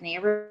gentrifies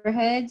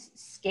neighborhoods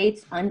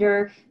skates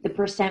under the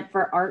percent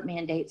for art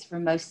mandates for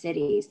most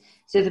cities.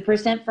 So the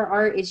percent for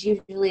art is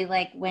usually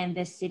like when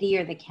the city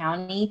or the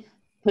county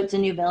puts a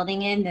new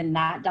building in, then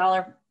that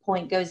dollar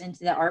point goes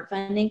into the art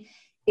funding.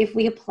 If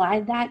we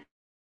applied that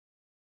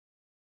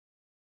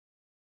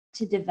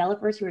to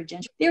developers who are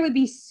gentrifying, there would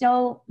be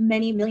so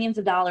many millions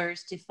of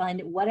dollars to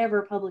fund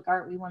whatever public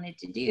art we wanted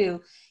to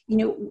do.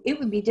 It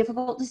would be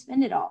difficult to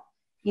spend it all.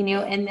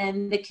 And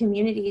then the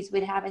communities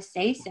would have a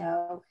say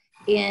so.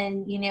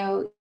 And,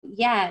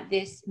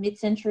 this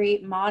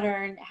mid-century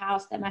modern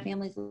house that my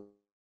family's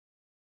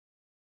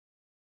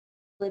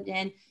lived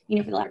in,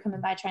 for the lot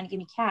coming by trying to give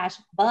me cash.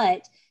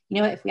 But,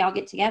 if we all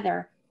get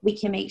together, we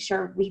can make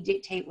sure we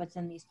dictate what's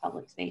in these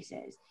public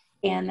spaces,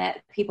 and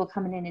that people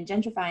coming in and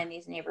gentrifying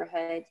these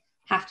neighborhoods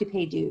have to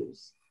pay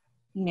dues,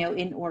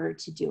 in order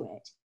to do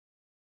it.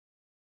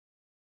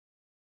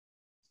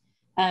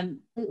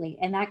 Absolutely.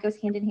 And that goes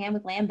hand in hand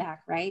with land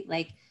back, right?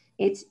 Like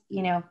it's,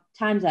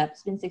 time's up.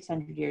 It's been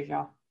 600 years,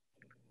 y'all.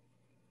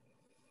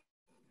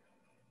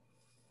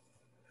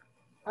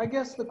 I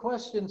guess the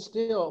question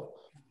still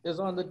is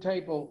on the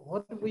table.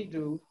 What do we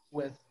do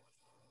with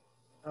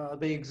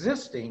the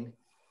existing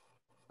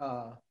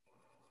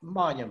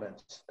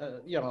monuments,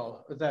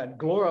 that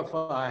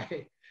glorify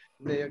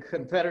the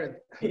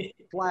Confederate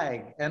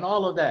flag and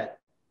all of that?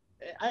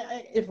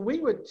 If we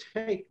would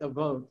take a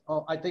vote,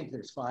 I think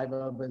there's 5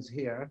 of us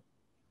here,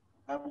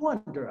 I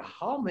wonder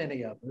how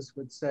many of us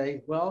would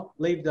say, well,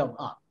 leave them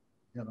up,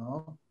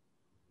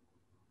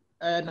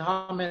 and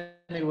how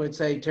many would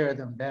say tear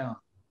them down?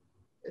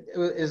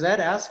 Is that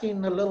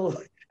asking a little,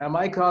 am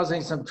I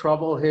causing some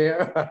trouble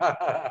here?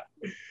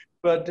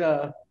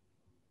 But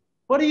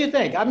what do you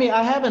think? I mean,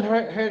 I haven't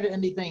heard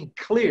anything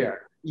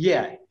clear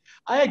yet.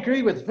 I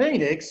agree with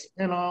Phoenix,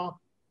 I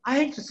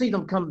hate to see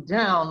them come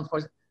down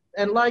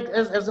and like,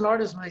 as an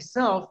artist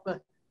myself, but,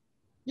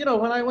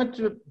 when I went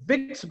to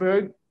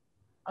Vicksburg,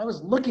 I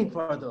was looking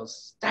for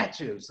those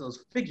statues,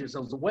 those figures,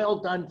 those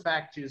well-done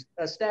statues.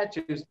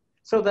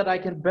 so that I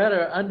can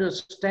better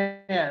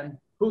understand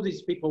who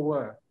these people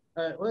were.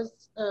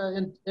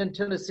 In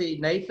Tennessee,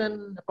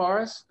 Nathan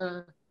Forrest.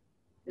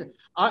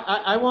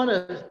 I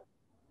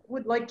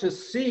would like to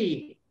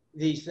see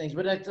these things,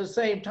 but at the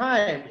same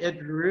time,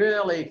 it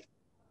really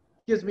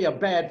gives me a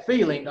bad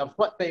feeling of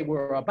what they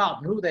were about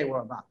and who they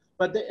were about.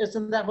 But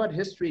isn't that what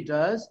history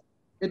does?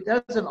 It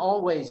doesn't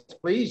always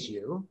please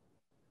you.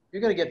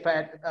 You're going to get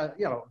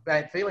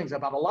bad feelings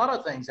about a lot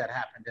of things that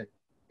happened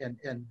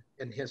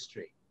in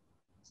history.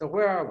 So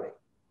where are we?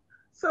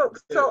 So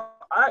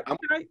I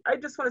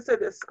just want to say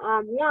this.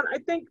 One, I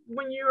think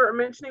when you were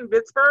mentioning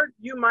Vicksburg,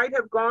 you might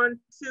have gone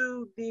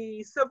to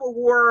the Civil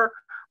War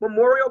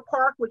Memorial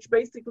Park, which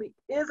basically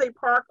is a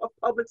park of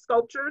public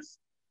sculptures.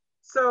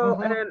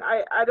 So, and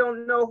I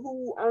don't know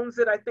who owns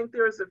it. I think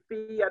there is a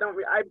fee.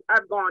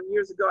 I've gone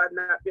years ago. I've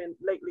not been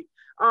lately.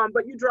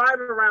 But you drive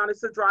around,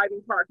 it's a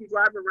driving park. You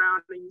drive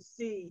around and you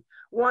see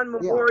one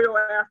memorial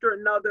after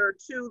another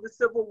to the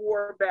Civil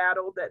War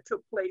battle that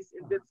took place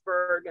in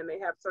Vicksburg, and they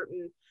have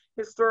certain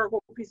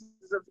historical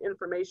pieces of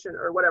information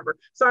or whatever.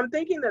 So I'm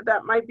thinking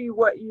that might be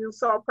what you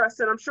saw,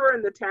 Preston. I'm sure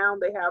in the town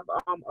they have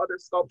other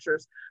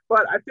sculptures,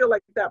 but I feel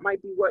like that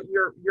might be what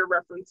you're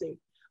referencing.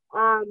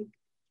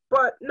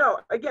 But no,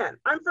 again,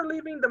 I'm for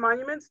leaving the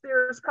monuments.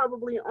 There's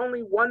probably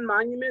only one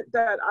monument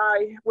that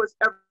I was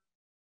ever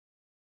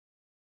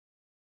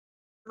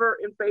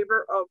in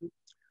favor of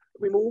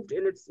removed,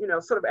 and it's,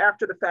 sort of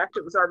after the fact.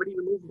 It was already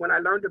removed when I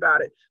learned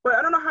about it. But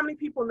I don't know how many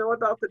people know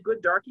about the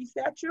Good Darky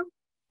statue.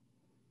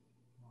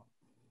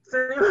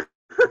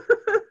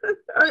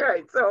 All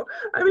right, so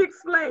let me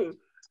explain.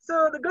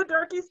 So the Good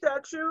Darky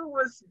statue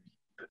was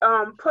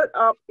put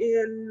up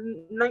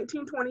in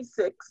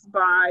 1926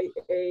 by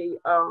a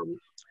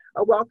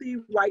wealthy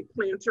white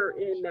planter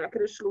in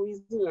Natchitoches,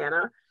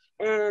 Louisiana,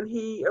 and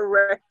he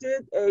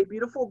erected a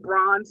beautiful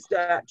bronze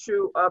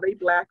statue of a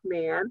Black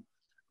man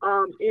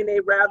in a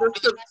rather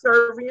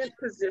subservient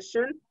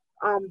position,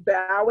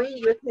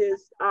 bowing with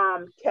his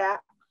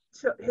cap,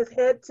 his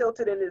head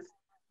tilted in his,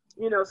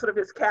 sort of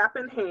his cap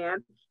in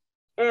hand,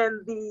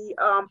 and the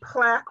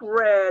plaque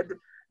read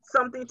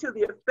something to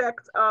the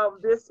effect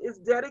of, "This is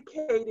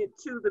dedicated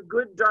to the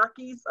good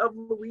darkies of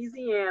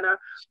Louisiana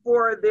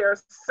for their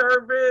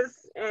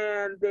service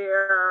and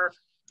their,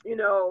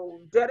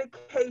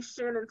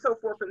 dedication," and so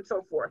forth and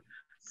so forth.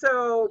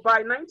 So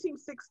by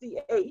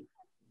 1968,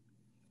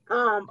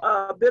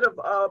 a bit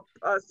of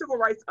civil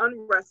rights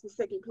unrest was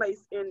taking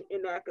place in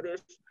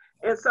Natchitoches,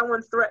 and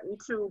someone threatened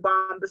to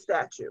bomb the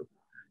statue.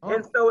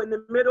 And so in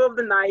the middle of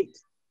the night,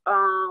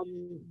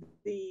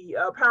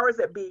 the powers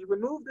that be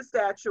removed the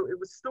statue. It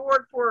was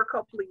stored for a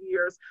couple of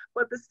years,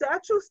 but the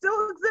statue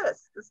still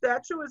exists. The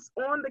statue is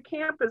on the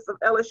campus of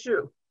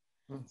LSU.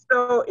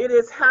 So it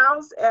is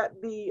housed at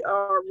the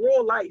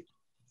Rural Life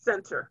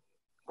Center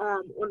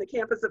on the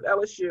campus of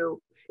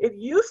LSU. It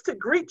used to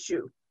greet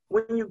you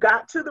when you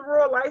got to the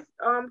Rural Life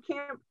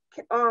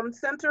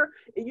Center.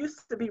 It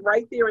used to be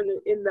right there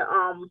in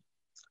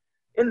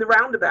the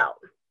roundabout,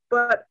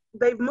 but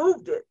they've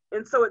moved it.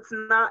 And so it's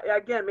not,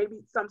 again,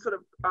 maybe some sort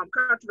of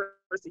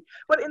controversy.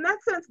 But in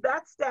that sense,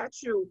 that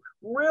statue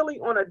really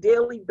on a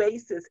daily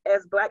basis,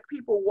 as Black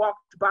people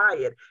walked by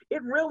it,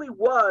 it really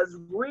was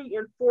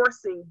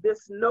reinforcing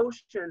this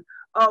notion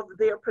of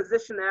their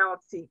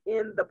positionality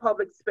in the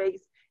public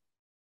space.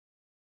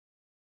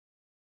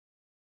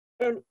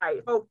 And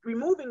so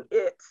removing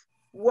it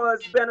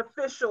was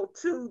beneficial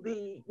to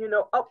the,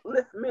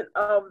 upliftment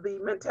of the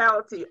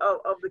mentality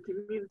of the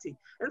community.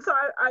 And so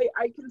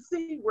I can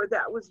see where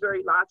that was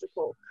very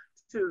logical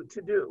to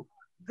do.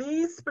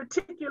 These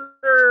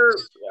particular,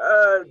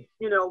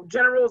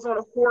 generals on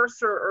a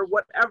horse or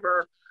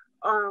whatever,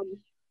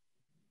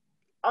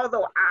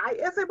 although I,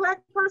 as a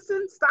Black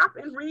person, stop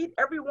and read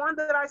every one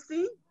that I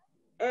see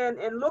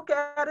and look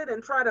at it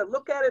and try to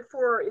look at it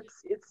for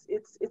its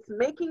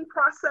making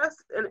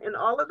process and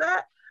all of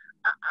that,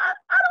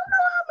 I don't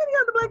know how many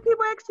other Black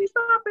people actually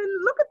stop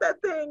and look at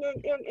that thing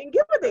and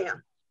give a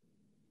damn.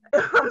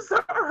 I'm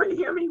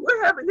sorry. I mean,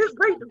 we're having this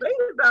great debate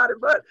about it,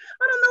 but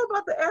I don't know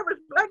about the average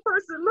Black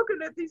person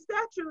looking at these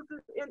statues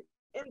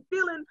and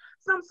feeling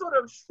some sort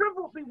of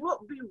shriveled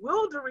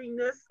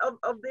bewilderingness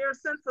of their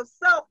sense of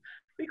self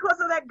because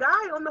of that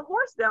guy on the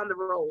horse down the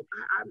road.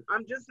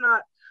 I'm just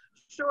not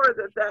sure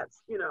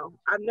that's,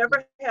 I've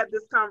never had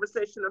this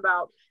conversation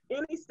about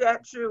any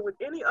statue with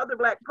any other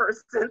Black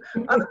person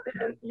other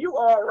than you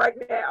all right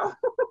now.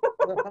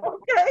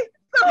 Okay?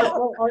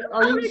 So,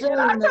 I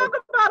talk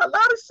about a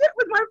lot of shit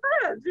with my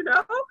friends,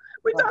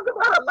 We talk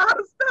about a lot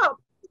of stuff.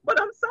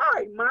 But I'm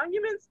sorry,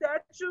 monuments,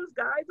 statues,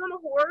 guys on a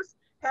horse,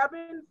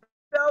 having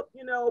felt,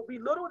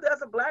 belittled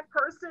as a Black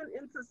person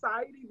in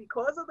society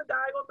because of the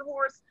guy on the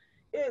horse,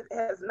 it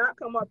has not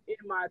come up in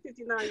my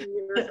 59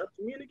 years of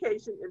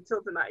communication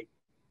until tonight.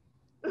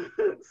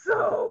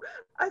 So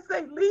I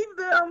say leave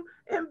them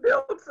and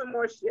build some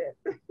more shit.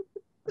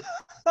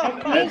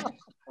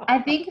 I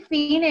think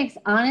Phoenix,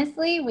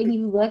 honestly, when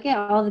you look at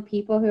all the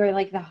people who are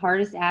like the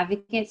hardest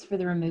advocates for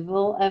the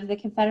removal of the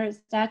Confederate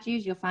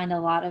statues, you'll find a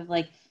lot of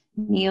like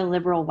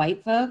neoliberal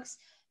white folks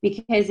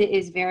because it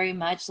is very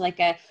much like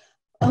a,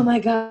 oh my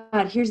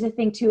God, here's the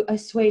thing to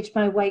assuage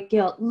my white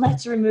guilt.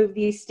 Let's remove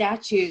these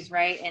statues,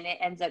 right? And it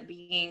ends up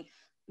being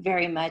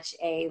very much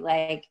a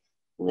like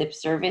lip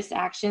service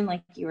action,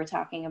 like you were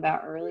talking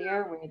about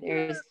earlier, where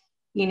there's,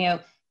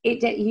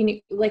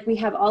 like we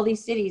have all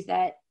these cities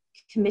that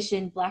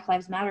commission Black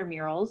Lives Matter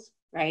murals,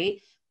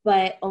 right?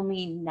 But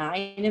only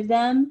 9 of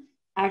them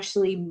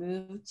actually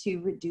moved to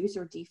reduce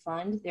or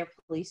defund their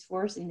police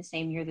force in the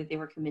same year that they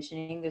were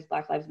commissioning those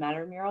Black Lives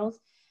Matter murals.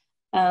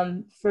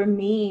 For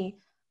me,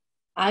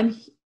 I'm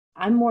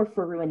more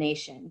for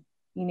ruination,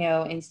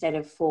 instead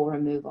of full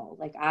removal.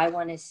 Like I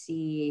want to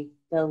see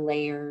the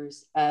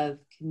layers of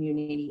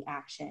community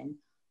action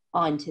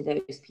onto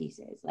those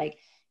pieces. Like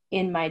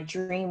in my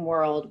dream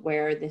world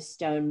where the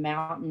Stone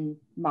Mountain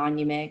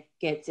Monument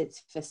gets its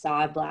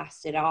facade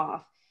blasted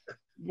off,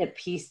 the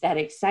piece that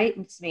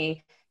excites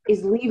me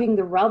is leaving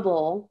the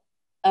rubble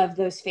of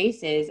those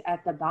faces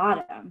at the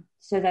bottom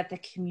so that the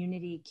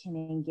community can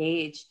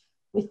engage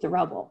with the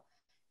rubble,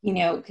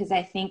 because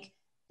I think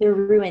the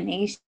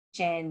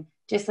ruination,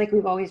 just like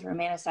we've always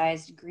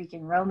romanticized Greek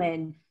and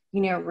Roman,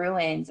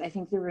 ruins, I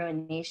think the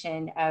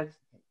ruination of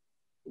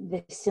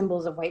the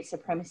symbols of white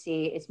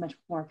supremacy is much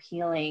more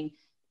appealing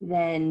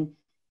than,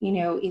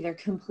 either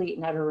complete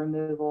and utter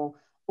removal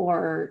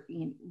or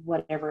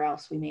whatever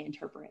else we may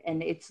interpret.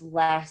 And it's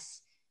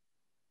less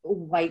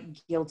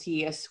white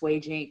guilty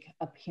assuaging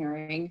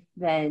appearing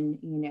than,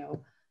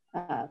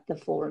 the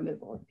full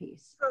removal of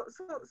piece.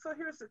 So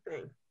here's the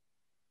thing.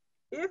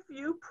 If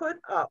you put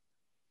up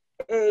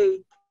a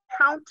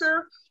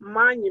counter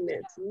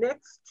monument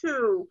next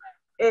to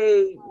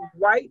a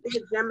white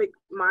hegemonic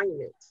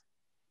monument,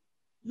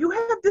 you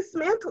have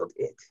dismantled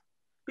it,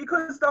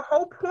 because the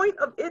whole point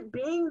of it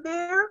being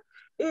there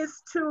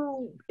is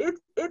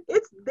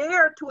it's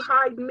there to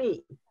hide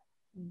me.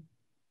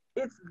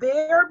 It's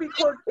there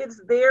because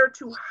it's there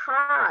to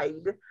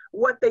hide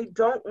what they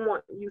don't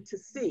want you to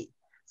see.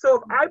 So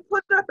if I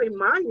put up a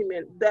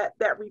monument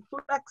that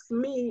reflects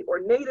me or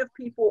Native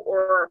people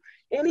or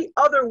any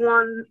other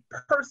one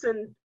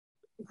person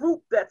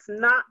group that's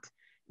not,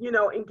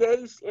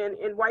 engaged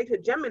in white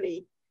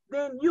hegemony,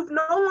 then you've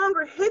no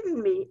longer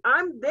hidden me.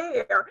 I'm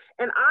there,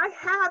 and I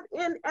have,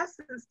 in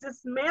essence,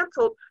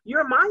 dismantled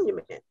your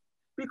monument,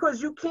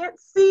 because you can't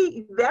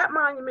see that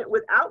monument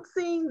without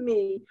seeing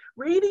me,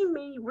 reading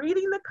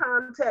the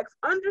context,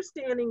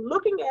 understanding,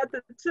 looking at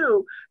the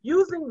two,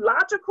 using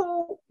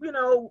logical,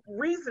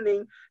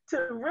 reasoning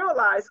to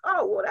realize,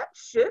 oh, well, that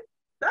shit,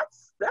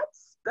 that's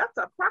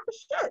a crock of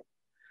shit.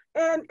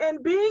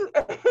 And being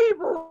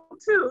able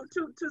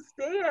to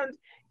stand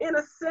in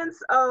a sense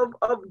of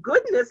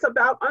goodness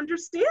about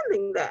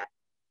understanding that.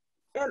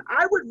 And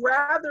I would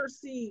rather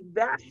see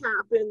that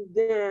happen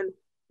than,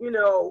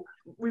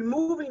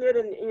 removing it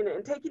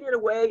and taking it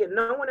away, and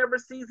no one ever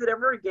sees it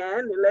ever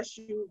again, unless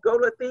you go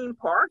to a theme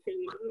park, and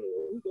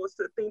who goes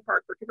to a theme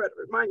park for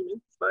Confederate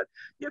monuments, but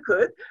you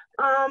could.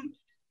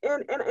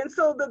 And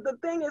so the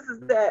thing is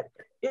that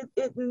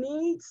it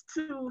needs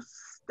to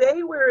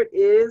stay where it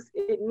is.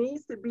 It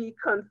needs to be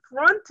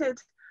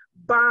confronted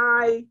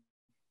by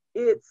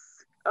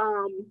its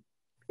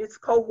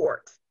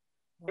cohort.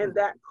 And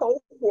that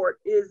cohort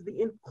is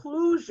the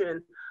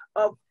inclusion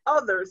of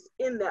others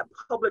in that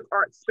public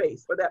art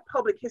space or that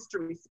public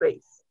history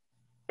space.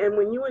 And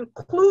when you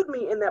include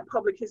me in that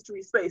public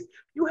history space,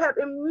 you have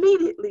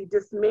immediately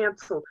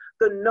dismantled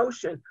the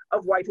notion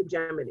of white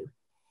hegemony.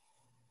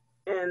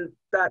 And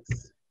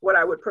that's what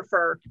I would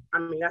prefer. I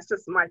mean, that's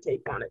just my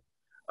take on it,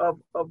 of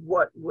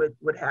what would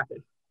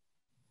happen.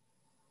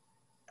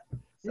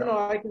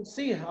 So. I can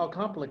see how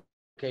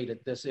complicated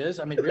this is.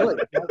 I mean, really,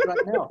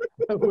 right now,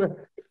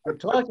 we're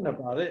talking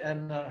about it,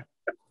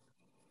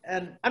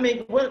 and I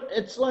mean,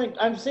 it's like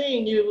I'm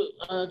seeing you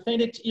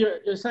think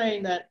you're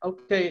saying that,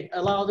 okay,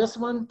 allow this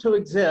one to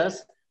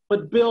exist,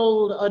 but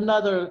build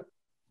another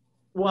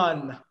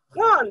one.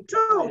 1,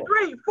 2,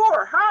 3,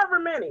 4, however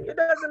many, it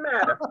doesn't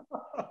matter.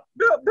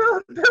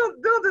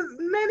 build as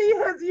many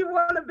as you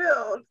want to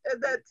build,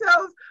 and that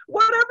tells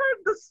whatever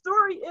the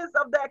story is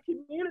of that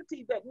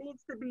community that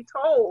needs to be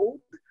told.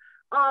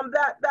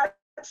 That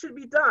should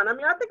be done. I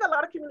mean, I think a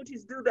lot of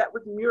communities do that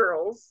with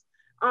murals.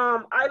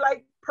 I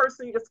like,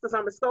 personally, just because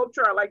I'm a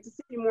sculptor, I like to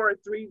see more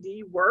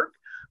 3D work.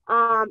 And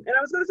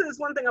I was going to say this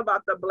one thing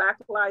about the Black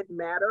Lives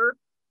Matter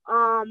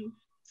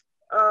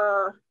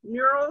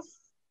murals.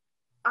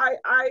 I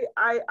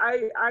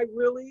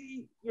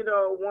really,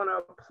 want to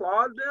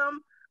applaud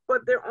them,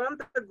 but they're on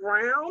the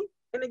ground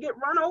and they get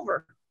run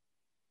over.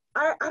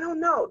 I don't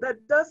know.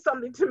 That does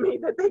something to me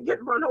that they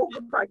get run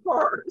over by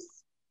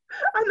cars.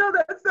 I know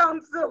that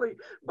sounds silly,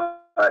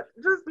 but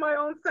just my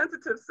own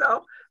sensitive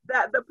self,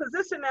 that the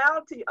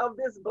positionality of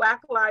this Black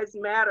Lives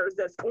Matters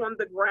that's on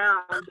the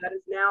ground that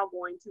is now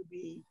going to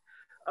be,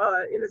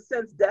 in a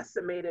sense,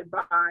 decimated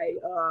by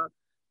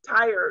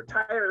tire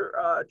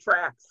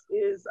tracks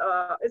is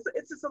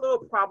it's just a little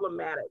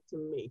problematic to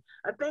me.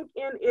 I think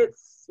in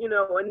its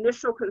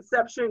initial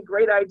conception,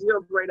 great idea,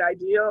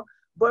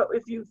 but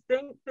if you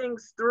think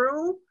things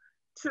through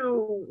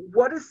to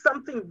what is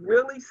something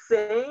really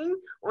saying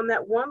on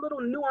that one little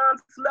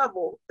nuanced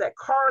level that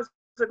cars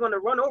are going to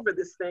run over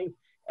this thing.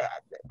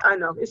 I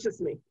know, it's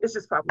just me. It's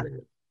just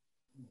problematic.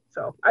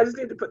 So I just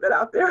need to put that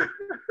out there.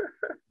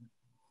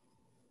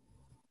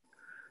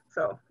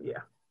 So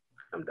yeah,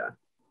 I'm done.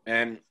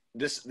 And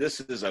this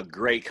is a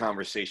great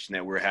conversation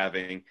that we're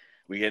having.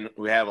 We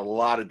have a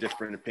lot of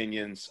different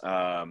opinions.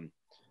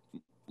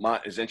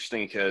 It's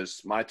interesting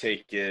because my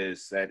take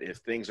is that if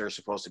things are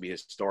supposed to be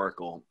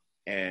historical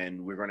and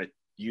we're going to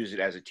use it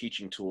as a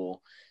teaching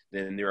tool,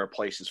 then there are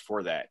places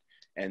for that.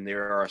 And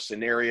there are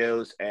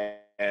scenarios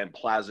and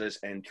plazas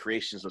and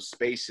creations of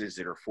spaces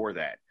that are for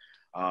that.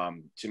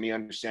 To me,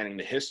 understanding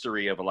the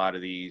history of a lot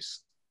of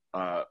these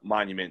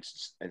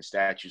monuments and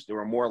statues, they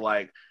were more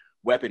like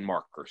weapon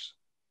markers.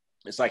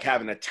 It's like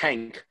having a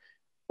tank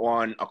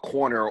on a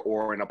corner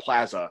or in a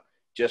plaza,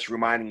 just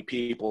reminding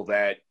people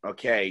that,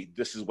 okay,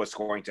 this is what's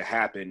going to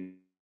happen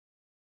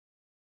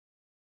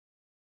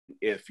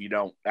if you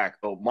don't act.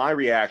 So my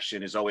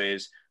reaction is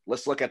always,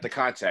 let's look at the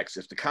context.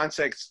 If the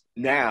context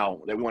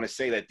now that we want to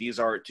say that these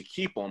are to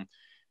keep them,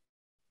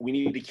 we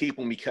need to keep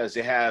them because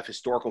they have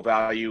historical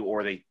value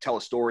or they tell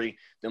a story,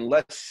 then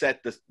let's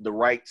set the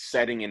right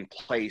setting in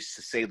place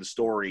to say the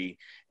story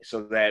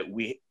so that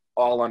we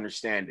all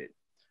understand it.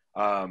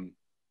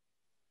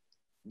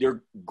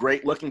 They're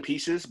great looking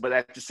pieces, but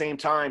at the same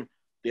time,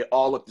 they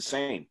all look the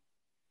same.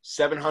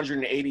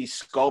 780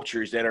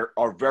 sculptures that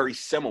are very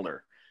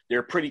similar.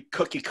 They're pretty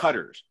cookie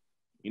cutters,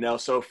 you know?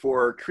 So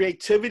for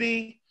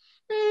creativity,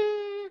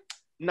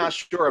 not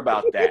sure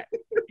about that,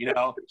 you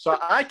know? So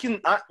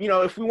you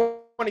know, if we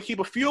want to keep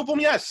a few of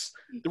them, yes.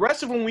 The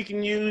rest of them we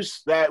can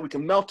use that, we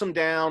can melt them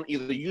down,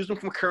 either use them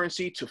from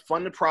currency to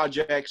fund the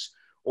projects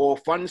or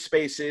fund the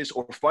spaces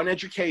or fund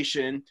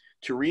education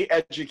to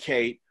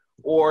re-educate,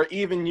 or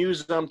even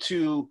use them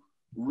to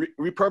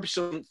repurpose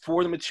them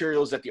for the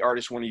materials that the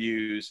artists want to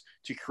use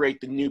to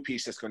create the new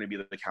piece that's going to be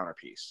the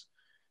counterpiece.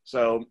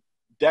 So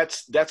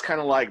that's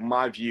kind of like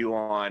my view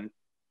on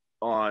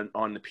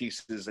the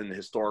pieces and the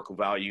historical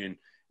value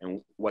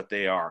and what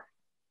they are.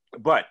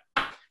 But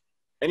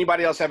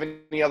anybody else have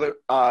any other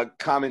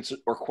comments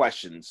or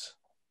questions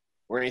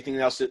or anything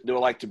else that they would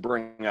like to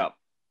bring up?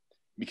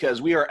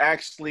 Because we are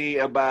actually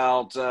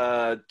about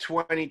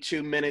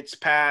 22 minutes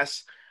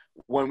past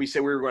when we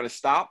said we were going to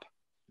stop.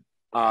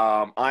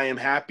 I am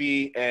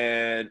happy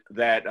and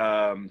that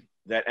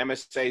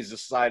MSA has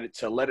decided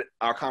to let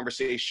our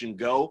conversation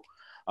go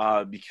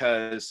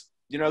because,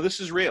 you know, this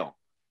is real.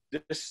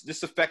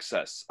 This affects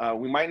us.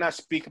 We might not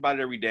speak about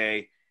it every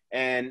day.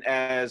 And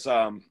as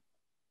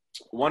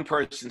one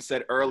person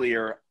said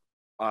earlier,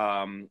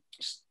 well,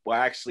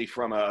 actually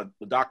from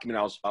the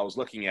document I was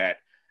looking at,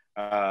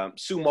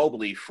 Sue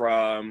Mobley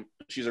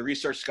she's a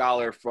research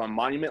scholar from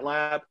Monument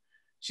Lab.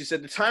 She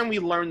said the time we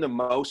learn the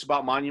most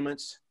about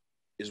monuments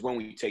is when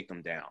we take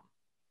them down,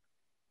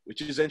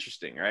 which is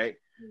interesting, right?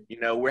 You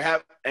know,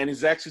 and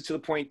it's actually to the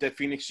point that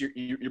Phoenix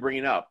you're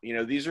bringing up. You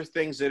know, these are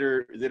things that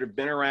have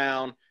been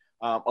around.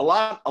 A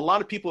lot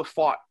of people have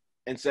fought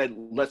and said,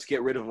 let's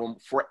get rid of them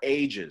for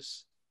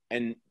ages,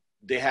 and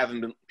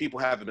people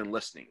haven't been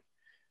listening.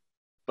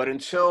 But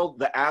until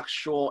the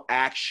actual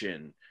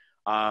action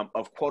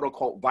of quote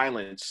unquote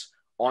violence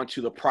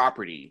onto the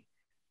property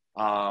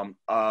of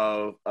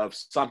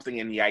something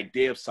and the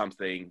idea of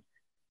something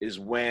is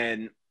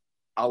when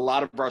a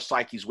lot of our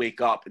psyches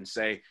wake up and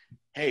say,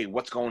 hey,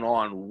 what's going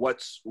on?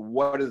 What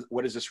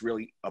is this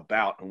really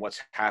about, and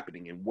what's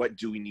happening, and what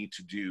do we need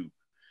to do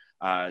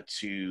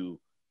to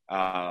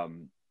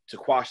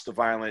quash the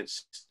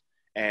violence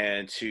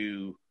and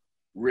to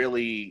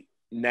really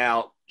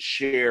now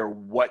share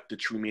what the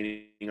true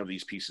meaning of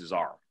these pieces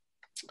are.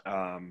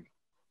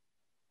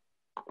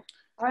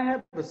 I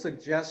have a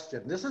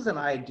suggestion. This is an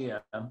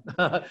idea.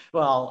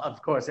 Well,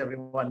 of course,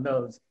 everyone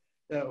knows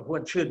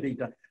what should be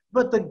done.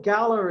 But the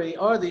gallery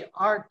or the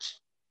art,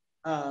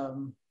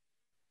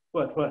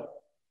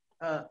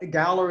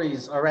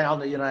 galleries around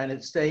the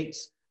United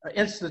States,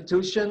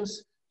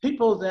 institutions,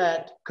 people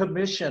that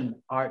commission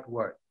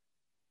artwork,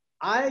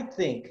 I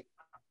think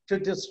to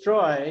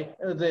destroy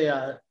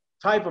the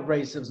type of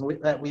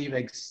racism that we've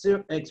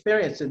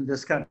experienced in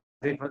this country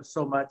for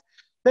so much,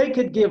 they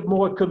could give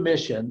more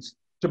commissions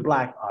to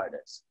Black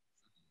artists.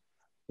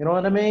 You know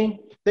what I mean?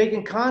 They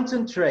can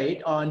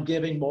concentrate on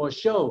giving more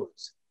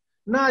shows,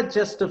 not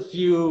just a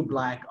few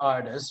Black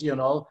artists, you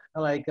know,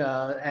 like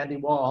Andy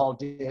Warhol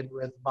did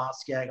with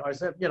Basquiat, or,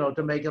 you know,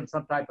 to make them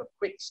some type of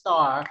quick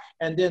star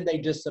and then they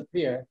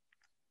disappear.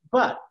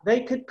 But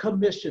they could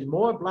commission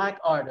more Black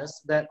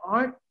artists that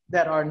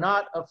are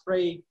not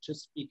afraid to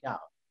speak out,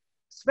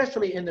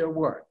 especially in their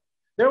work.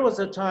 There was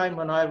a time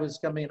when I was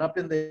coming up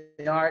in the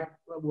art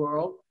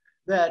world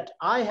that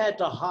I had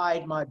to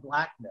hide my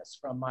Blackness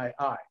from my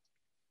art.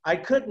 I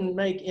couldn't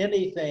make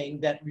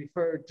anything that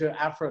referred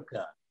to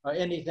Africa or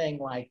anything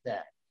like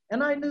that.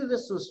 And I knew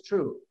this was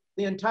true.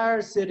 The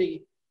entire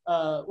city,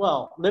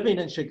 living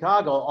in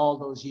Chicago all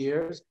those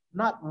years,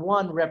 not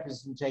one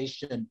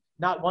representation,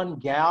 not one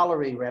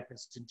gallery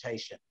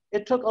representation.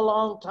 It took a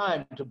long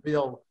time to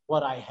build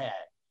what I had.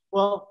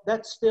 Well,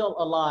 that's still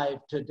alive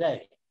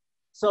today.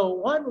 So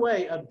one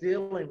way of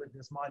dealing with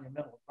this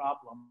monumental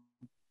problem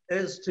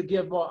is to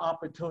give more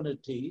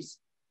opportunities,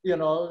 you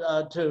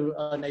know,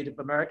 to Native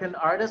American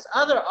artists,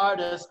 other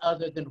artists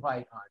other than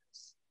white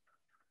artists.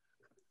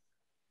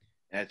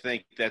 And I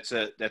think that's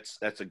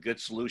a good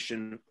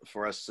solution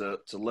for us to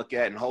look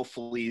at, and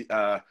hopefully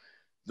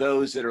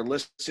those that are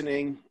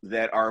listening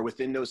that are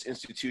within those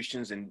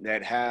institutions and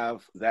that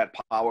have that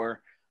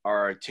power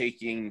are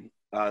taking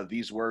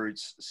these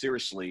words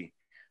seriously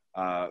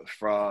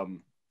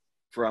from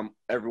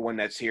everyone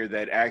that's here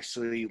that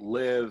actually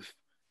live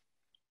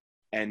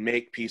and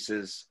make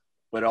pieces,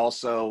 but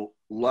also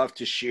love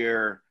to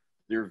share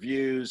their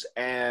views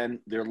and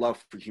their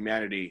love for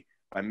humanity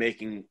by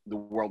making the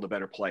world a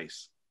better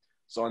place.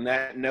 So on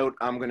that note,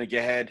 I'm going to go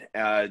ahead,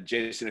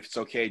 Jason, if it's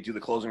okay, do the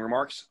closing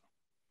remarks.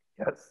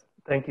 Yes,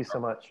 thank you so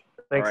much.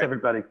 Thanks, right,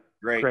 everybody.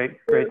 Great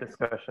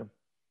discussion.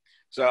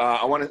 So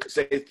I want to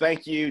say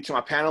thank you to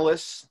my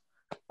panelists,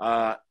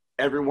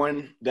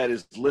 everyone that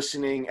is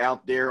listening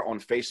out there on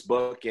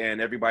Facebook, and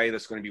everybody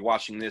that's going to be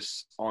watching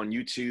this on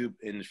YouTube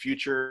in the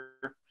future.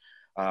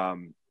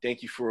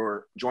 Thank you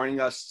for joining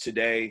us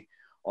today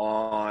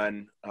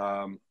on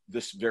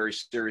this very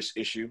serious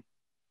issue.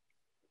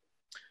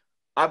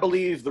 I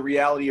believe the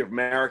reality of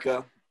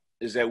America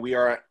is that we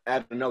are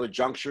at another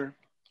juncture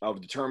of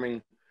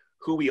determining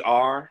who we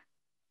are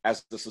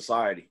as a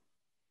society.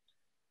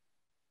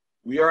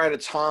 We are at a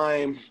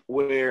time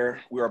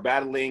where we are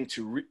battling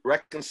to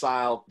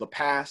reconcile the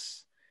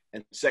past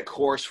and set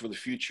course for the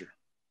future.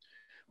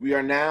 We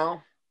are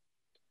now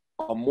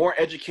a more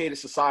educated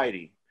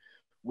society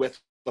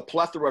with the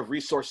plethora of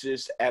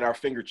resources at our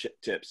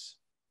fingertips.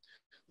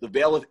 The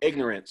veil of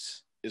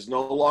ignorance is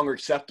no longer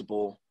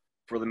acceptable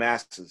for the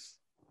masses.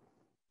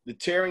 The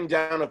tearing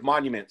down of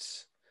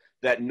monuments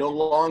that no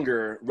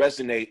longer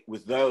resonate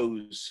with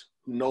those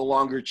who no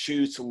longer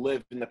choose to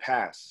live in the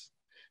past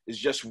is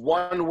just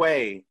one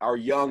way our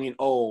young and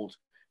old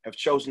have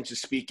chosen to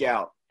speak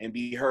out and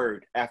be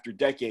heard after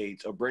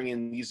decades of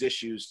bringing these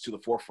issues to the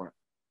forefront.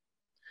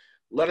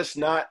 Let us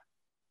not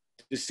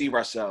deceive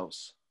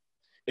ourselves.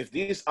 If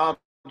these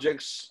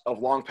objects of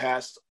long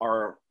past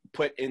are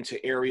put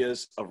into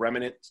areas of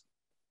remnant,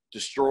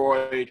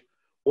 destroyed,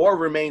 or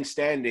remain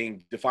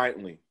standing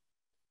defiantly,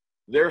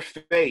 their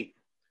fate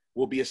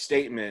will be a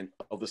statement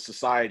of the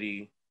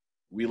society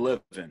we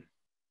live in.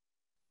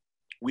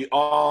 We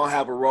all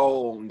have a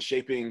role in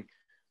shaping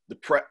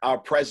our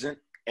present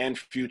and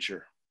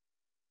future.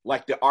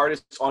 Like the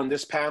artists on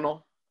this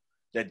panel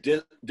that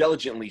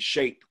diligently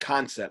shape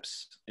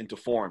concepts into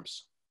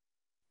forms.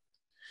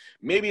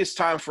 Maybe it's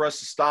time for us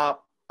to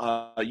stop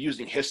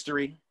using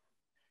history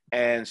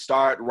and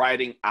start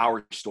writing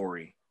our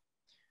story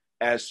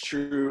as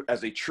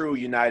a true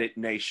united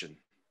nation.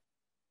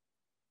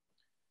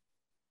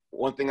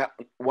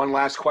 One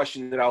last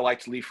question that I would like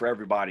to leave for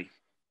everybody.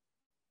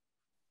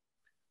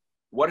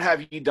 What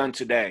have you done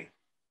today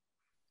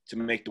to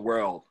make the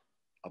world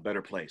a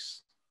better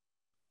place?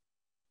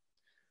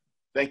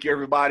 Thank you,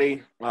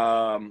 everybody.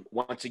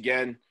 Once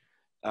again,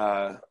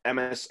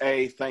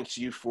 MSA, thanks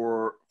you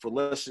for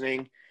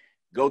listening.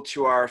 Go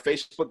to our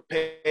Facebook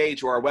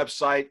page or our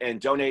website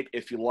and donate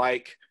if you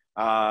like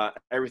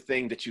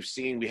everything that you've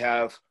seen. We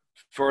have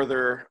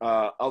further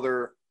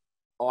other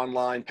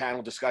online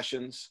panel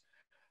discussions.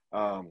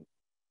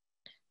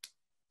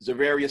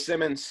 Xaviera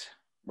Simmons,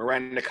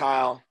 Miranda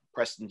Kyle,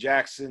 Preston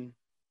Jackson,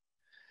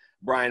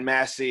 Bryan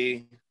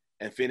Massey,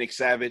 and Phoenix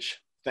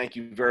Savage. Thank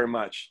you very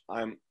much.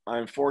 I'm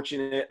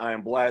fortunate, I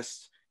am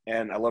blessed,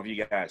 and I love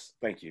you guys.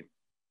 Thank you.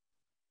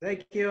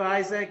 Thank you,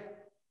 Isaac.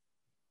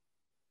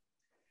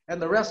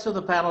 And the rest of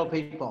the panel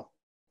people.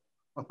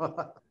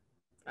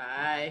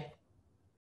 Bye.